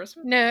Before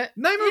Christmas? No,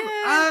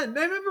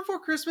 Nightmare Before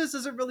Christmas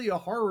isn't really a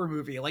horror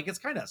movie. Like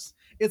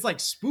it's like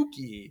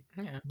spooky,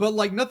 Yeah. but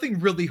like nothing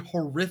really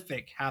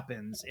horrific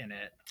happens in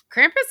it.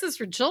 Krampus is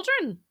for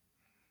children.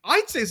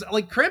 I'd say so.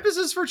 Like Krampus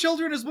is for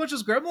children as much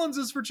as Gremlins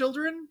is for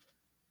children.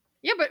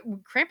 Yeah, but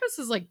Krampus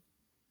is like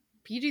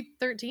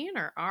PG-13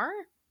 or R.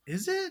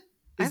 Is it?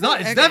 I It's thought-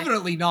 not. It's okay.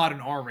 definitely not an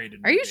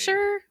R-rated. Are you movie.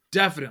 sure?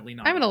 Definitely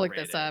not. I'm gonna look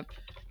this R-rated. up.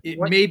 It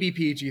What- may be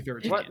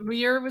PG-13. What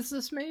year was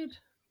this made?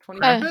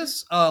 20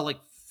 Krampus? Like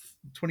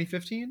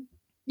 2015.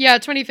 Yeah,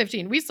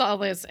 2015. We saw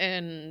this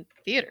in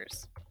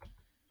theaters.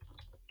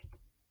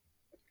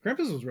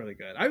 Krampus was really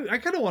good. I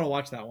kind of want to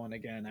watch that one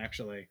again,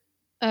 actually.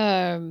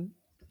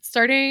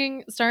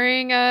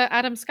 Starring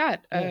Adam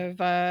Scott Yeah.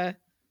 of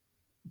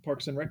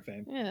Parks and Rec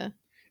fame. yeah.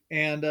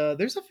 And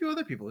there's a few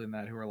other people in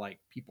that who are like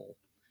people.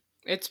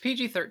 It's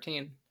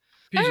PG-13.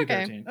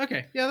 PG-13.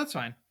 Okay, yeah, that's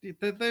fine.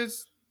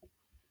 There's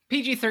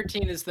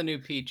PG-13 is the new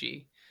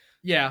PG.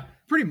 yeah,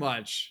 pretty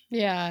much.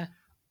 Yeah.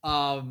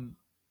 Um,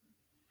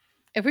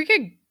 If we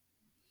could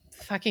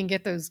fucking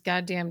get those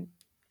goddamn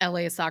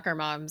LA soccer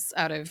moms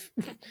out of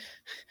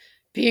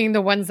being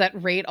the ones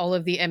that rate all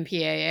of the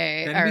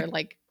MPAA Then or we-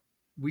 like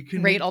we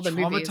can Rate make all the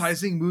movies.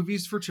 traumatizing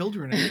movies for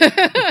children.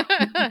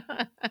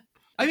 I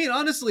mean,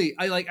 honestly,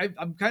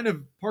 I'm kind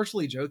of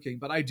partially joking,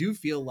 but I do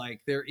feel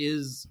like there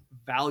is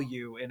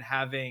value in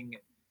having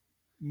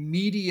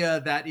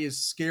media that is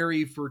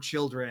scary for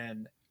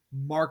children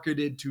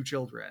marketed to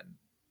children.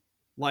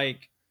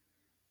 Like,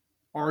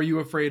 Are You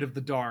Afraid of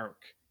the Dark?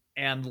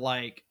 And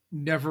like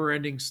Never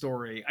Ending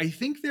Story. I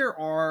think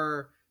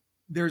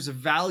there's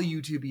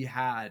value to be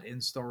had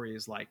in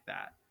stories like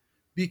that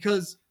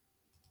because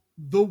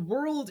the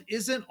world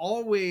isn't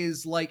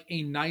always like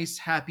a nice,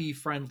 happy,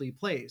 friendly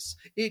place.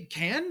 It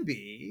can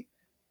be,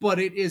 but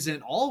it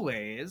isn't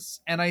always.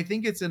 And I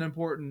think it's an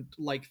important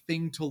like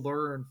thing to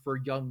learn for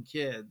young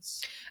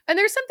kids. And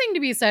there's something to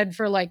be said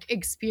for like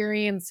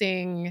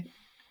experiencing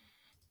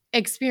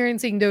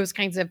those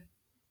kinds of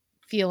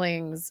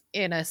feelings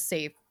in a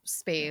safe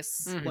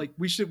space. Mhm. Like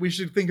we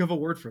should think of a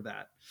word for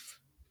that.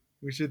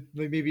 We should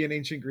like, maybe an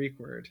ancient Greek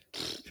word.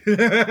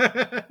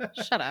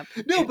 Shut up.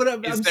 No, but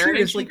I'm Is there an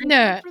serious. ancient Like Greek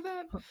No. word for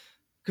that?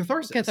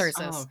 catharsis. Catharsis.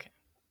 Oh,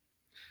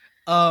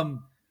 okay.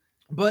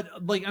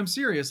 But like I'm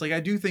serious. Like I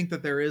do think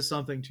that there is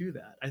something to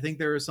that. I think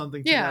there is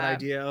something to that Yeah.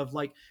 idea of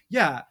like,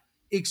 yeah,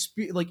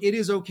 like it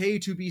is okay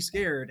to be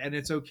scared, and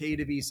it's okay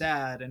to be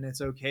sad, and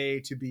it's okay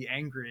to be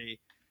angry.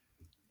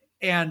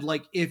 And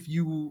like if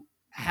you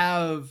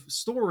have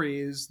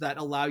stories that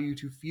allow you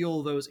to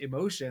feel those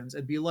emotions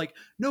and be like,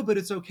 no, but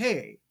it's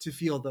okay to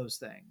feel those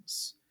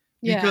things.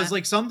 Yeah. Because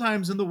like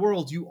sometimes in the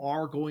world you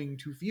are going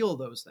to feel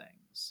those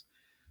things.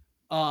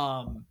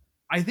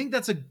 I think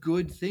that's a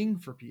good thing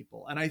for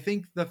people. And I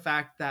think the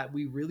fact that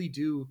we really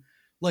do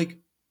like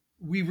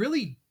we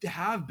really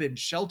have been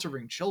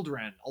sheltering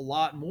children a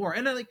lot more.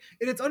 And like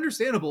and it's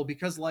understandable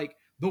because like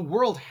the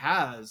world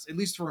has, at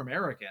least for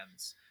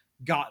Americans,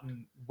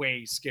 gotten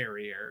way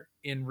scarier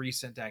in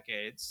recent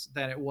decades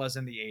than it was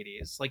in the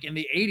 80s. Like in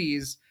the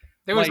 80s,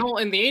 There was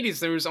like, in the 80s.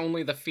 There was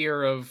only the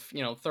fear of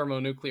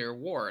thermonuclear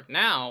war.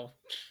 Now,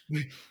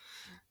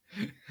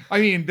 I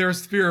mean,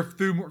 there's fear of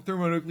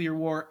thermonuclear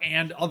war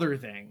and other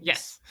things.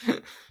 yes,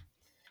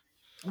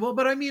 Well,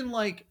 but I mean,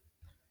 like,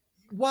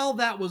 while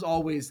that was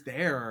always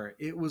there,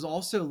 it was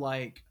also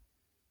like,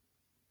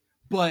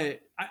 but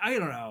I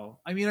don't know.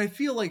 I mean, I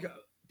feel like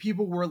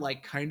people were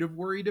like kind of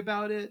worried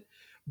about it,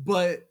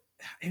 but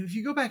if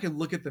you go back and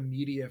look at the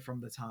media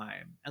from the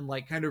time and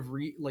like kind of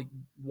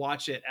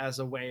watch it as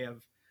a way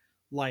of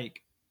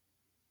like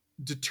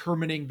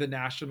determining the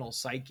national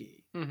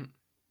psyche, Mhm.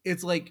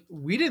 it's like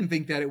we didn't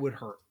think that it would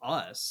hurt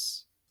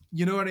us.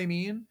 You know what I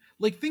mean?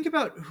 Like think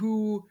about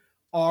who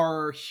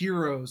our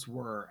heroes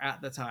were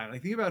at the time.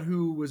 Like think about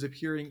who was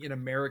appearing in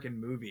American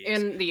movies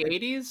in the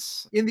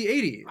 80s, in the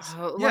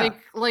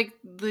 80s.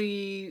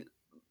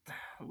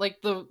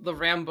 like the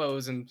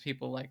Rambos and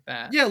people like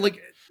that. Yeah,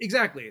 like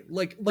exactly.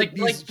 Like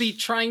the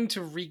trying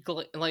to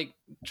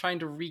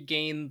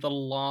regain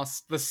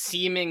the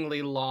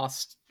seemingly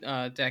lost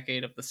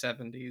decade of the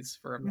 70s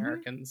for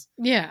Americans.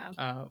 Yeah.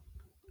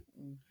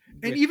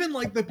 And even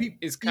like the people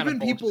is kind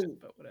even of bullshit, people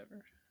but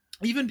whatever.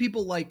 even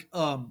people like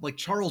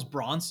Charles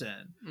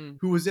Bronson, Mm.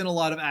 who was in a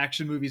lot of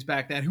action movies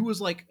back then, who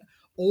was like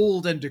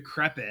old and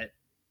decrepit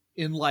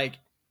in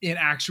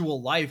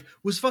actual life,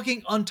 was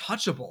fucking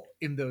untouchable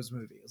in those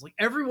movies. Like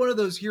every one of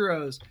those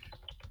heroes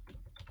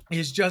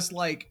is just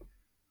like,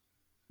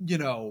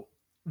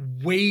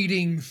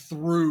 wading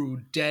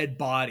through dead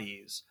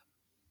bodies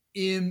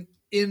in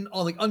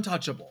like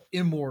untouchable,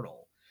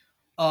 immortal.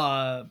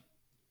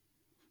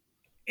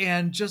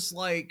 And just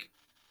like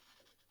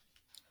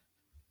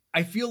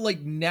I feel like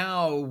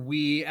now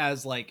we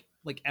as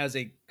as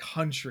a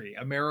country,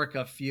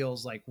 America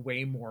feels like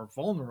way more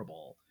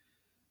vulnerable.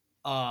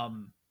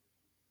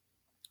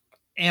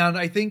 And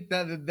I think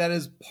that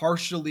is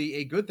partially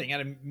a good thing,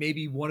 and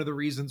maybe one of the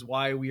reasons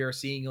why we are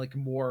seeing like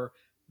more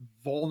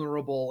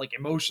vulnerable, like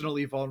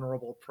emotionally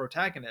vulnerable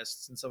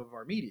protagonists in some of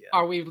our media.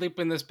 Are we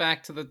looping this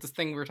back to the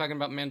thing we were talking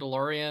about,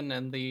 Mandalorian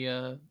and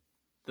the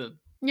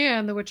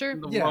and The Witcher?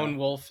 the Yeah. lone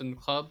wolf and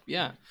club?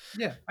 Yeah.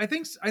 Yeah, I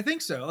think so.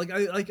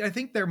 I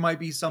think there might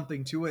be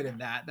something to it in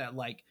that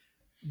like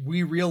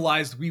we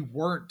realized we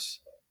weren't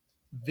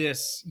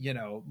this,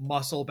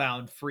 muscle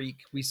bound freak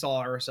we saw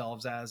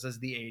ourselves as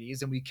the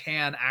 80s, and we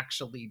can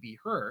actually be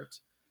hurt.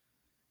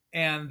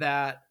 And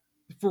that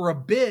for a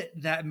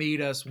bit that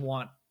made us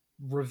want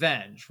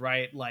revenge,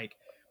 right? Like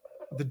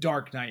the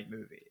Dark Knight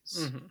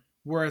movies. Mhm.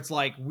 Where it's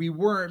like we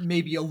weren't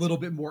maybe a little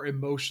bit more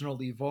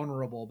emotionally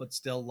vulnerable, but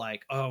still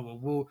like, oh,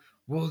 well,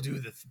 we'll do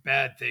the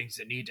bad things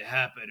that need to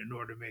happen in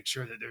order to make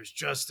sure that there's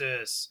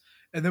justice.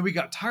 And then we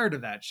got tired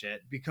of that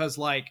shit because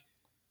like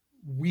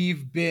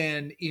we've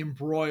been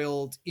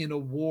embroiled in a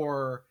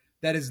war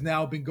that has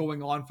now been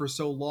going on for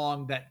so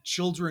long that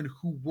children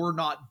who were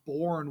not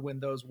born when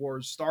those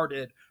wars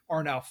started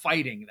are now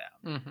fighting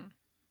them. Mhm.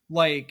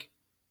 Like,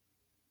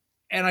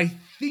 and I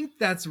think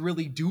that's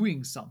really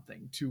doing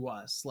something to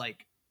us,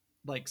 like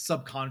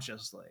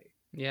subconsciously.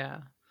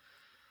 Yeah.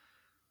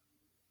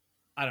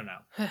 I don't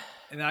know.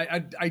 And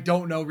I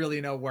don't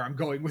really know where I'm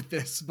going with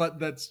this, but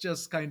that's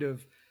just kind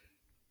of,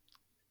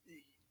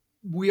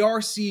 we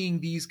are seeing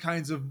these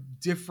kinds of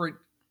different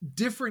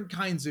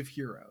kinds of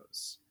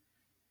heroes.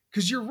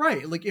 Because you're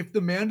right. Like if The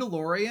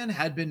Mandalorian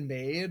had been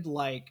made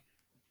like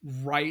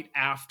right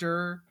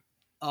after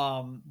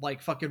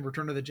like fucking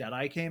Return of the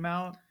Jedi came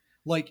out,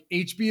 like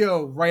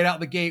HBO right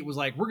out the gate was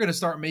like, we're going to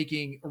start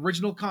making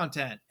original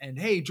content. And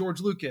hey, George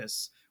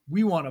Lucas,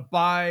 we want to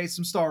buy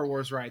some Star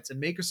Wars rights and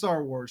make a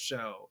Star Wars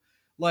show.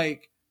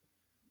 Like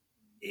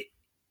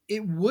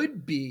it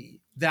would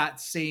be that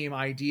same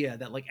idea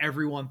that like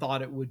everyone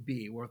thought it would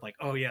be, where it's like,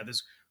 oh yeah,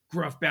 this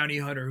gruff bounty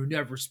hunter who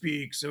never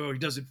speaks, so he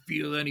doesn't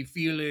feel any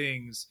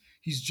feelings.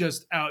 He's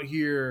just out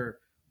here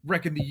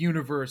wrecking the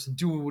universe and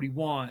doing what he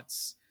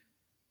wants.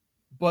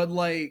 But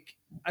like,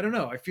 I don't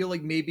know. I feel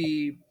like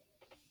maybe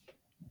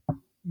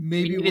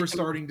we're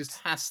starting to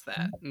past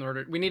that.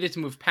 We needed to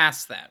move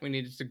past that. We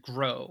needed to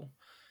grow,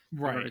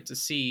 right, in order to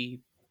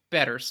see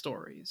better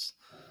stories.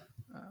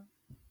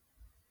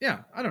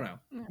 Yeah, I don't know.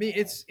 I mean,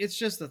 it's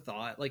just a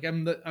thought. Like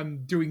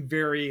I'm doing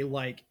very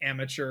like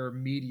amateur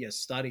media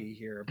study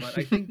here, but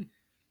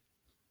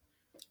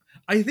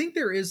I think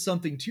there is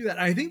something to that.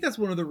 I think that's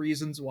one of the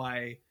reasons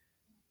why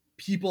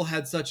people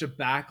had such a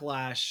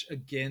backlash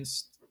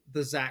against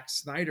the Zack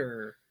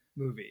Snyder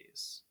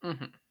movies.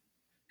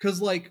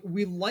 Because like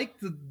we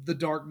liked the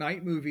Dark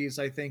Knight movies,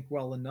 I think,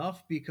 well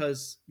enough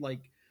because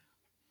like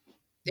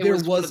there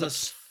was a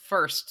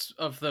first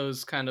of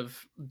those kind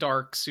of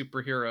dark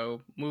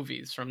superhero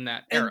movies from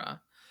that era,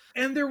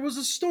 and there was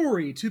a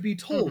story to be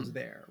told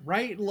there,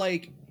 right?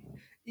 Like,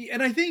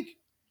 and I think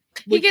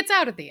he gets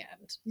out at the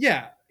end.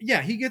 Yeah,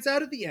 he gets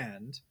out at the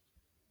end.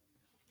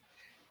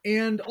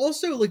 And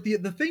also, like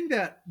the thing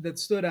that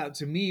stood out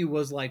to me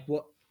was like,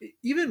 well,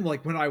 even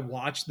like when I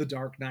watched The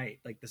Dark Knight,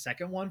 like the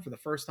second one for the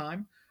first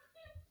time,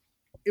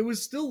 it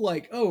was still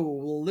like, oh,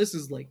 well, this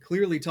is like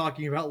clearly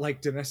talking about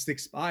like domestic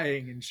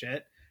spying and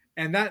shit.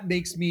 And that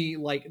makes me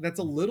like, that's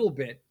a little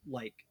bit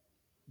like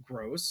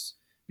gross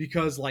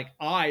because like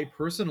I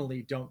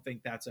personally don't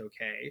think that's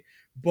okay.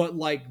 But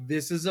like,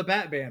 this is a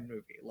Batman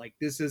movie. Like,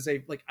 this is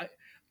a, like,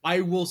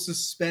 I will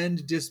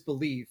suspend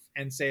disbelief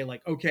and say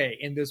like, okay,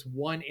 in this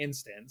one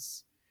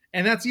instance,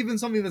 and that's even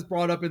something that's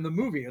brought up in the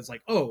movie. It's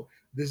like, oh,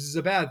 this is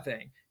a bad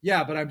thing.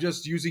 Yeah, but I'm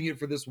just using it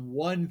for this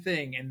one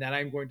thing and then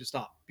I'm going to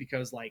stop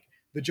because like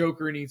the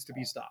Joker needs to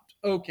be stopped.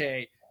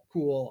 Okay,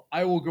 cool.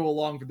 I will go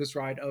along for this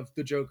ride of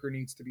the Joker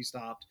needs to be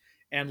stopped.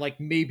 And like,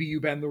 maybe you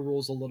bend the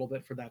rules a little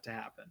bit for that to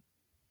happen.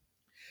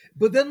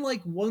 But then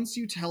like, once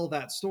you tell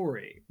that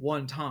story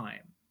one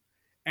time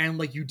and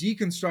like you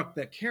deconstruct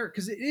that character,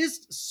 because it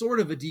is sort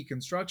of a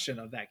deconstruction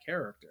of that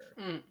character.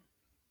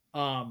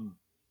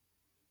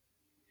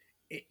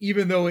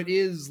 Even though it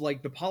is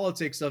like the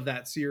politics of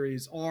that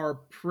series are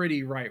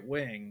pretty right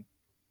wing,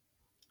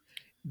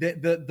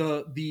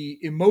 the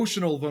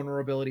emotional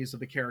vulnerabilities of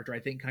the character I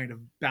think kind of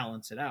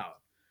balance it out.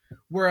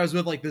 Whereas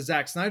with like the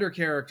Zack Snyder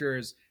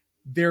characters,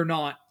 they're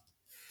not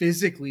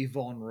physically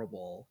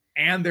vulnerable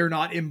and they're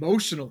not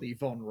emotionally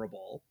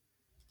vulnerable.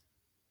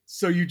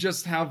 So you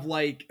just have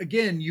like,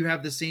 again, you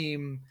have the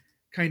same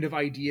kind of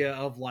idea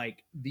of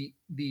like the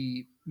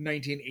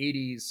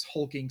 1980s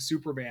hulking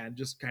Superman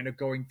just kind of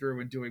going through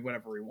and doing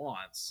whatever he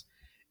wants.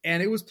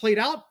 And it was played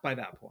out by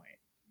that point.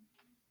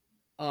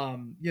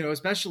 You know,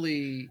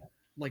 especially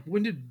like,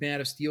 when did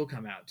Man of Steel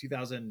come out?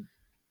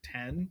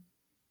 2010?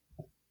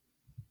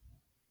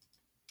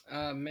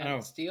 Man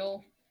of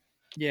Steel?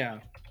 Yeah.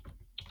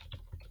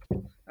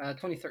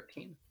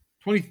 2013.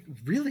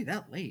 Really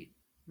that late?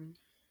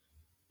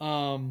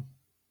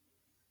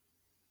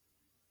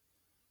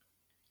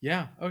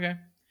 Yeah, okay.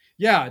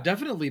 Yeah,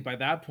 definitely by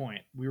that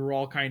point, we were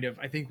all kind of,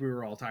 I think we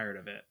were all tired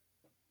of it.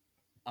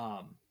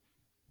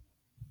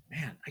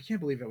 Man, I can't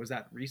believe it was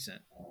that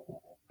recent.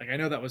 Like, I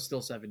know that was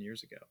still 7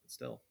 years ago, but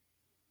still.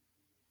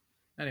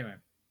 Anyway.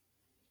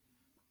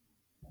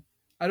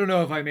 I don't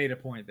know if I made a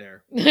point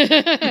there.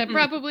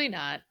 Probably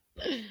not.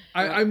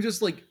 I'm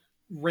just like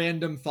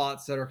random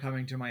thoughts that are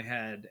coming to my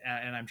head,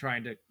 and I'm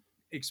trying to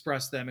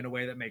express them in a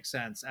way that makes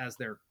sense as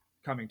they're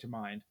coming to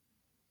mind.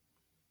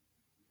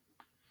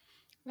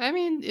 I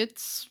mean,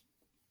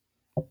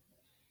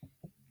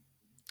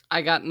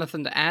 I got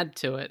nothing to add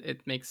to it.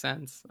 It makes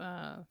sense.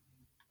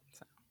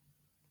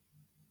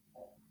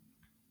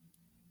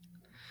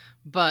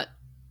 But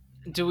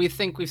do we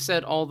think we've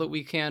said all that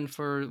we can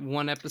for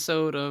one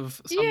episode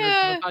of Some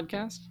Nerds of the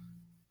Podcast?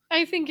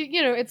 I think,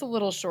 you know, it's a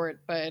little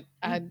short, but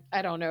I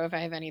don't know if I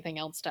have anything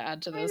else to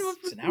add to this.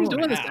 We're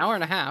doing this hour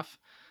and a half.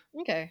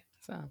 Okay.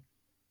 So,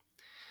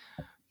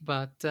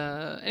 but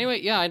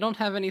anyway, yeah, I don't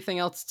have anything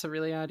else to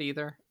really add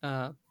either.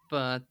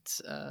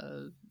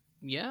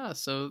 Yeah,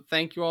 so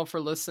thank you all for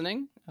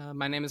listening.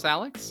 My name is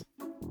Alex.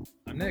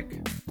 I'm Nick.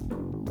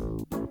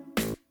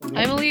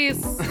 I'm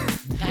Elise,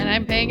 and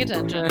I'm paying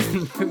attention.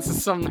 This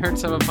is Some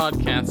Nerds of a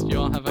Podcast. You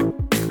all have a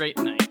great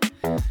night.